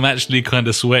 Yeah. So I'm actually kind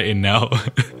of sweating now.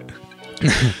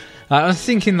 I was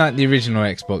thinking, like, the original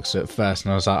Xbox at first,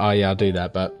 and I was like, oh, yeah, I'll do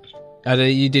that. But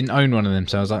you didn't own one of them,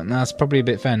 so I was like, no, that's probably a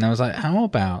bit fair. And I was like, how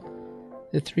about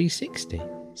the 360?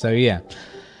 So, yeah.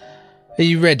 Are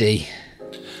you ready?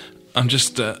 I'm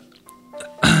just...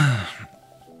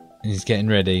 He's getting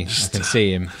ready. I can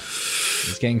see him.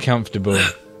 He's getting comfortable.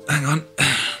 Hang on.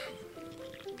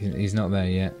 He's not there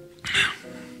yet.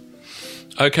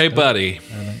 Okay, buddy.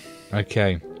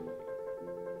 Okay.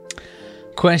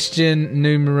 Question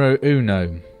numero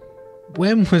uno.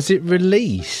 When was it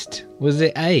released? Was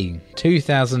it A,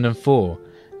 2004,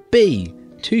 B,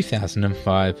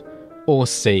 2005, or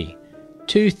C,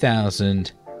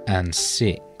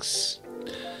 2006?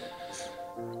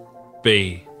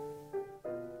 B.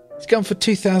 It's gone for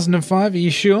 2005, are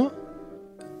you sure?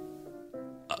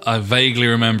 I vaguely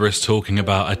remember us talking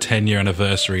about a 10-year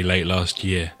anniversary late last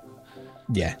year.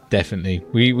 Yeah, definitely.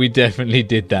 We definitely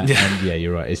did that. Yeah. And yeah,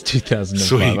 you're right. It's 2005.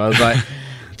 Sweet. I was like,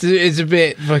 it's a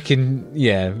bit fucking...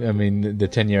 Yeah, I mean, the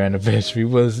 10-year anniversary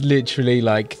was literally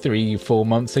like 3-4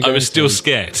 months ago. I was still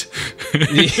scared.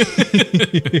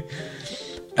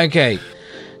 Okay.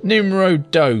 Numero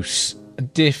dos. A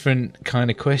different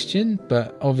kind of question,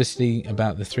 but obviously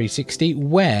about the 360.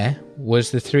 Where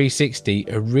was the 360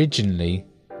 originally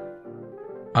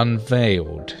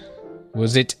unveiled?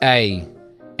 Was it A,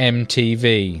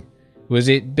 MTV? Was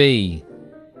it B,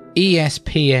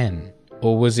 ESPN?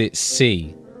 Or was it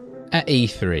C, at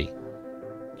E3?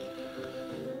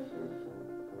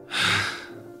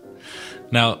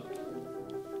 Now,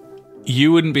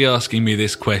 you wouldn't be asking me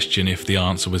this question if the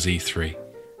answer was E3.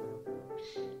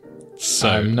 So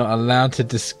I'm not allowed to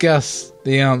discuss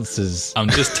the answers. I'm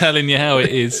just telling you how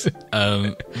it is.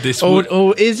 Or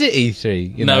is it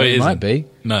E3? You know, it might be.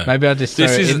 No. Maybe I'll just throw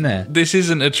it in there. This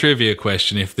isn't a trivia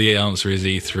question if the answer is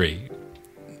E3.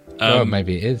 Well,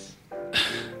 maybe it is.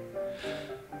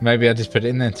 Maybe I'll just put it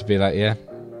in there to be like, yeah.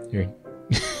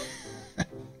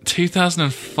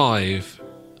 2005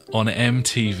 on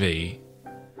MTV.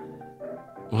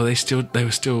 Were they still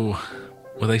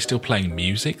playing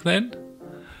music then?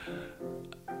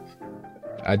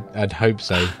 I'd hope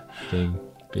so,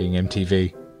 being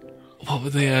MTV. What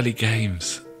were the early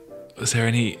games? Was there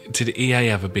any? Did EA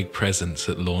have a big presence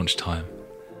at launch time?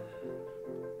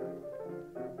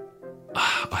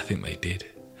 I think they did.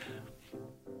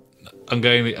 I'm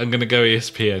going to go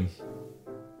ESPN.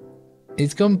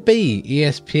 It's gone B,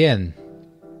 ESPN.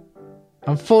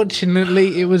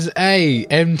 Unfortunately, it was A,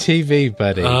 MTV,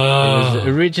 buddy. Oh. It was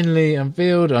originally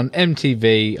unveiled on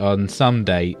MTV on some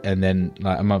date, and then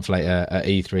like a month later at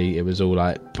E3, it was all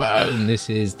like, boom, this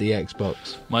is the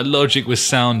Xbox. My logic was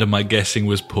sound and my guessing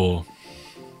was poor.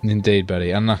 Indeed, buddy.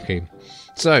 Unlucky.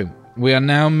 So, we are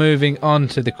now moving on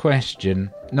to the question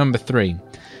number 3.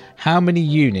 How many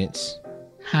units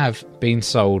have been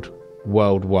sold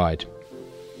worldwide?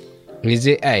 Is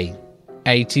it A,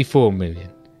 84 million?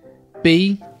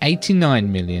 B,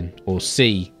 89 million, or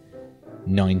C,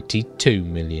 92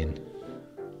 million?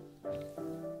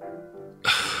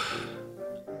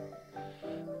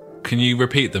 Can you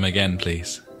repeat them again,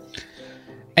 please?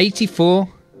 84,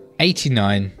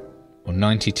 89, or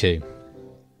 92?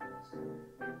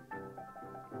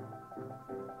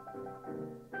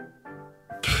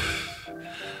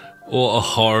 What a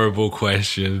horrible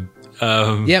question.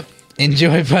 Yep,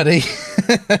 enjoy, buddy.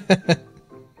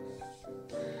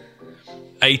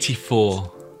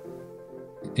 84.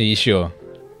 Are you sure?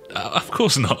 Of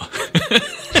course not.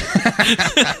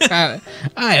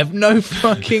 I have no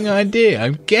fucking idea.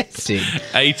 I'm guessing.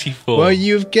 84. Well,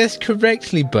 you've guessed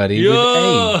correctly, buddy. With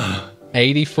A.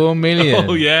 84 million.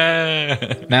 Oh,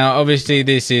 yeah. Now, obviously,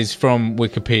 this is from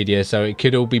Wikipedia, so it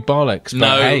could all be bollocks.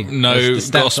 But hey, that's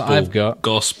the stats gospel. that I've got.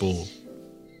 Gospel.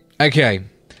 Okay.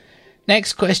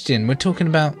 Next question. We're talking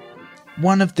about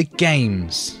one of the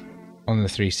games on the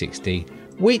 360.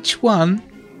 Which one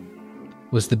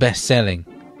was the best selling?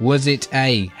 Was it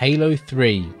A, Halo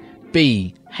 3,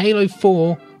 B, Halo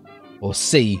 4, or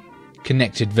C,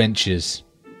 Connected Ventures?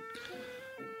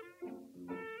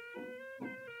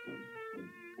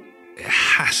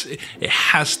 It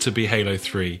has to be Halo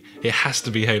 3. It has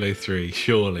to be Halo 3,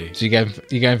 surely. So you're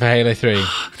going for Halo 3?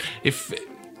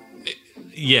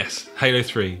 Yes, Halo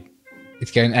 3.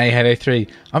 It's going A, Halo 3.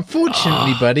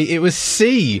 Unfortunately, buddy, it was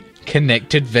C,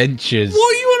 Connected Ventures.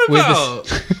 What are you on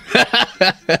about?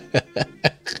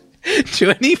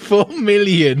 24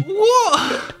 million.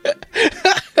 What?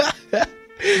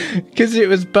 Because it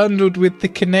was bundled with the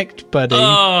Kinect, buddy.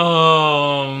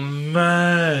 Oh,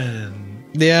 man.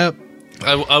 Yep.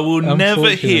 I will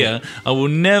never hear. I will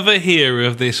never hear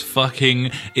of this fucking.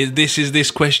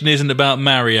 This question isn't about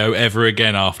Mario ever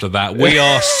again. After that, we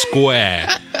are square.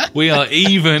 We are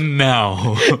even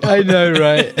now. I know,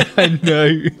 right? I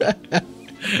know.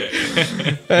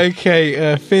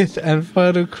 Okay, fifth and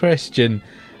final question.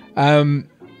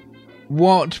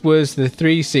 What was the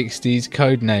 360's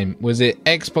code name? Was it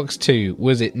Xbox 2?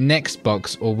 Was it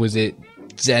Nextbox? Or was it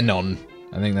Xenon?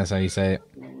 I think that's how you say it.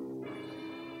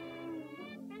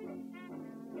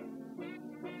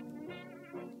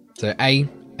 So A,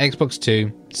 Xbox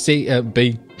 2, C,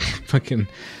 B, fucking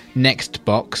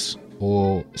Nextbox,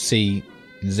 or C,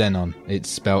 Xenon. It's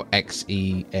spelled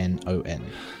Xenon.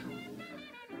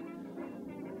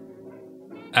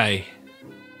 A.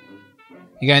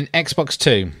 You're going Xbox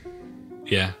 2.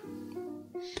 Yeah.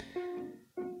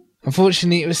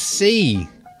 Unfortunately, it was C.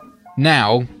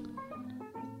 Now,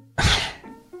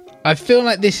 I feel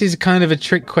like this is kind of a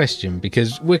trick question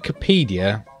because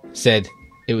Wikipedia said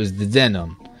it was the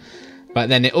Xenon. But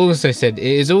then it also said it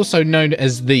is also known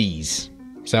as these.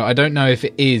 So I don't know if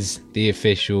it is the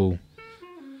official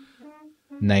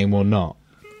name or not.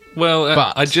 Well,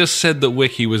 But- I just said that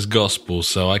Wiki was gospel,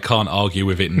 so I can't argue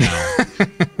with it now.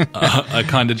 I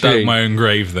kind of True. dug my own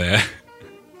grave there.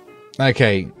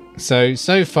 Okay, so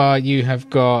far you have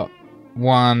got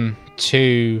 1,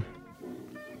 2,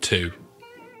 2.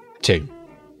 2.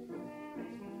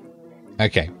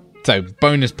 Okay, so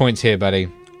bonus points here, buddy.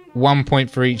 1 point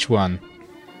for each one.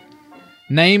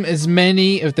 Name as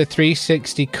many of the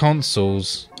 360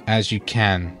 consoles as you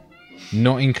can,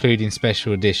 not including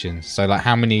special editions. So, like,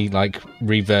 how many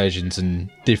reversions and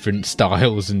different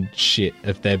styles and shit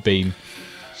have there been?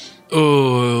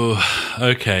 Oh,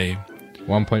 okay.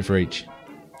 1 point for each.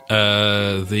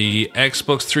 The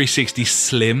Xbox 360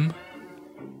 Slim.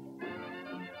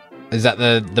 Is that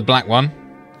the black one?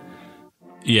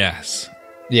 Yes.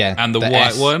 Yeah. And the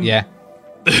white one? Yeah.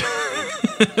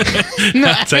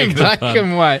 No, Take the black pun.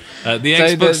 and white. The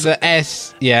So Xbox, the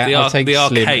S, yeah, the I'll take the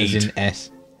Slim arcade. as in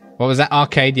S. What was that?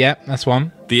 Arcade, yeah, that's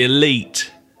one. the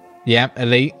Elite. Yeah,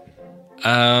 Elite.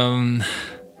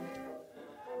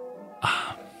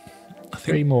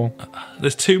 Three more.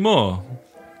 There's 2 more.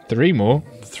 3 more.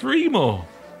 3 more.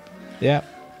 Yeah.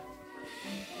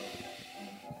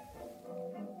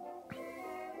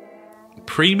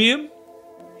 Premium?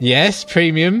 Yes,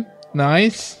 premium.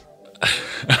 Nice.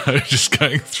 I was just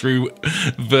going through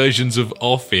versions of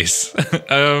Office.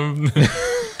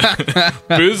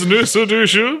 Business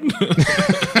edition.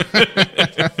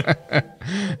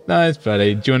 Nice,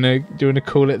 buddy. Do you wanna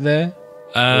call it there?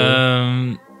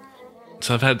 So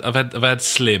I've had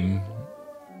Slim.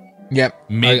 Yep.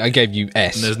 Min- I gave you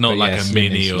S. And there's not but like yeah, a Slim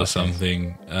mini is or like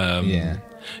something. Yeah.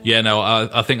 Yeah, no,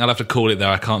 I think I'll have to call it there.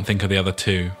 I can't think of the other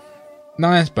 2.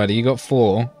 Nice, buddy. You got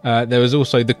 4. There was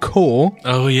also the Core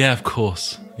Oh yeah, of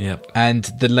course. Yep. and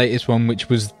the latest one, which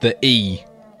was the E.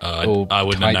 Or I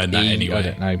wouldn't have Type known that E, anyway. I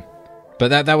don't know.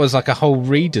 But that was like a whole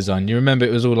redesign. You remember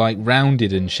it was all like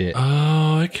rounded and shit.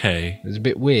 Oh, okay. It was a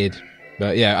bit weird.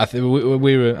 But yeah, I think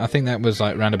I think that was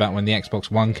like round about when the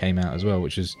Xbox One came out as well,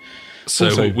 which is So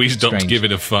also we stopped strange.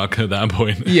 giving a fuck at that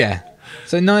point. Yeah.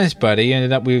 So nice, buddy. You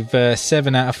ended up with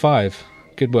 7 out of 5.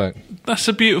 Good work. That's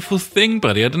a beautiful thing,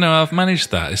 buddy. I don't know how I've managed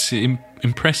that. It's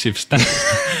impressive stuff.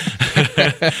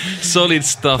 Solid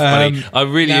stuff, buddy. I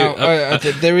really... Now,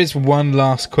 there is one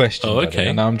last question. Oh, buddy. okay.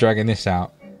 I know I'm dragging this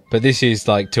out, but this is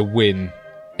like to win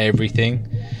everything.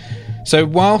 So,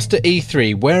 whilst at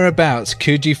E3, whereabouts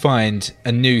could you find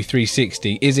a new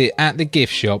 360? Is it at the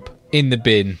gift shop, in the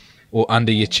bin, or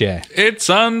under your chair? It's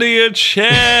under your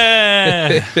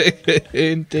chair.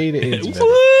 Indeed, it is.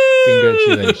 Woo!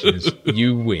 Congratulations,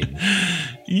 you win.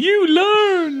 You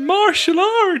learn martial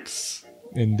arts.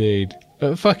 Indeed.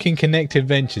 But fucking Connected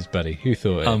Ventures, buddy. Who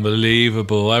thought it?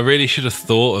 Unbelievable. I really should have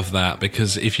thought of that,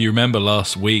 because if you remember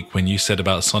last week when you said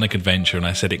about Sonic Adventure and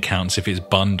I said it counts if it's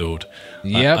bundled,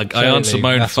 Yep, I totally. answered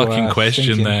my own That's what I fucking was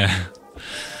question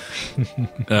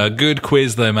thinking. there. Good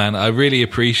quiz though, man. I really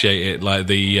appreciate it. Like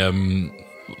the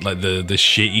like the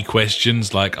shitty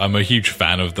questions. Like, I'm a huge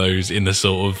fan of those in the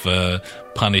sort of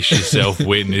punish yourself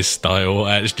witness style.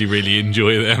 I actually really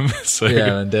enjoy them. So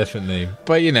Yeah, definitely.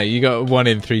 But you got 1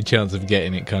 in 3 chance of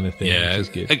getting it, kind of thing. yeah, which is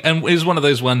good. and it was one of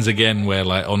those ones again where,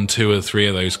 like, on 2 or 3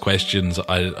 of those questions,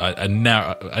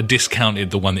 I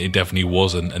discounted the one that it definitely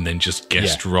wasn't, and then just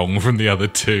guessed wrong from the other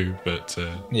 2. But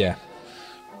Yeah,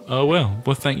 oh well,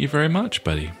 thank you very much,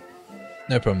 buddy.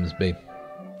 no problems, B.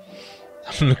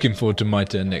 I'm looking forward to my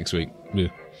turn next week. Yeah.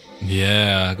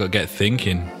 Yeah, I got to get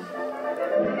thinking.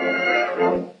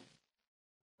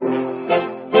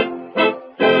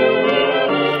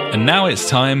 And now it's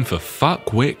time for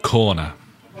Fuckwit Corner.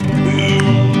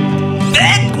 Fuckwit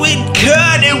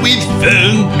Corner with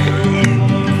Funk.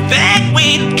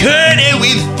 Fuckwit Corner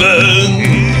with Funk.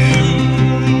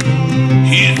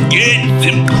 He's got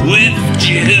some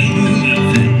questions.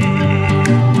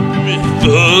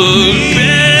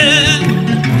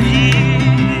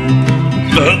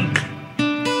 Funk.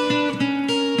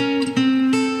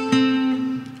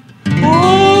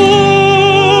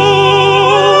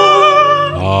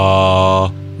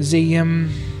 Has he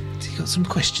got some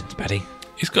questions, buddy?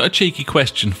 He's got a cheeky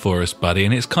question for us, buddy,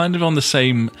 and it's kind of on the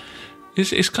same...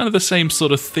 It's kind of the same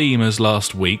sort of theme as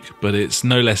last week, but it's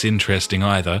no less interesting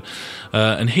either.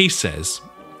 And he says,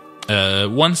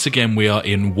 once again we are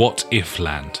in what if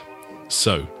land.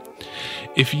 So,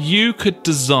 if you could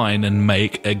design and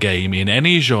make a game in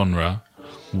any genre,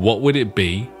 what would it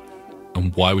be,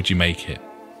 and why would you make it?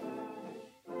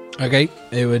 Okay,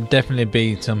 it would definitely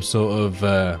be some sort of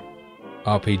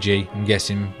RPG, I'm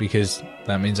guessing, because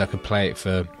that means I could play it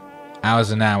for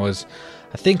hours and hours.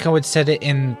 I think I would set it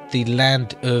in the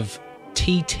land of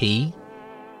TT,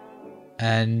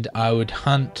 and I would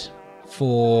hunt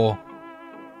for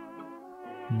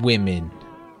women.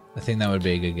 I think that would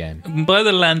be a good game. By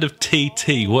the land of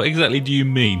TT, what exactly do you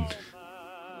mean?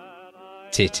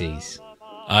 Titties.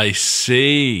 I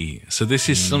see. So this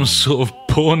is some sort of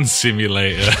porn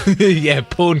simulator. Yeah,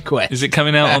 Porn Quest. Is it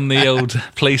coming out on the old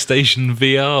PlayStation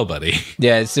VR, buddy?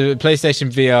 Yeah, it's a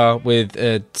PlayStation VR with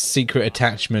a secret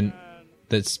attachment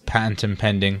that's patent and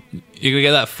pending. You're going to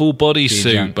get that full body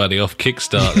suit, junk. buddy, off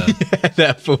Kickstarter.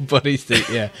 That full body suit,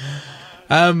 yeah.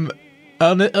 On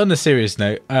a serious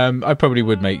note, I probably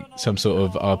would make some sort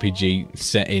of RPG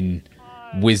set in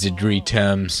wizardry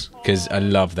terms, because I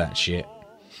love that shit.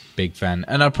 Big fan.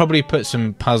 And I'd probably put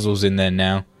some puzzles in there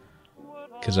now,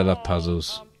 because I love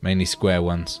puzzles, mainly square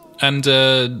ones. And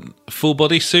full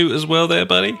body suit as well there,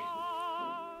 buddy?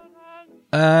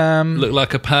 Look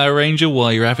like a Power Ranger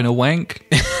while you're having a wank?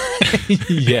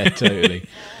 Yeah, totally.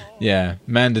 Yeah,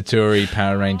 mandatory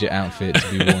Power Ranger outfit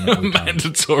to be worn all the time.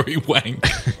 Mandatory wank.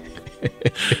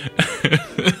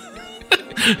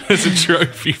 There's a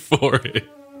trophy for it.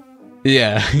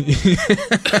 Yeah.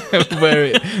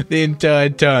 Where the entire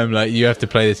time, like, you have to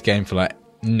play this game for like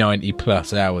 90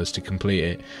 plus hours to complete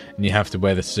it, and you have to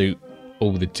wear the suit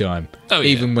all the time. Oh,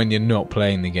 even when you're not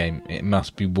playing the game, it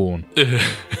must be worn.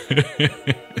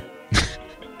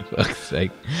 Fuck's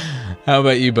sake. How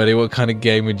about you, buddy? What kind of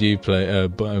game would you play,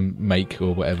 make,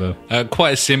 or whatever?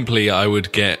 Quite simply, I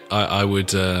would buy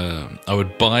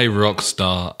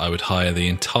Rockstar. I would hire the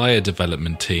entire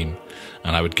development team,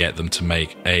 and I would get them to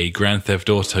make a Grand Theft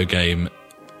Auto game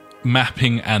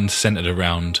mapping and centered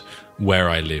around where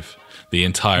I live. The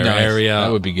entire area,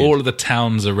 that would be good. all of the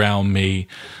towns around me.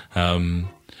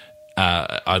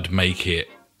 I'd make it,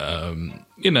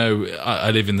 I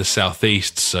live in the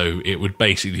southeast, so it would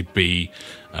basically be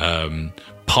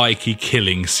Pikey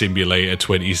Killing Simulator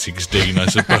 2016, I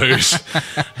suppose.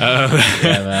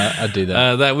 Yeah, I'd do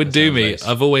that. That would do me. nice.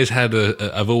 I've always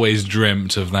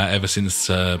dreamt of that ever since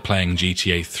playing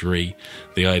GTA 3.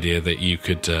 The idea that you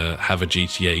could have a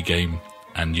GTA game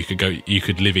and you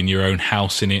could live in your own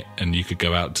house in it, and you could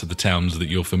go out to the towns that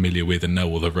you're familiar with and know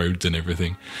all the roads and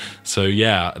everything. So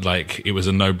yeah, like, it was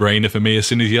a no-brainer for me as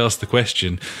soon as you asked the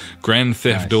question. Grand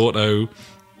Theft Auto,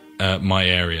 my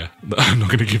area. I'm not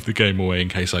going to give the game away in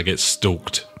case I get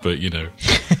stalked, but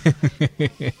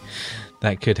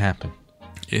That could happen.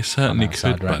 it certainly I'm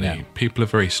outside could, right buddy. now. People are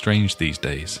very strange these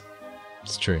days.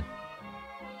 It's true.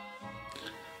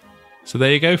 So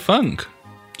there you go, Funk.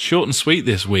 Short and sweet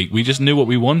this week. We just knew what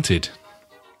we wanted.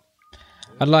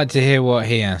 I'd like to hear what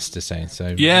he has to say.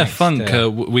 So Yeah, next, Funk.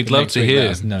 We'd love next to week, hear. let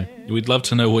us know. We'd love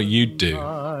to know what you'd do.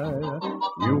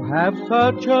 You have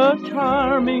such a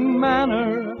charming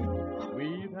manner.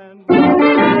 Sweet and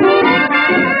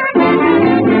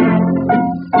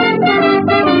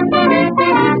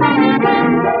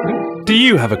Do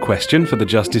you have a question for the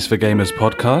Justice for Gamers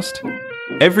podcast?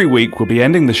 Every week we'll be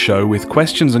ending the show with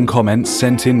questions and comments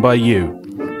sent in by you.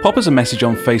 pop us a message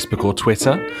on Facebook or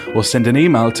Twitter, or send an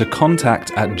email to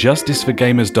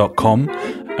contact@justiceforgamers.com,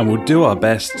 and we'll do our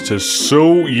best to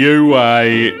sort you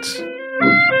out.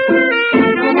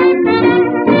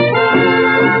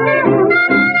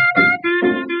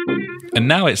 And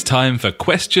now it's time for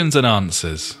questions and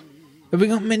answers. Have we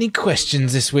got many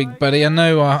questions this week, buddy? I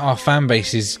know our fan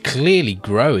base is clearly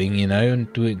growing, you know, and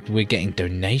we're getting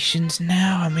donations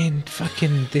now. I mean,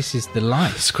 fucking, this is the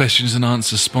life. This questions and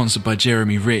answers sponsored by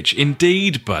Jeremy Rich.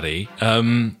 Indeed, buddy.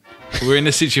 We're in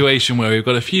a situation where we've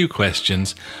got a few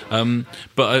questions, but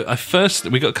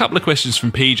we got a couple of questions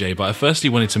from PJ. But I firstly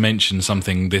wanted to mention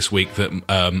something this week that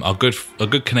our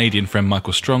good Canadian friend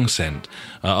Michael Strong sent,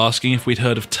 asking if we'd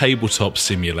heard of Tabletop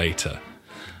Simulator,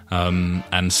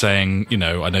 and saying, you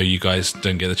know, I know you guys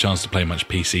don't get the chance to play much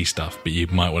PC stuff, but you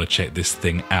might want to check this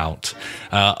thing out.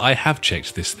 I have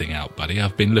checked this thing out, buddy.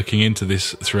 I've been looking into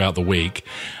this throughout the week.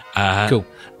 Cool.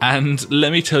 And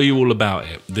let me tell you all about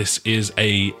it. This is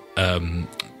a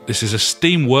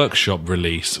Steam Workshop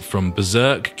release from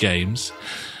Berserk Games,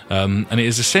 and it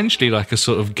is essentially like a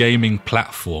sort of gaming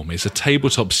platform. It's a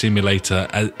tabletop simulator,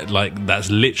 like that's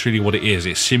literally what it is.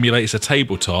 It simulates a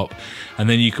tabletop, and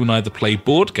then you can either play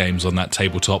board games on that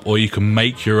tabletop, or you can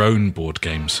make your own board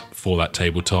games for that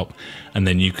tabletop, and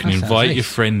then you can invite your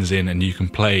friends in, and you can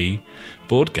play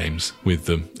board games with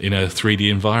them in a 3D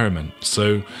environment.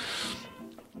 So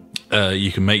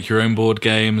you can make your own board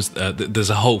games. There's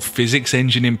a whole physics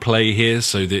engine in play here,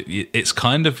 so that it's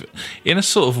kind of in a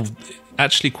sort of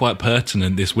actually quite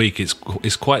pertinent this week. It's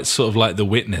quite sort of like The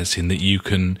Witness, in that you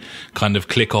can kind of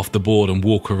click off the board and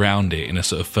walk around it in a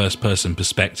sort of first-person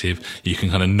perspective. You can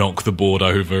kind of knock the board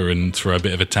over and throw a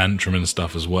bit of a tantrum and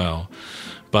stuff as well.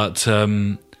 But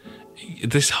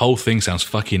this whole thing sounds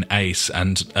fucking ace,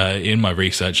 and in my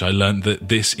research I learned that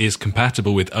this is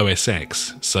compatible with OS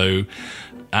X. So,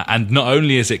 and not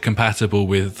only is it compatible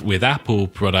with Apple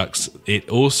products, it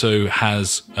also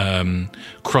has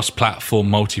cross-platform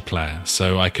multiplayer.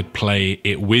 So I could play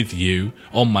it with you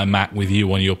on my Mac, with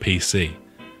you on your PC.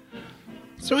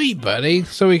 Sweet, buddy.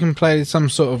 So we can play some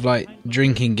sort of like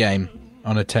drinking game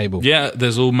on a table. Yeah,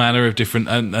 there's all manner of different,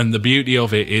 and the beauty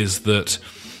of it is that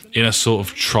in a sort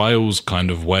of trials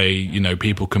kind of way, you know,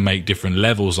 people can make different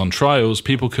levels on trials,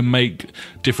 people can make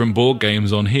different board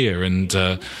games on here, and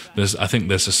I think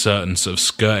there's a certain sort of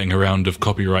skirting around of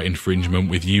copyright infringement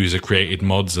with user-created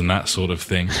mods and that sort of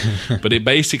thing. But it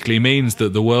basically means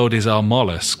that the world is our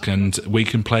mollusk, and we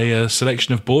can play a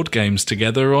selection of board games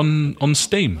together on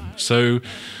Steam. So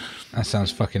that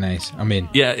sounds fucking ace. I'm in.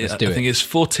 Yeah, I think it's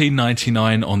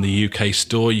 $14.99 on the UK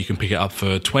store. You can pick it up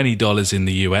for $20 in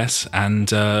the US. And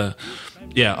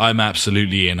yeah, I'm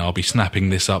absolutely in. I'll be snapping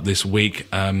this up this week.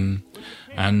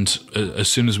 And as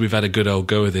soon as we've had a good old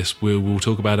go of this, we'll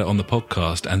talk about it on the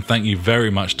podcast. And thank you very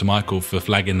much to Michael for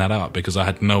flagging that up, because I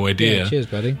had no idea cheers,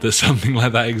 buddy. that something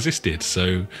like that existed.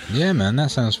 So yeah, man,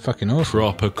 that sounds fucking awesome.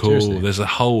 Proper cool. Seriously. There's a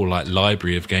whole like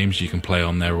library of games you can play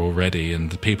on there already,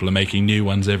 and the people are making new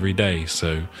ones every day.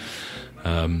 So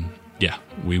yeah,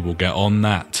 we will get on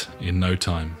that in no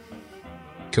time.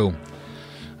 Cool.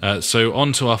 So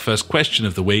on to our first question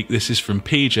of the week. This is from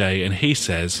PJ, and he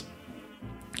says,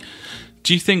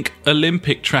 do you think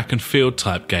Olympic track and field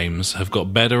type games have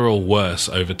got better or worse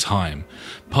over time?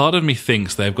 Part of me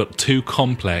thinks they've got too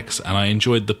complex, and I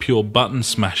enjoyed the pure button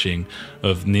smashing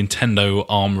of Nintendo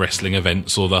arm wrestling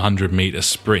events or the 100-meter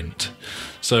sprint.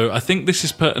 So I think this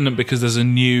is pertinent because there's a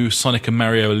new Sonic and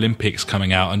Mario Olympics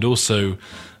coming out, and also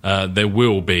there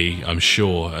will be, I'm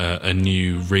sure, a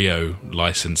new Rio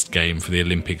licensed game for the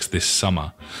Olympics this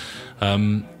summer.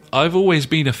 I've always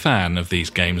been a fan of these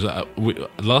games. The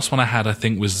last one I had, I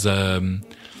think, was I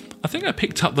think I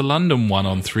picked up the London one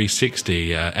on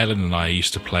 360. Ellen and I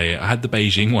used to play it. I had the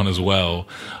Beijing one as well.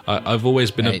 I've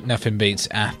always been nothing beats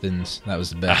Athens. That was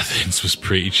the best. Athens was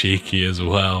pretty cheeky as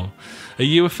well. Are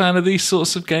you a fan of these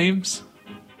sorts of games?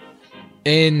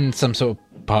 In some sort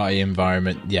of party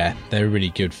environment, yeah, they're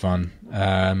really good fun.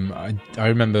 I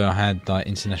remember I had like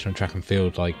International Track and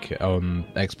Field like on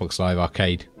Xbox Live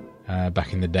Arcade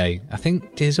back in the day. I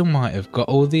think Dizzle might have got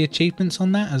all the achievements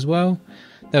on that as well.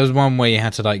 There was one where you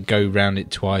had to like go round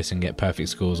it twice and get perfect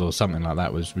scores or something like that.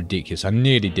 It was ridiculous. I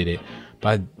nearly did it,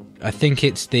 but I think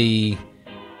it's the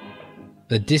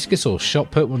discus or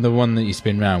shot put, the one that you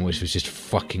spin round, which was just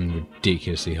fucking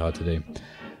ridiculously hard to do.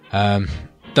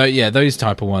 Though yeah, those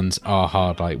type of ones are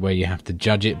hard, like where you have to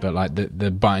judge it, but like the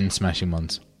button smashing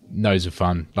ones, those are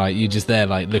fun. Like you're just there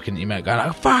like looking at your mate going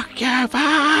like, fuck you,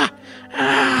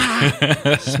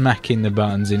 smacking the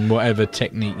buttons in whatever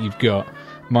technique you've got.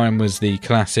 Mine was the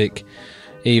classic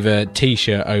either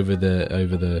t-shirt over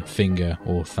the finger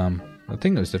or thumb, I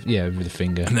think it was with the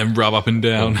finger. And then rub up and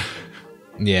down.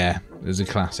 Yeah, it was a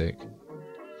classic.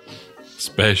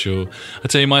 Special. I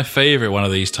tell you, my favourite one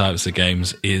of these types of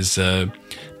games is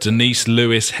Denise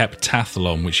Lewis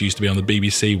Heptathlon, which used to be on the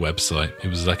BBC website. It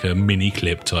was like a mini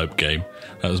clip type game.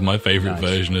 That was my favourite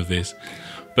version of this.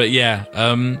 But yeah,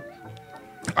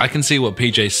 I can see what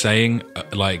PJ's saying.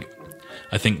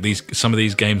 I think some of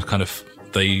these games kind of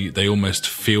they almost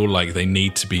feel like they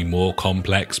need to be more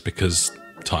complex because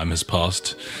time has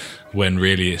passed, when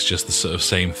really it's just the sort of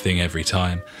same thing every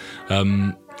time.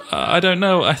 I don't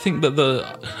know. I think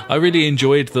that I really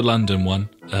enjoyed the London one,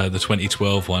 the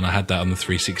 2012 one. I had that on the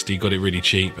 360, got it really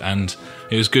cheap, and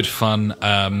it was good fun.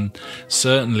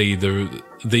 Certainly,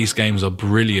 these games are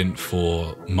brilliant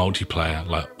for multiplayer,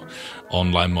 like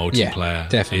online multiplayer. Yeah,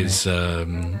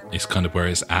 definitely. Is kind of where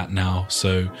it's at now.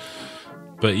 So,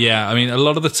 but yeah, I mean, a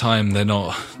lot of the time they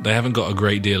haven't got a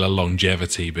great deal of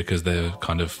longevity because they're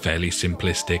kind of fairly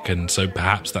simplistic, and so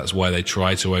perhaps that's why they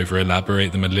try to over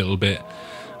elaborate them a little bit.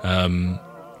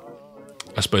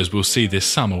 I suppose we'll see this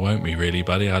summer, won't we? Really,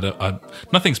 buddy.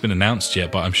 Nothing's been announced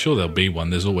yet, but I'm sure there'll be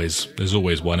one. There's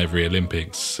always one every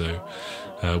Olympics, so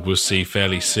we'll see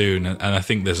fairly soon. And I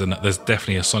think there's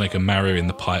definitely a Sonic and Mario in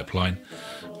the pipeline.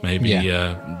 Maybe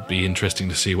be interesting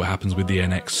to see what happens with the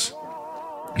NX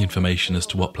information as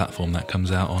to what platform that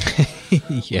comes out on.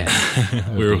 Yeah,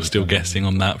 we're all still guessing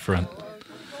on that front.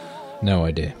 No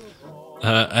idea.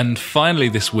 And finally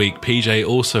this week, PJ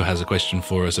also has a question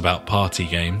for us about party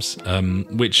games,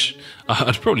 which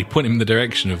I'd probably point him in the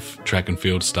direction of track and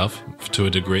field stuff to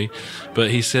a degree. But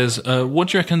he says, what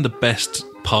do you reckon the best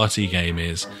party game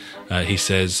is? He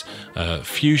says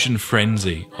Fusion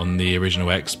Frenzy on the original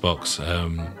Xbox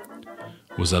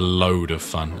was a load of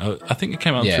fun. I think it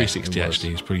came out on 360 actually.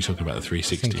 He's probably talking about the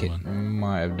 360 one. It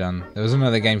might have done. There was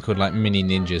another game called like Mini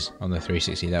Ninjas on the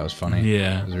 360. That was funny.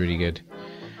 Yeah. It was really good.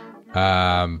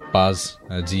 Buzz,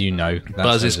 do you know?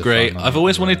 Buzz is great. I've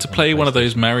always wanted to play one of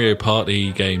those Mario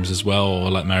Party games as well,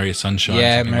 or like Mario Sunshine.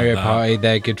 Yeah, Mario like Party,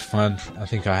 they're good fun. I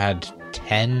think I had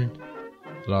 10.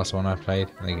 The last one I played.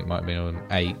 I think it might have been on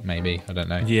 8, maybe. I don't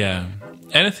know. Yeah.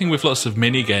 Anything with lots of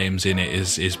mini games in it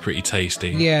is pretty tasty.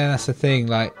 Yeah, that's the thing.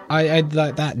 Like I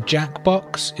like that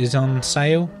Jackbox is on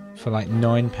sale for like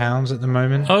 £9 at the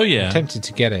moment. Oh yeah, I'm tempted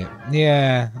to get it.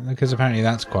 Yeah, because apparently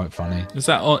that's quite funny. Is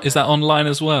that online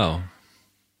as well?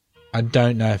 I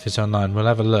don't know if it's online. We'll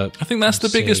have a look. I think that's the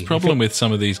biggest problem with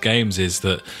some of these games is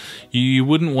that you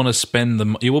wouldn't want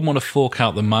to you wouldn't want to fork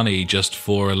out the money just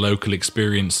for a local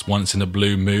experience once in a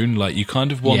blue moon. Like you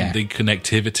kind of want the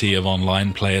connectivity of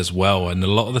online play as well, and a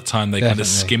lot of the time they kind of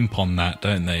skimp on that,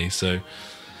 don't they? So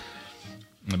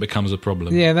it becomes a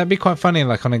problem. Yeah, that'd be quite funny,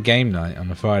 like on a game night on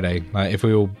a Friday, like if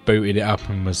we all booted it up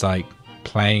and was like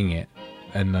playing it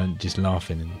and just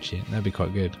laughing and shit. That'd be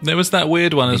quite good. There was that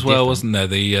weird one as well, wasn't there?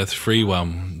 The free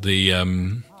one. The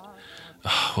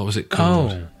what was it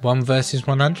called? Oh, 1 versus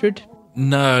 100.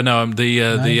 No,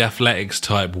 the athletics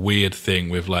type weird thing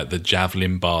with like the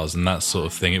javelin bars and that sort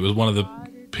of thing. It was one of the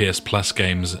PS Plus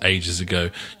games ages ago.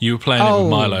 You were playing it with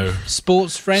Milo.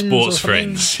 Sports Friends. Sports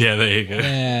Friends. Yeah, there you go.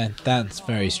 Yeah, that's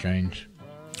very strange.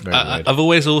 I've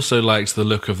always also liked the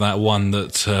look of that one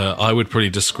that I would probably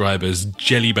describe as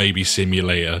Jelly Baby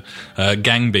Simulator,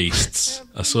 Gang Beasts.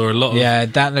 I saw a lot of... Yeah,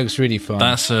 that looks really fun.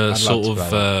 That's a sort of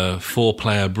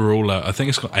 4-player brawler. I think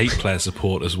it's got 8-player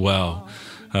support as well.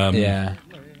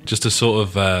 Just a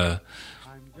sort of...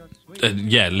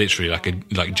 literally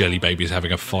like Jelly Babies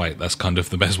having a fight. That's kind of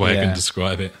the best way I can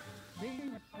describe it.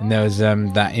 And there was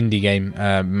that indie game,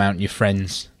 Mount Your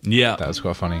Friends. Yeah. That was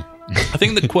quite funny. I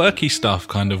think the quirky stuff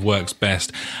kind of works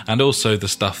best, and also the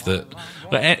stuff that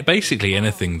basically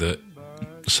anything that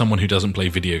someone who doesn't play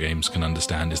video games can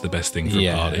understand is the best thing for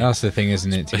a party. Yeah, that's the thing,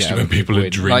 isn't it? Especially when people are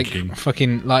drinking. Like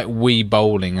fucking like Wii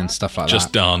bowling and stuff like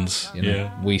Just that. Dance. You know,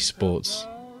 Wii Sports.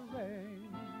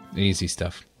 Easy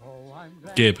stuff.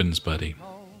 Gibbons, buddy.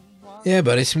 Yeah,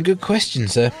 buddy, some good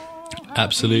questions, sir.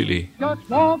 Absolutely. Just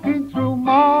walking through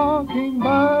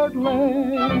Mockingbird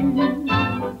Lane.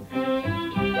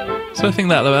 So I think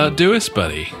that'll about do us,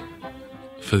 buddy,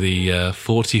 for the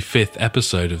 45th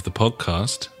episode of the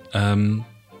podcast. I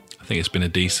think it's been a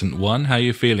decent one. How are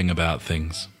you feeling about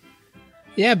things?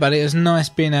 Yeah, buddy, it was nice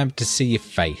being able to see your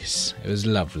face. It was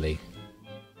lovely.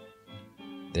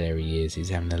 There he is. He's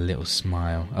having a little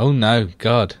smile. Oh, no.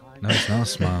 God. No, it's not a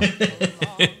smile.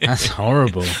 That's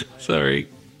horrible. Sorry.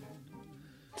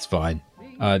 It's fine.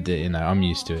 I'm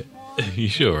used to it. You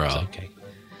sure are. It's okay.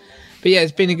 But yeah,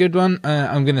 it's been a good one.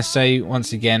 I'm going to say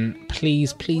once again,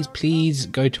 please, please, please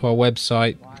go to our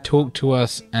website, talk to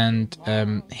us, and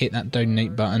hit that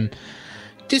donate button.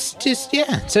 just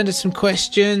send us some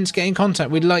questions, get in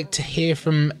contact. We'd like to hear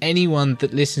from anyone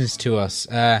that listens to us.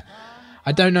 I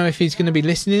don't know if he's going to be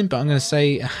listening, but I'm going to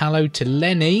say hello to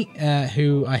Lenny,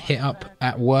 who I hit up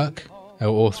at work,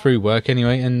 or through work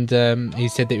anyway, and he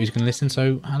said that he was going to listen,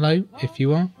 so hello if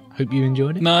you are. Hope you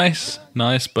enjoyed it. Nice,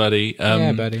 buddy.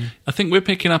 Yeah, buddy. I think we're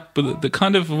picking up the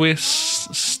kind of, we're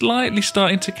slightly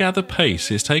starting to gather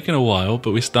pace. It's taken a while,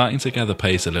 but we're starting to gather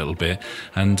pace a little bit.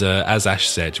 And as Ash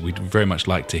said, we'd very much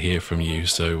like to hear from you.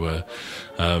 So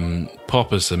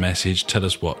pop us a message, tell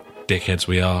us what dickheads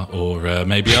we are, or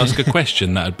maybe ask a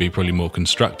question. That would be probably more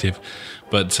constructive.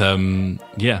 But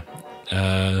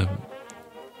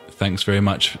thanks very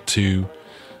much to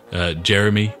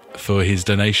Jeremy for his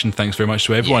donation. Thanks very much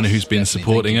to everyone who's been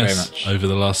supporting us over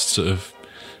the last sort of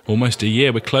almost a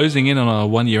year. We're closing in on our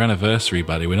 1 year anniversary,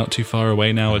 buddy. We're not too far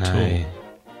away now at all.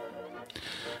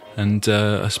 And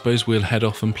I suppose we'll head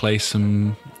off and play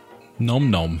some Nom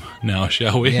Nom now,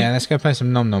 shall we? Yeah, let's go play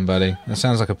some Nom Nom, buddy. That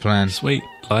sounds like a plan. Sweet,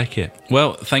 like it.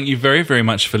 Well, thank you very, very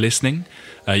much for listening.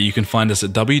 You can find us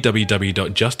at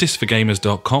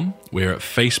www.justiceforgamers.com. We're at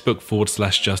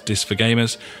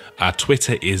Facebook.com/JusticeForGamers. Our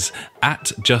Twitter is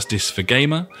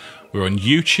 @JusticeForGamer. We're on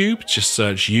YouTube. Just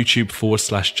search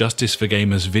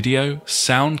YouTube.com/JusticeForGamers video.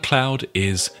 SoundCloud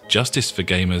is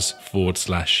JusticeForGamers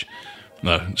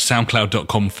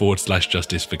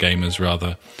SoundCloud.com/JusticeForGamers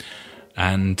rather.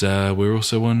 And we're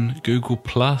also on Google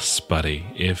Plus, buddy,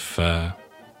 if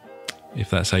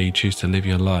that's how you choose to live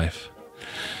your life.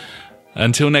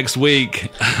 Until next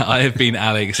week, I have been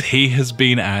Alex. He has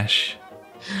been Ash.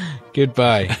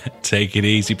 Goodbye. Take it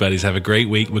easy, buddies. Have a great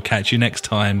week. We'll catch you next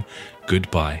time.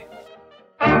 Goodbye.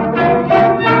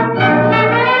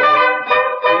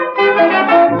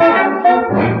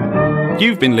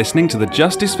 You've been listening to the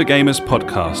Justice for Gamers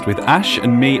podcast with Ash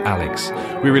and me, Alex.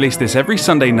 We release this every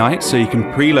Sunday night so you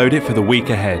can preload it for the week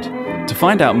ahead. To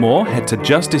find out more, head to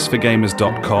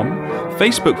justiceforgamers.com,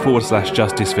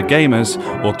 Facebook.com/JusticeForGamers,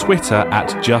 or Twitter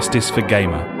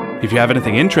 @JusticeForGamer. If you have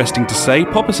anything interesting to say,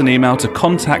 pop us an email to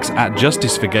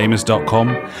contacts@justiceforgamers.com,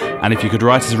 and if you could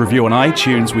write us a review on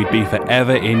iTunes, we'd be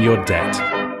forever in your debt.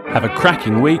 Have a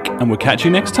cracking week, and we'll catch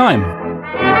you next time.